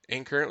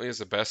 and currently is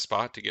the best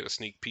spot to get a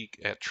sneak peek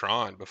at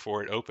Tron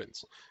before it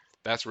opens.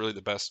 That's really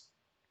the best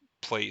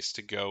place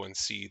to go and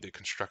see the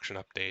construction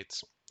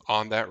updates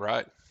on that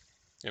ride.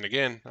 And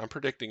again, I'm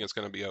predicting it's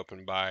going to be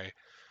open by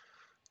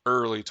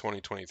early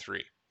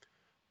 2023,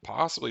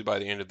 possibly by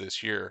the end of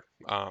this year.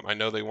 I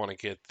know they want to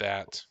get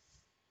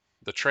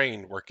the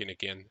train working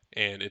again,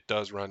 and it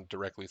does run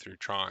directly through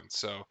Tron.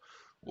 So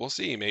we'll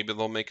see. Maybe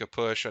they'll make a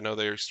push. I know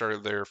they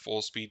started their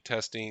full speed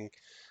testing,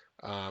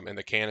 and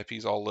the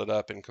canopy's all lit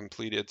up and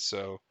completed.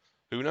 So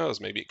who knows?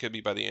 Maybe it could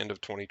be by the end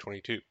of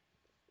 2022.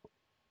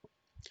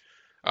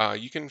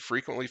 You can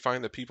frequently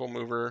find the People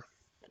Mover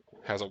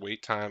has a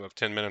wait time of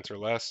 10 minutes or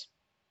less.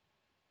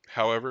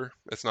 However,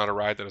 it's not a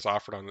ride that is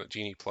offered on the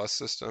Genie Plus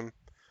system,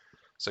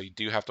 so you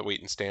do have to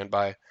wait in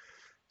standby.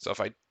 So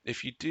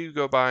if you do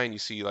go by and you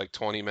see like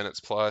 20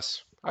 minutes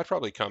plus, I'd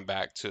probably come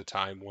back to a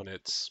time when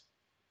it's,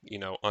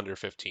 under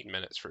 15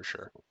 minutes for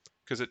sure.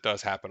 Because it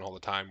does happen all the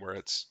time where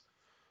it's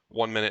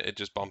 1 minute it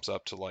just bumps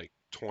up to like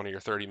 20 or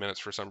 30 minutes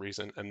for some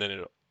reason, and then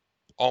it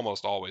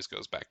almost always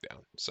goes back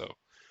down. So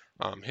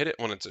hit it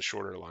when it's a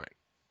shorter line.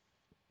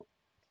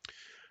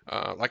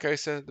 Like I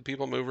said, the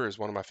People Mover is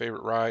one of my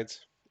favorite rides,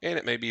 and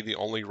it may be the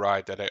only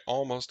ride that I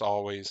almost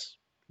always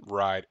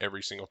ride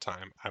every single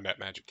time I'm at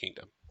Magic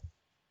Kingdom.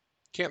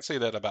 Can't say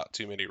that about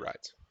too many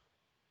rides.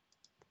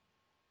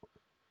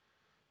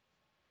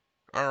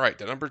 All right,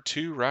 the number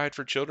 2 ride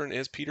for children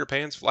is Peter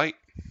Pan's Flight.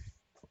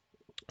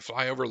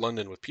 Fly over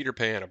London with Peter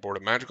Pan aboard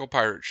a magical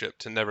pirate ship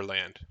to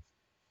Neverland.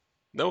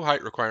 No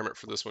height requirement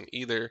for this one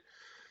either.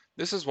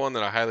 This is one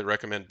that I highly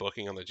recommend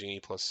booking on the Genie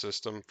Plus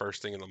system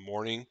first thing in the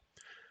morning.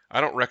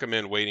 I don't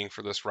recommend waiting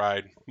for this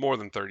ride more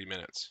than 30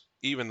 minutes,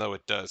 even though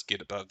it does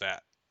get above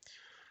that.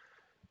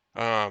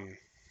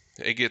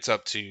 It gets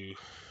up to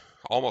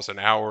almost an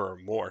hour or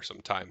more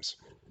sometimes.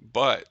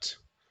 But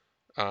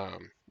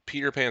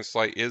Peter Pan's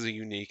Flight is a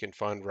unique and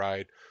fun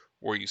ride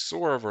where you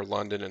soar over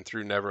London and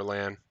through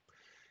Neverland.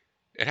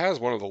 It has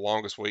one of the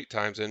longest wait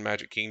times in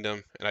Magic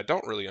Kingdom, and I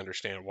don't really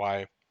understand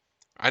why.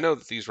 I know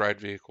that these ride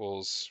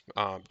vehicles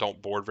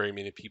don't board very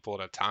many people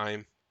at a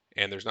time,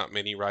 and there's not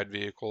many ride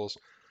vehicles,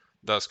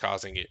 thus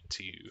causing it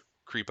to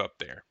creep up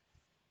there.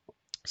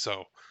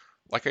 So,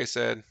 like I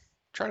said,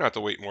 try not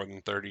to wait more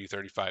than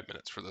 30-35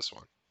 minutes for this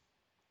one.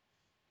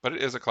 But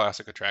it is a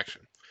classic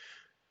attraction.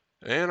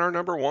 And our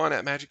number 1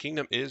 at Magic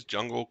Kingdom is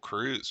Jungle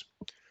Cruise.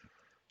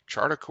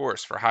 Chart a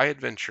course for high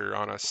adventure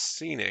on a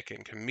scenic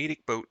and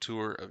comedic boat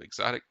tour of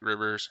exotic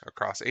rivers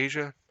across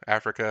Asia,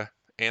 Africa,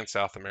 and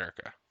South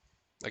America.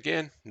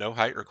 Again, no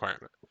height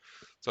requirement.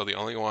 So the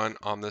only one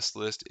on this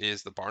list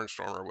is the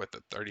Barnstormer with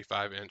the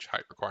 35-inch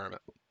height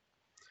requirement.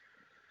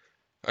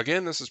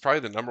 Again, this is probably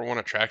the number 1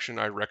 attraction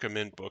I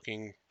recommend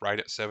booking right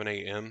at 7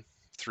 a.m.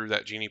 through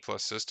that Genie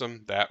Plus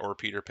system, that or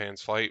Peter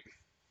Pan's Flight.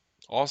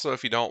 Also,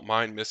 if you don't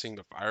mind missing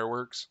the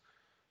fireworks,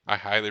 I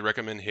highly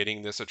recommend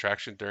hitting this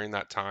attraction during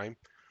that time.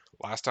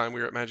 Last time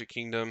we were at Magic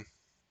Kingdom,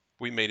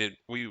 we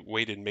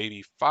waited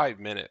maybe 5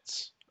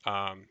 minutes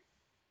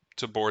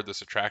to board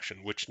this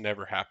attraction, which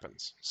never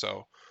happens.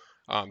 So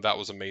that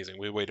was amazing.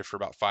 We waited for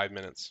about 5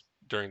 minutes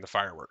during the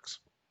fireworks.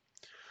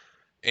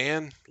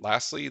 And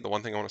lastly, the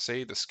one thing I want to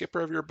say, the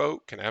skipper of your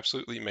boat can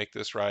absolutely make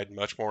this ride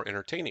much more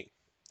entertaining,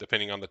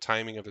 depending on the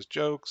timing of his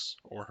jokes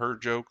or her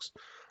jokes,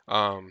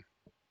 um,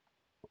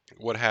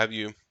 what have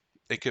you.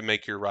 It can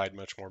make your ride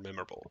much more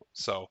memorable.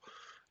 So,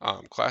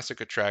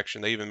 classic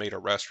attraction. They even made a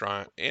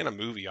restaurant and a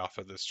movie off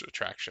of this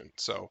attraction.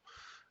 So,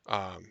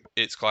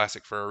 it's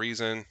classic for a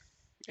reason,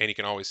 and you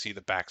can always see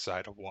the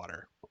backside of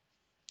water.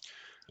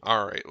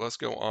 All right, let's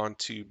go on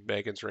to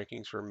Megan's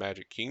rankings for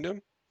Magic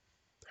Kingdom.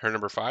 Her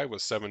number 5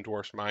 was Seven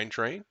Dwarfs Mine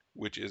Train,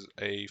 which is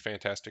a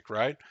fantastic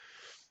ride.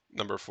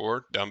 Number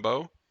 4,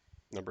 Dumbo.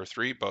 Number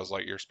 3, Buzz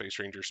Lightyear Space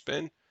Ranger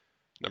Spin.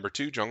 Number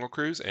 2, Jungle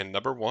Cruise. And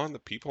number 1, the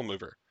People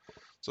Mover.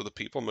 So the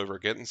People Mover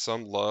getting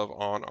some love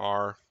on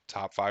our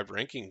top 5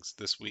 rankings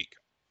this week.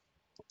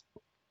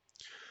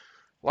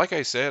 Like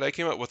I said, I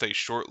came up with a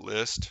short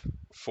list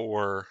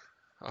for,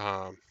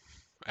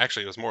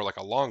 actually it was more like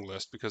a long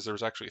list because there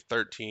was actually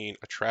 13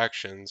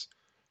 attractions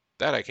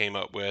that I came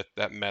up with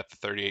that met the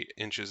 38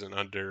 inches and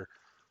under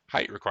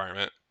height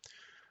requirement.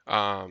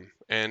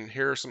 And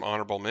here are some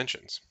honorable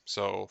mentions.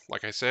 So,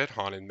 like I said,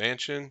 Haunted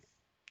Mansion,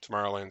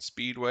 Tomorrowland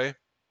Speedway,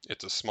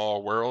 It's a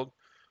Small World,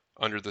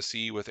 Under the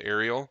Sea with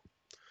Ariel,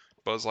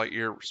 Buzz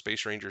Lightyear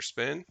Space Ranger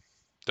Spin,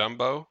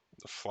 Dumbo,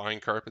 The Flying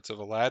Carpets of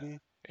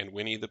Aladdin, and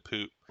Winnie the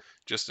Pooh,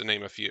 just to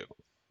name a few.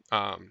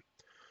 Um,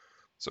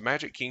 so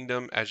Magic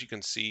Kingdom, as you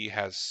can see,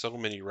 has so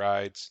many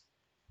rides.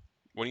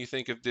 When you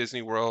think of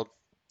Disney World,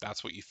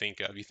 that's what you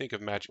think of. You think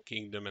of Magic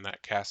Kingdom and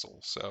that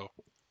castle. So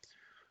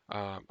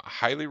I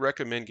highly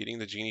recommend getting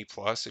the Genie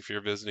Plus if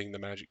you're visiting the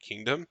Magic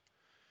Kingdom.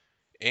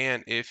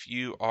 And if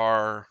you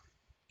are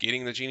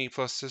getting the Genie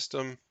Plus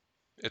system,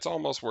 it's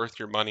almost worth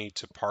your money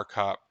to park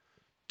hop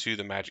to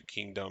the Magic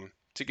Kingdom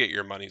to get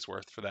your money's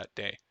worth for that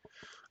day.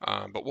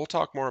 But we'll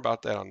talk more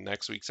about that on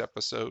next week's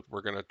episode.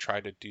 We're going to try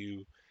to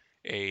do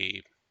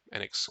an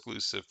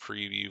exclusive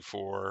preview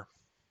for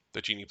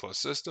the Genie Plus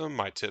system,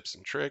 my tips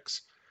and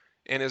tricks,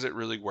 and is it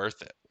really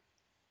worth it?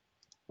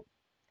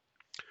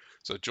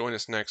 So join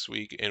us next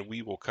week and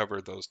we will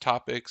cover those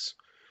topics.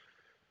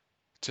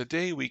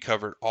 Today we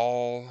covered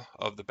all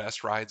of the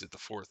best rides at the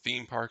 4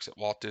 theme parks at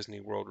Walt Disney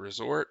World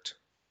Resort.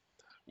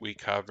 We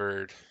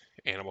covered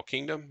Animal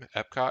Kingdom,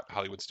 Epcot,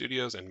 Hollywood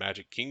Studios, and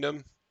Magic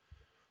Kingdom.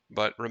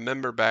 But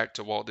remember back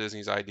to Walt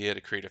Disney's idea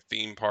to create a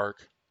theme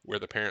park where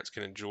the parents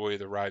can enjoy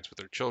the rides with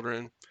their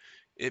children.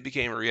 It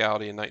became a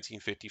reality in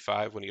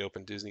 1955 when he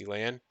opened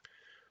Disneyland.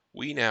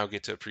 We now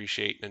get to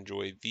appreciate and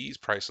enjoy these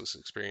priceless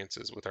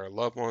experiences with our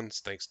loved ones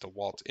thanks to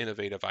Walt's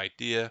innovative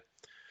idea.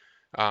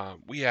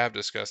 We have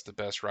discussed the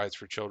best rides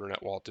for children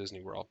at Walt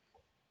Disney World.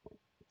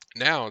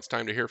 Now it's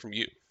time to hear from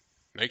you.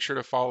 Make sure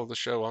to follow the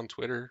show on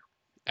Twitter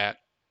at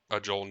A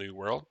Joel New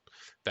World.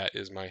 That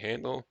is my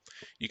handle.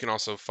 You can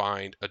also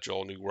find A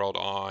Joel New World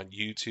on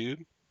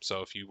YouTube.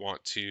 So if you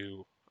want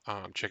to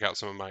check out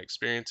some of my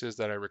experiences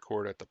that I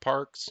record at the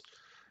parks,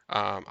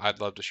 I'd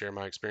love to share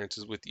my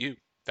experiences with you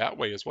that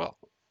way as well.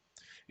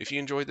 If you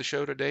enjoyed the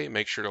show today,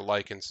 make sure to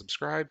like and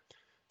subscribe.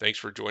 Thanks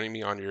for joining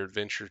me on your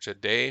adventure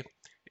today,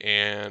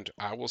 and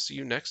I will see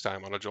you next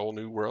time on A Joel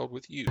New World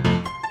with you.